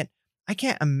editing it. I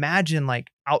can't imagine like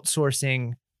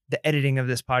outsourcing the editing of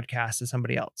this podcast to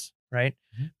somebody else. Right.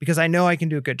 Mm-hmm. Because I know I can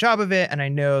do a good job of it. And I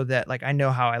know that like, I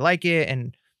know how I like it.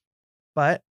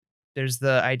 But there's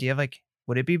the idea of like,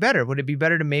 would it be better? Would it be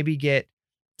better to maybe get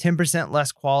 10%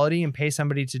 less quality and pay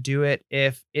somebody to do it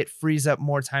if it frees up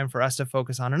more time for us to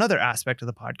focus on another aspect of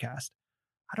the podcast?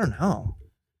 I don't know.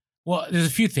 Well, there's a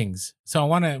few things. So I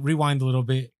want to rewind a little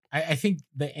bit. I think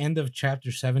the end of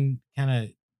chapter 7 kind of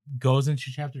goes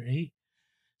into chapter 8.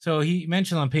 So he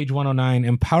mentioned on page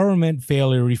 109, empowerment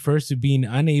failure refers to being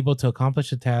unable to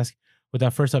accomplish a task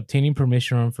without first obtaining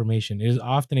permission or information. It is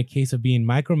often a case of being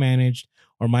micromanaged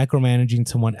or micromanaging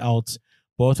someone else,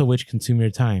 both of which consume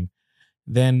your time.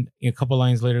 Then a couple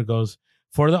lines later goes,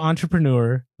 for the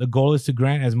entrepreneur, the goal is to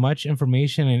grant as much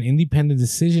information and independent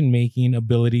decision-making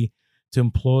ability to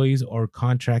employees or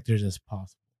contractors as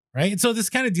possible, right? And so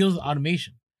this kind of deals with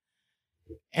automation.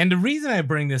 And the reason I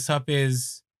bring this up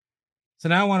is, so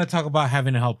now I want to talk about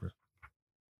having a helper.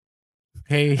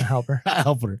 Okay. A helper. A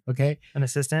helper. Okay. An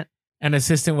assistant. An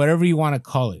assistant, whatever you want to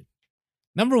call it.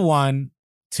 Number one,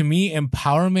 to me,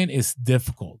 empowerment is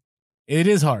difficult. It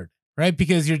is hard, right?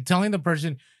 Because you're telling the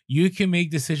person you can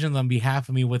make decisions on behalf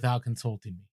of me without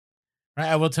consulting me, right?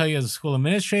 I will tell you as a school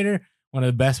administrator, one of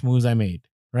the best moves I made,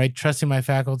 right? Trusting my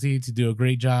faculty to do a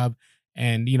great job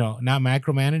and, not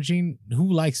micromanaging.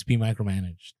 Who likes to be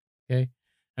micromanaged? Okay.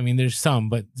 I mean, there's some,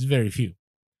 but there's very few.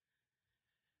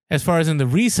 As far as in the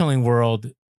reselling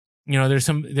world, there's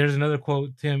another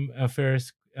quote, Tim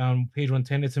Ferriss, on page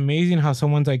 110. It's amazing how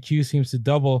someone's IQ seems to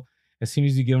double as soon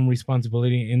as you give them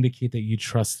responsibility and indicate that you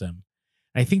trust them.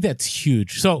 I think that's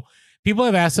huge. So people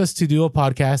have asked us to do a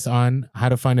podcast on how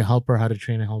to find a helper, how to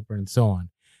train a helper, and so on.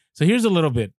 So here's a little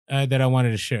bit that I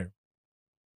wanted to share.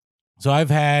 So I've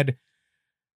had,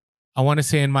 I want to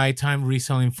say in my time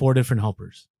reselling, 4 different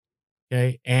helpers.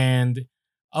 Okay. And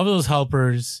of those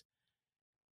helpers,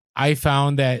 I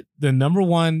found that the number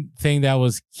one thing that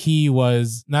was key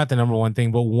was not the number one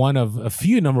thing, but one of a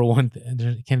few number one.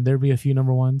 Can there be a few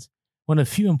number ones? One of a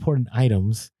few important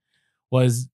items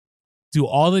was do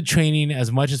all the training as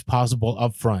much as possible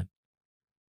up front.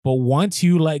 But once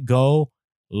you let go.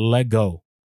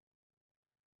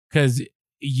 Because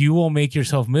you will make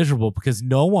yourself miserable because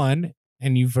no one,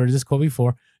 and you've heard this quote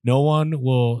before, no one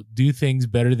will do things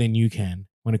better than you can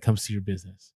when it comes to your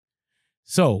business.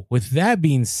 So with that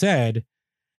being said,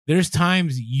 there's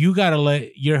times you got to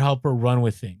let your helper run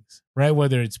with things, right?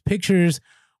 Whether it's pictures,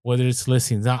 whether it's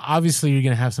listings. Now, obviously, you're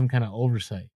going to have some kind of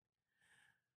oversight.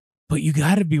 But you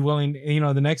got to be willing.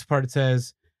 The next part it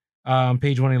says, on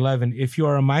page 111, if you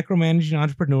are a micromanaging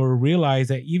entrepreneur, realize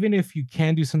that even if you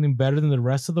can do something better than the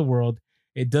rest of the world,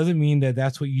 it doesn't mean that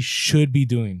that's what you should be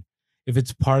doing if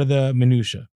it's part of the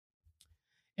minutia.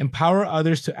 Empower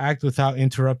others to act without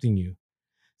interrupting you.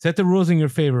 Set the rules in your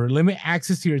favor. Limit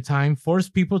access to your time. Force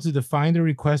people to define their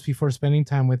requests before spending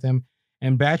time with them.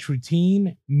 And batch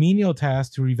routine, menial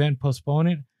tasks to prevent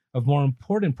postponement of more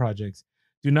important projects.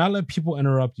 Do not let people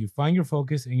interrupt you. Find your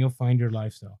focus and you'll find your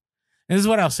lifestyle. And this is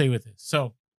what I'll say with this.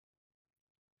 So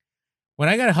when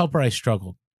I got a helper, I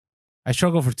struggled. I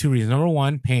struggled for 2 reasons. Number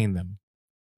one, paying them.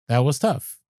 That was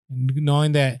tough.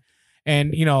 Knowing that,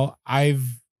 and I've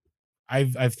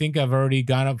I think I've already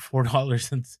gone up $4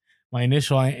 since my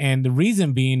initial, and the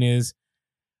reason being is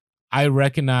I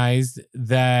recognized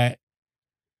that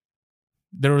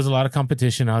there was a lot of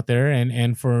competition out there,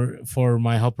 and for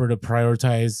my helper to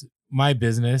prioritize my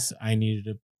business, I needed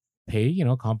to pay,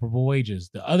 comparable wages.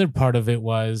 The other part of it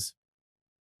was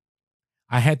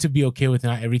I had to be okay with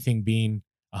not everything being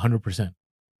 100%.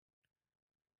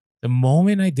 The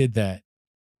moment I did that,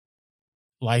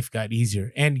 life got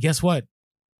easier. And guess what?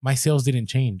 My sales didn't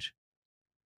change.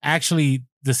 Actually,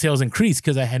 the sales increased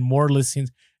because I had more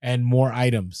listings and more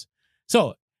items.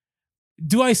 So,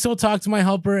 do I still talk to my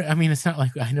helper? I mean, it's not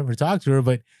like I never talked to her,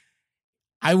 but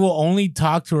I will only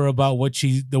talk to her about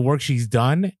the work she's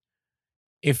done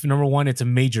if, number one, it's a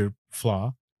major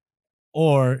flaw,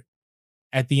 or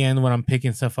at the end when I'm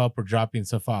picking stuff up or dropping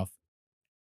stuff off.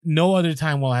 No other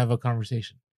time will I have a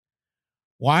conversation.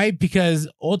 Why? Because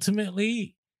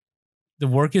ultimately, the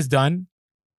work is done.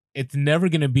 It's never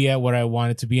going to be at what I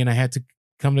want it to be, and I had to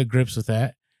come to grips with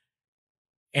that.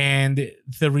 And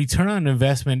the return on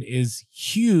investment is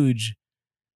huge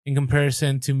in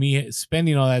comparison to me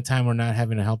spending all that time or not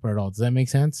having a helper at all. Does that make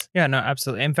sense? Yeah, no,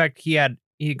 absolutely. In fact, he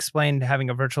explained having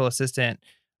a virtual assistant,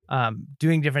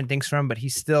 doing different things for him, but he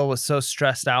still was so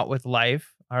stressed out with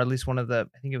life, or at least I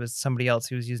think it was somebody else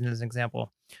he was using as an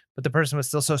example, but the person was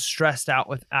still so stressed out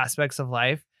with aspects of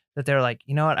life that they're like,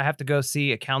 you know what, I have to go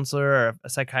see a counselor or a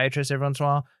psychiatrist every once in a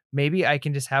while. Maybe I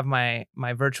can just have my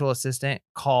virtual assistant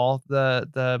call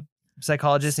the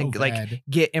psychologist and like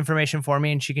get information for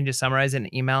me, and she can just summarize it in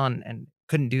an email, and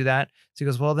couldn't do that. So he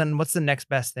goes, well, then what's the next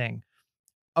best thing?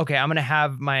 Okay, I'm going to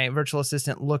have my virtual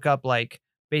assistant look up like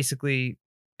basically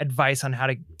advice on how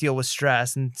to deal with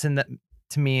stress and send that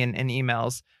to me in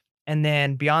emails. And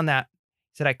then beyond that,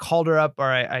 he said, I called her up, or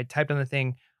I typed on the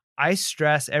thing, I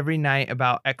stress every night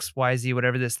about XYZ,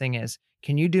 whatever this thing is.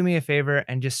 Can you do me a favor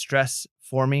and just stress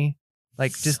for me?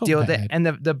 Like just deal with it. And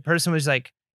the person was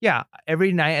like, yeah,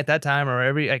 every night at that time, or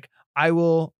I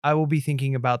will be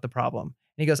thinking about the problem.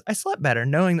 And he goes, I slept better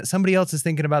knowing that somebody else is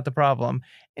thinking about the problem.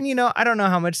 And, I don't know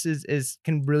how much is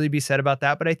can really be said about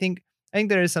that, but I think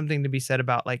there is something to be said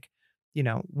about like,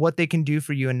 what they can do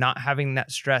for you and not having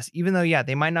that stress, even though, yeah,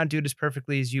 they might not do it as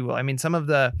perfectly as you will. I mean, some of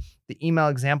the email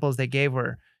examples they gave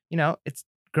were, it's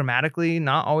grammatically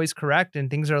not always correct and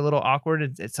things are a little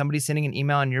awkward. It's somebody sending an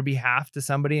email on your behalf to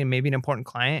somebody and maybe an important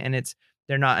client, and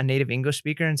they're not a native English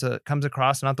speaker. And so it comes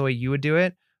across not the way you would do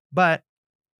it, but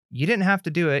you didn't have to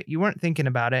do it. You weren't thinking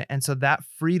about it. And so that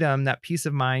freedom, that peace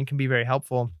of mind can be very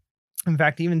helpful. In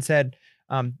fact, he even said,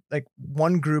 like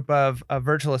one group of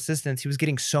virtual assistants, he was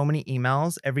getting so many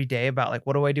emails every day about like,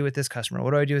 what do I do with this customer?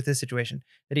 What do I do with this situation?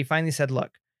 That he finally said,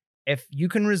 look, if you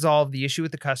can resolve the issue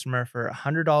with the customer for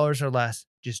 $100 or less,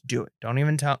 just do it. Don't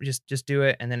even just do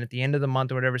it. And then at the end of the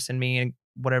month or whatever, send me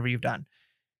whatever you've done.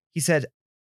 He said,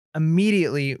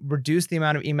 immediately reduce the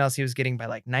amount of emails he was getting by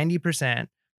like 90%.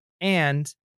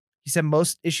 And he said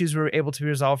most issues were able to be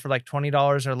resolved for like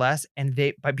 $20 or less. And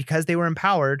because they were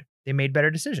empowered, they made better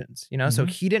decisions, So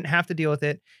he didn't have to deal with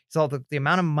it. So the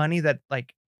amount of money that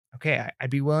like, okay,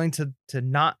 I'd be willing to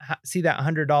not see that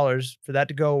 $100 for that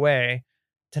to go away,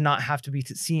 to not have to be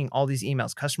seeing all these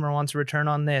emails. Customer wants a return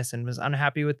on this and was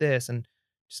unhappy with this, and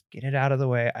just get it out of the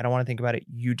way. I don't want to think about it.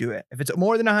 You do it. If it's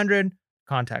more than 100,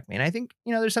 contact me. And I think,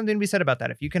 there's something to be said about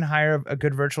that. If you can hire a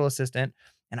good virtual assistant,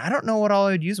 and I don't know what all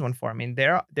I would use one for. I mean,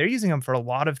 they're using them for a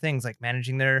lot of things, like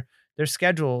managing their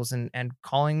schedules and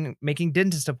calling, making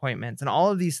dentist appointments and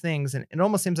all of these things. And it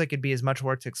almost seems like it'd be as much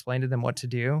work to explain to them what to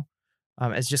do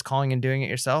as just calling and doing it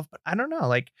yourself. But I don't know,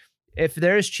 like if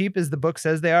they're as cheap as the book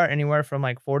says they are, anywhere from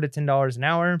like $4 to $10 an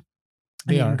hour,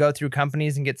 and you can go through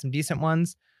companies and get some decent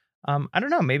ones. I don't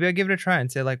know. Maybe I'll give it a try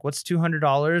and say like, what's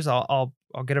 $200?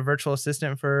 I'll get a virtual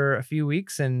assistant for a few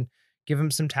weeks and give him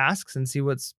some tasks and see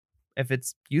if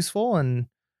it's useful. And,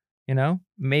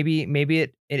 maybe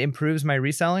it improves my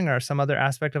reselling or some other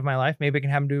aspect of my life. Maybe I can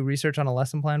have him do research on a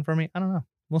lesson plan for me. I don't know.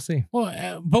 We'll see.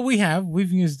 Well, but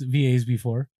we've used VAs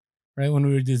before, right? When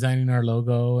we were designing our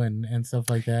logo and stuff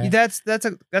like that.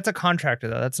 That's a contractor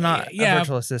though. That's not a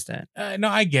virtual assistant. No,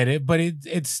 I get it, but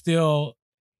it's still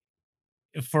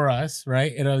for us,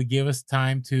 right? It'll give us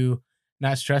time to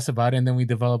not stress about it, and then we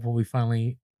develop what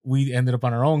we ended up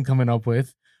on our own coming up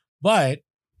with, but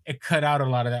it cut out a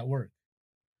lot of that work,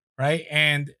 right?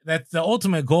 And that's the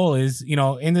ultimate goal is,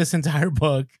 in this entire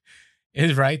book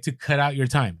is, right, to cut out your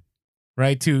time,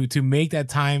 right? To make that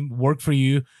time work for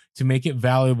you, to make it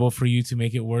valuable for you, to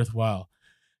make it worthwhile.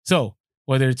 So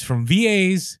whether it's from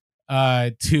VAs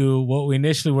to what we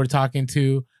initially were talking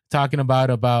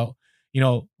about,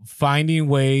 finding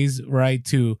ways, right,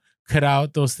 to cut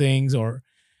out those things, or,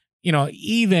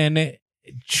 even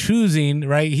choosing,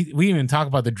 right? We even talk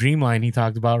about the dreamline he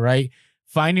talked about, right?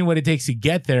 Finding what it takes to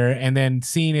get there and then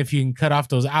seeing if you can cut off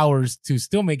those hours to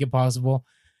still make it possible.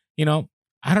 You know,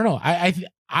 I don't know.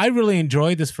 I really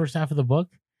enjoyed this first half of the book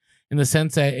in the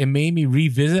sense that it made me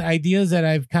revisit ideas that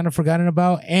I've kind of forgotten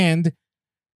about and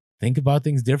think about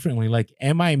things differently. Like,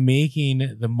 am I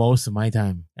making the most of my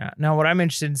time? Yeah. Now, what I'm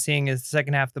interested in seeing is the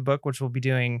second half of the book, which we'll be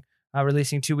doing,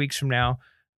 releasing 2 weeks from now.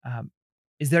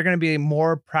 Is there going to be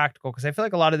more practical? Because I feel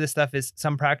like a lot of this stuff is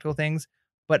some practical things,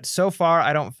 but so far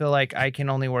I don't feel like I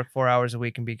can only work 4 hours a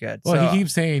week and be good. Well, so, he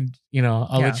keeps saying, you know,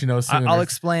 I'll let you know soon. I'll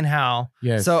explain how.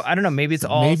 Yes. So I don't know. Maybe it's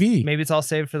all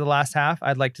saved for the last half.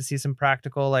 I'd like to see some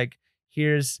practical, like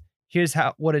here's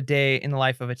what a day in the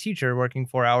life of a teacher working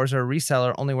 4 hours, or a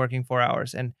reseller only working 4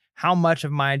 hours, and how much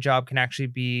of my job can actually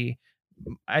be.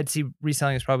 I'd see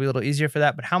reselling is probably a little easier for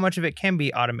that, but how much of it can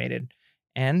be automated,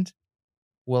 and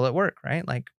will it work, right?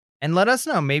 Like, and let us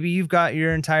know. Maybe you've got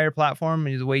your entire platform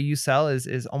and the way you sell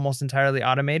is almost entirely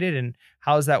automated, and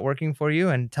how is that working for you?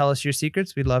 And tell us your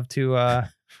secrets. We'd love to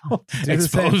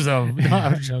expose them. No,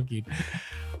 I'm joking.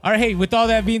 All right, hey, with all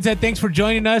that being said, thanks for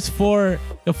joining us for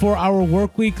the 4-Hour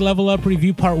Workweek Level Up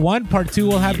Review Part 1. Part 2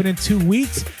 will happen in 2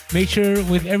 weeks. Make sure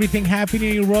with everything happening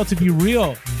in your world to be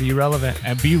real, be relevant,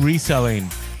 and be reselling.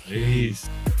 Peace.